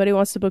 Maybe somebody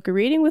wants to book a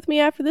reading with me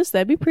after this.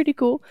 That'd be pretty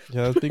cool.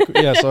 Yeah, that'd be cool.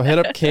 Yeah. So hit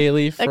up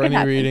Kayleigh for any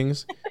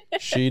readings.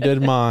 She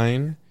did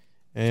mine,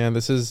 and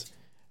this is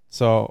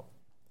so.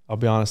 I'll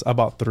be honest, I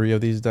bought 3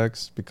 of these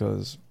decks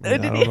because I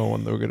don't know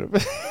when they were gonna.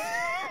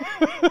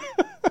 I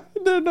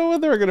didn't know when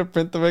they were gonna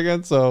print them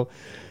again. So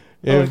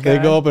if they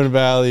go up in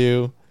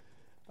value,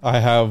 I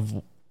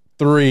have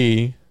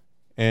 3,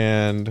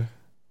 and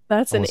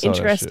that's an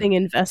interesting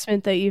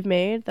investment that you've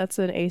made. That's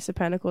an Ace of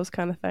Pentacles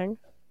kind of thing.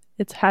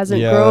 It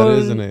hasn't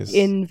grown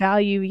in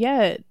value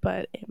yet,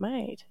 but it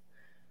might.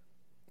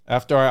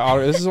 After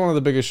this is one of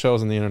the biggest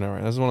shows on the internet,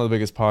 right? This is one of the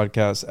biggest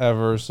podcasts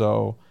ever.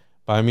 So.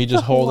 By me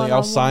just holding,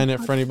 I'll sign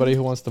it for anybody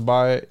who wants to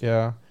buy it.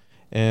 Yeah.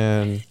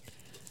 And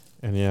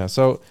yeah.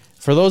 So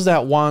for those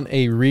that want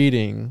a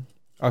reading,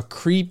 a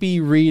creepy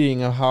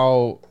reading of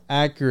how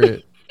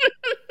accurate,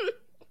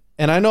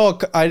 and I know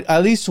I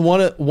at least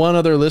one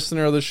other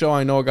listener of the show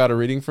I know got a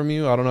reading from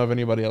you. I don't know if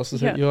anybody else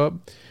has hit you up,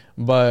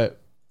 but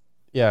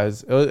yeah,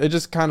 it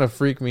just kind of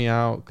freaked me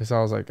out because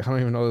I was like, I don't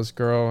even know this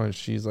girl, and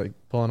she's like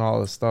pulling all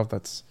this stuff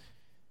that's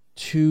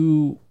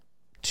too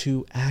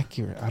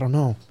accurate. I don't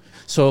know.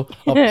 So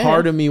a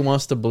part of me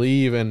wants to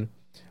believe, and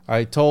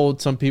I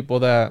told some people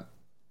that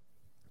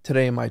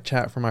today in my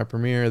chat for my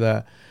premiere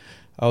that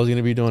I was going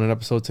to be doing an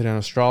episode today on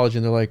astrology,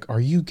 and they're like,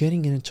 are you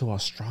getting into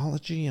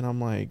astrology? And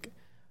I'm like,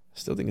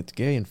 still think it's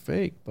gay and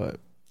fake, but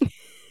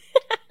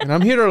and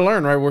I'm here to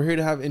learn, right? We're here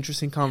to have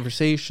interesting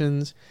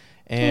conversations,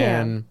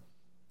 and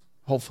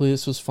hopefully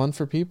this was fun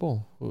for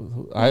people.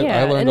 I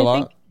learned a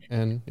lot,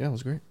 and yeah, it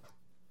was great.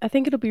 I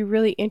think it'll be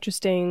really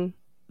interesting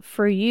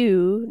for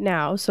you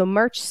now. So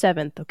March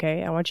 7th,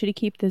 okay? I want you to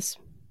keep this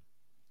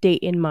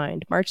date in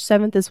mind. March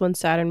 7th is when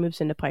Saturn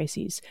moves into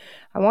Pisces.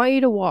 I want you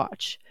to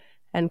watch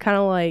and kind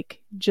of like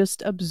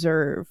just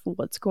observe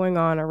what's going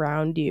on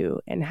around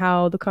you and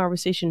how the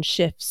conversation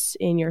shifts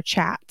in your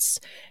chats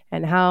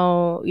and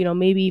how, you know,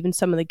 maybe even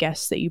some of the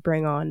guests that you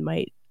bring on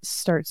might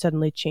start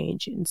suddenly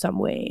change in some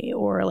way,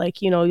 or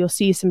like, you know, you'll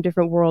see some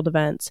different world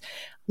events.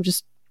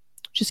 Just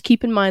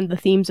keep in mind the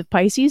themes of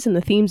Pisces and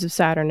the themes of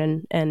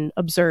Saturn and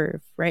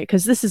observe, right?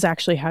 Because this is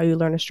actually how you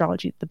learn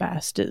astrology the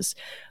best, is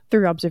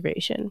through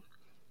observation.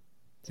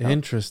 So.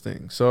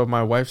 Interesting. So if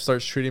my wife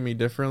starts treating me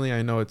differently,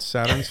 I know it's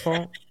Saturn's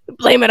fault.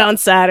 Blame it on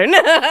Saturn.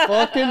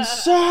 Fucking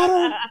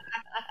Saturn.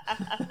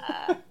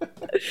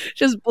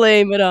 Just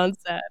blame it on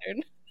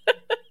Saturn.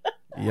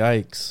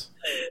 Yikes.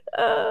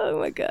 Oh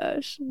my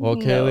gosh. Well,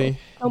 Kayleigh,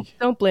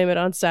 don't blame it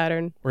on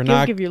Saturn. We're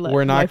not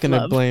going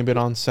to blame it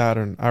on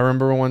Saturn. I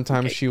remember one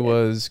time she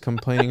was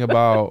complaining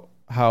about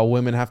how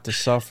women have to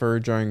suffer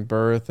during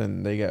birth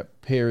and they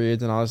get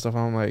periods and all that stuff.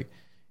 I'm like,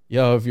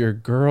 yo, if your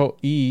girl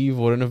Eve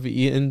wouldn't have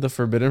eaten the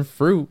forbidden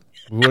fruit,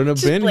 we wouldn't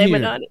have been blame here.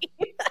 It on Eve.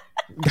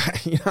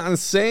 You know what I'm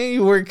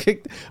saying? We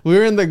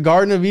were in the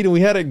Garden of Eden.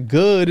 We had it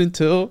good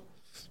until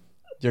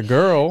your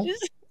girl.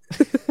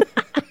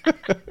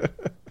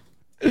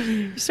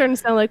 You're starting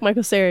to sound like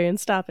Michael Sarian.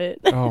 Stop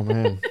it. Oh,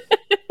 man.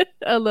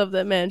 I love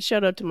that man.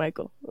 Shout out to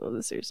Michael. Oh,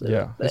 seriously.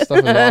 Yeah, this stuff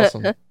is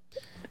awesome.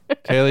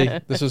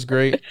 Kayleigh, this was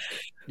great.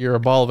 You're a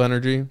ball of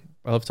energy.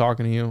 I love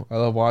talking to you. I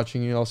love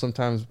watching you. I'll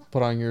sometimes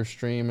put on your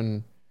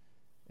stream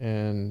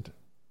and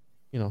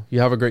you know, you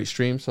have a great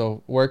stream.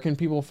 So where can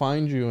people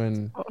find you?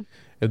 And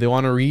if they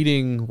want a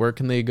reading, where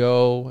can they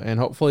go? And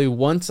hopefully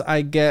once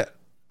I get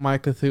my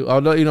Cthulhu, I'll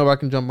let you know if I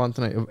can jump on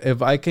tonight.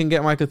 If I can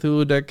get my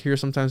Cthulhu deck here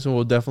sometime soon,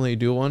 we'll definitely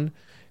do one,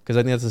 because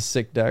I think that's a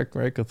sick deck,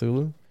 right?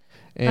 Cthulhu.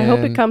 And I hope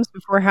it comes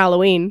before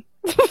Halloween.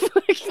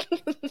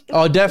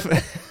 Oh,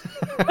 definitely.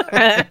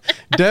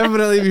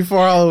 Definitely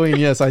before Halloween.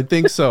 Yes, I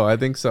think so.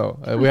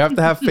 We have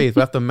to have faith. We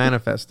have to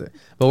manifest it.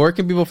 But where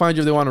can people find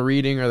you if they want a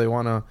reading or they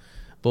want to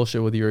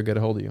bullshit with you or get a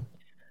hold of you?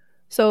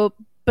 So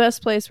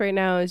best place right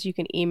now is you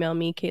can email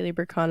me, Kayleigh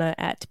Berkana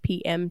at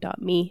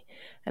pm.me.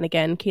 And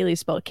again, Kayleigh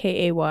is spelled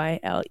Kayleigh.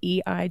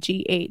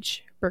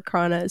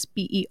 Berkana is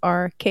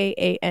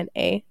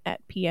Berkana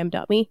at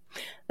pm.me.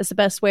 That's the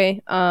best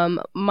way.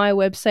 My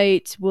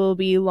website will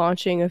be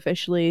launching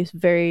officially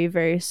very,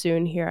 very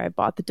soon here. I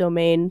bought the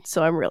domain,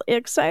 so I'm really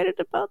excited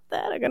about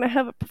that. I'm going to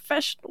have a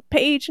professional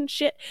page and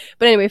shit.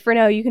 But anyway, for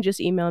now, you can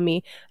just email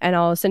me and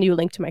I'll send you a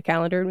link to my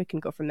calendar and we can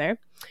go from there.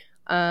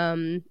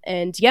 And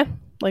yeah,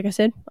 like I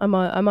said, I'm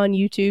on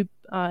YouTube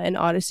and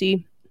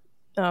Odyssey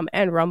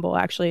and Rumble,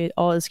 actually.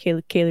 All is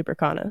Kayleigh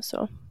Berkana.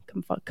 So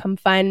come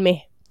find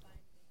me.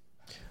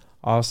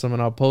 Awesome.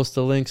 And I'll post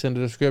the links in the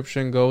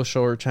description. Go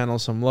show her channel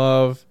some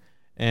love.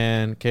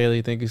 And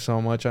Kayleigh, thank you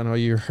so much. I know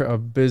you're a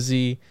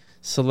busy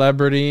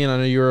celebrity and I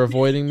know you're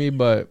avoiding me,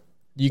 but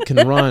you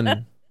can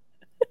run,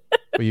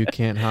 but you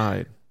can't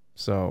hide.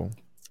 So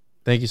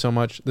thank you so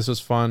much. This was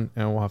fun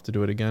and we'll have to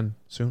do it again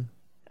soon.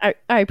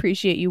 I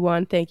appreciate you,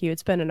 Juan. Thank you.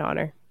 It's been an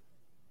honor.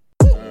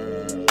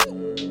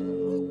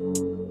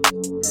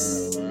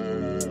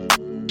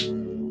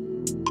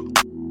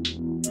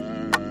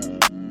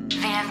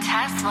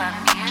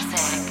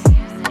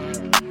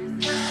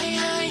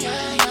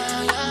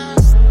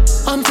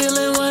 I'm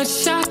feeling what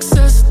shocks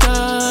us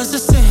does a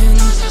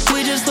sin.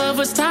 We just love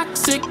what's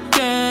toxic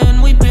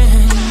and we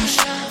binge.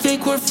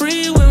 Think we're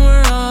free when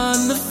we're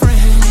on the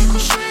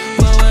fringe.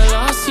 But we're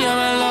lost, yeah,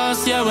 we're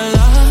lost, yeah, we're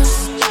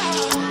lost.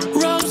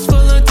 Ropes full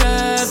of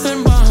death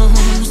and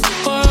bones.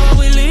 Or are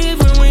we leave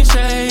when we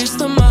chase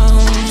the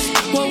most?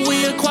 What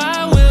we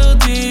acquire will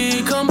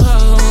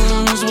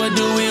decompose. What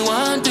do we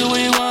want, do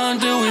we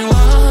want, do we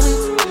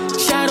want?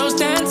 Shadows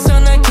dance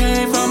on the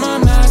cave from our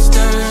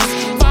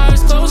masters.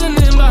 Fires closing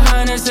in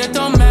behind us, it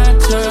don't matter.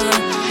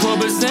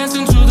 Puppets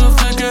dancing to the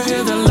flicker,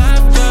 hear the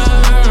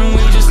laughter. And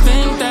we just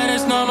think that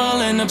it's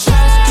normal in the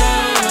past.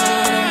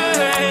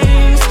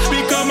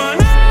 Become our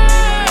names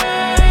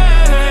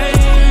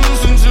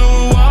into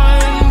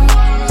one.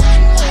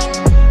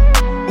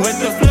 With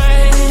the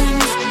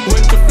flames,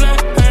 with the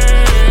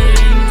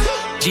flames.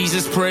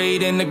 Jesus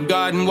prayed in the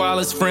garden while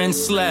his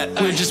friends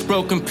slept. We're just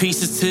broken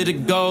pieces to the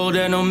gold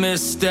and no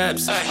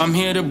missteps. I'm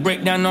here to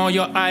break down all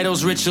your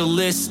idols,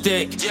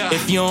 ritualistic.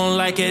 If you don't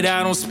like it,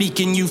 I don't speak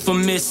in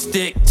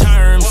euphemistic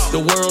terms. The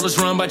world is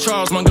run by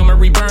Charles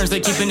Montgomery Burns. They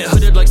keeping it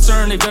hooded like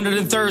CERN. They've done it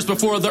in thirds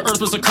before the earth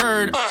was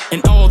occurred.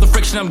 And all the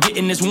friction I'm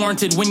getting is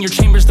warranted when your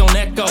chambers don't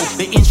echo.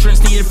 The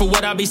insurance needed for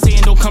what I be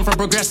saying don't come from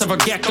progressive or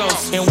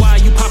geckos. And why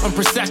you popping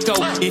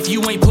Prosecco if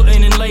you ain't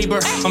putting in labor?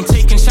 I'm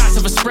taking shots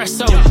of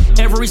espresso.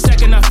 Every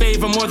second I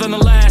favor more than the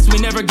last. We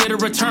never get a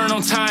return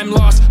on time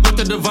lost. Look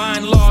the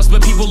divine laws,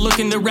 but people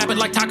looking to wrap it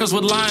like tacos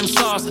with lime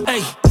sauce.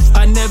 Hey.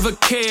 I never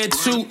cared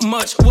too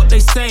much what they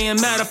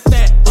saying. Matter of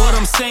fact, what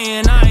I'm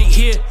saying, I ain't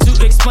here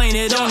to explain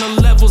it. On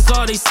the levels,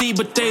 all they see,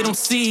 but they don't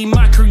see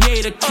my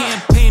creator.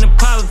 Campaign of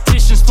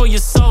politicians for your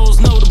souls,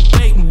 no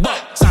debating.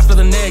 But softer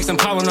than eggs, I'm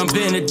calling them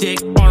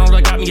Benedict Arnold,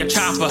 I got me a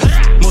chopper.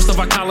 Most of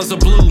our collars are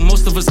blue,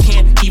 most of us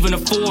can't even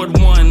afford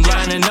one.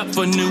 Lining up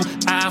for new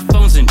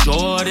iPhones and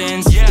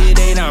Jordans. It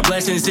ain't our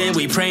blessings and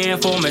we praying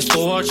for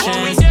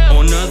misfortunes.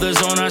 On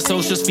others, on our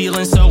socials,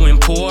 feeling so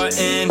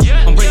important.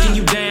 I'm breaking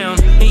you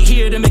down, ain't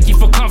here to make you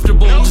feel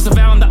comfortable. Just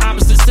avowing the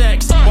opposite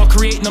sex while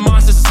creating the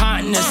monsters'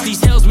 hotness.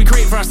 These hells we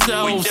create for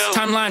ourselves.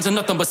 Timelines are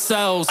nothing but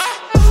cells.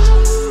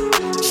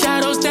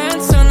 Shadows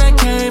dance on the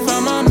cave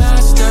from a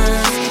master.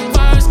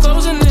 Fires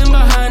closing in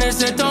behind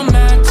us, it don't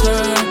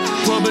matter.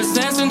 Robots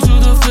dancing to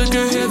the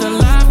flicker, hear the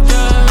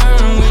laughter.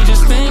 We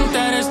just think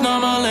that it's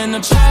normal in the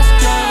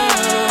chapter.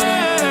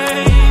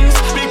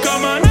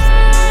 Become our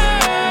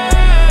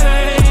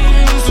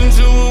names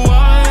into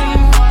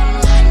one.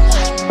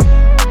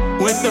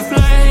 With the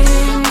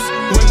flames,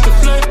 with the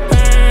flame.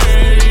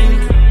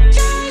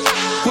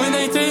 When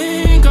they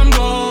think I'm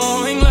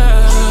going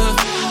left,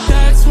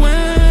 that's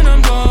when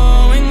I'm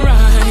going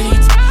right.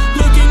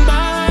 Looking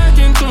back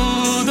into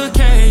the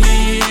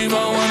cave, I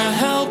wanna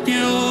help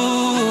you.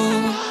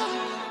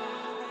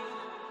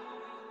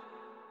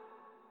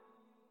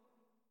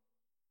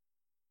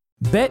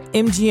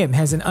 BetMGM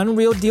has an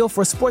unreal deal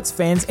for sports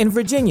fans in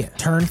Virginia.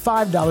 Turn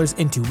 $5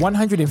 into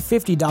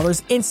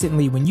 $150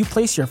 instantly when you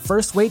place your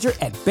first wager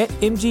at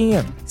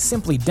BetMGM.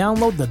 Simply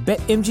download the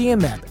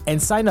BetMGM app and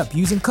sign up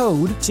using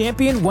code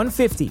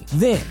Champion150.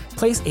 Then,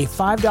 place a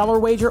 $5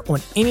 wager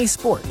on any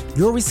sport.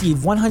 You'll receive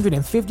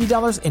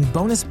 $150 in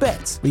bonus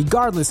bets,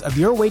 regardless of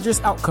your wager's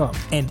outcome.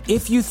 And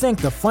if you think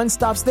the fun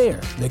stops there,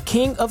 the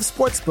king of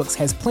sportsbooks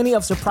has plenty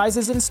of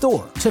surprises in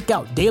store. Check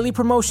out daily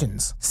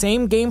promotions,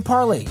 same-game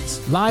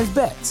parlays, live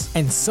bets,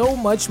 and so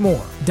much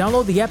more.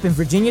 Download the app in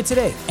Virginia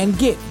today and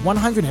get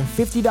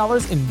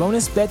 $150 in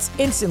bonus bets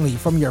instantly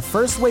from your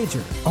first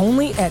wager.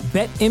 Only at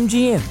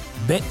BetMGM.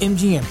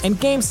 BetMGM and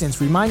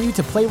GameSense remind you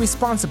to play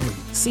responsibly.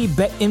 See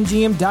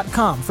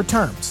BetMGM.com for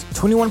terms.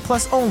 21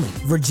 plus only.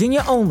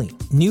 Virginia only.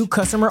 New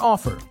customer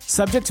offer.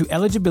 Subject to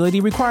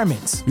eligibility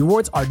requirements.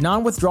 Rewards are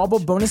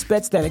non-withdrawable bonus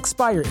bets that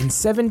expire in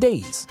 7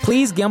 days.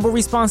 Please gamble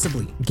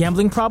responsibly.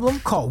 Gambling problem?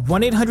 Call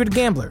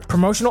 1-800-GAMBLER.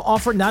 Promotional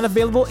offer not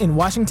available in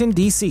Washington,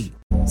 D.C.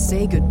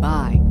 Say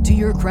goodbye to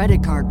your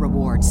credit card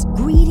rewards.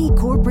 Greedy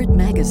corporate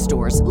mega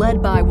stores,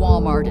 led by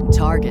Walmart and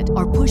Target,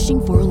 are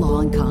pushing for a law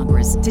in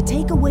Congress to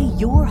take away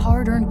your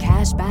hard-earned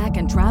cash back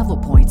and travel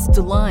points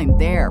to line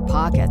their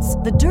pockets.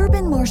 The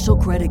Durbin-Marshall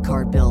credit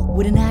card bill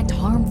would enact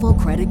harmful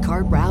credit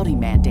card routing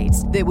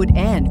mandates that would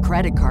end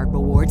credit card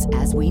rewards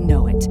as we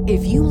know it.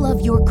 If you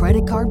love your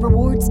credit card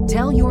rewards,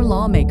 tell your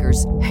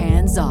lawmakers,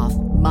 hands off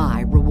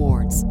my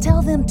rewards.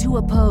 Tell them to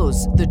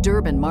oppose the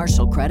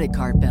Durbin-Marshall credit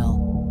card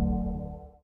bill.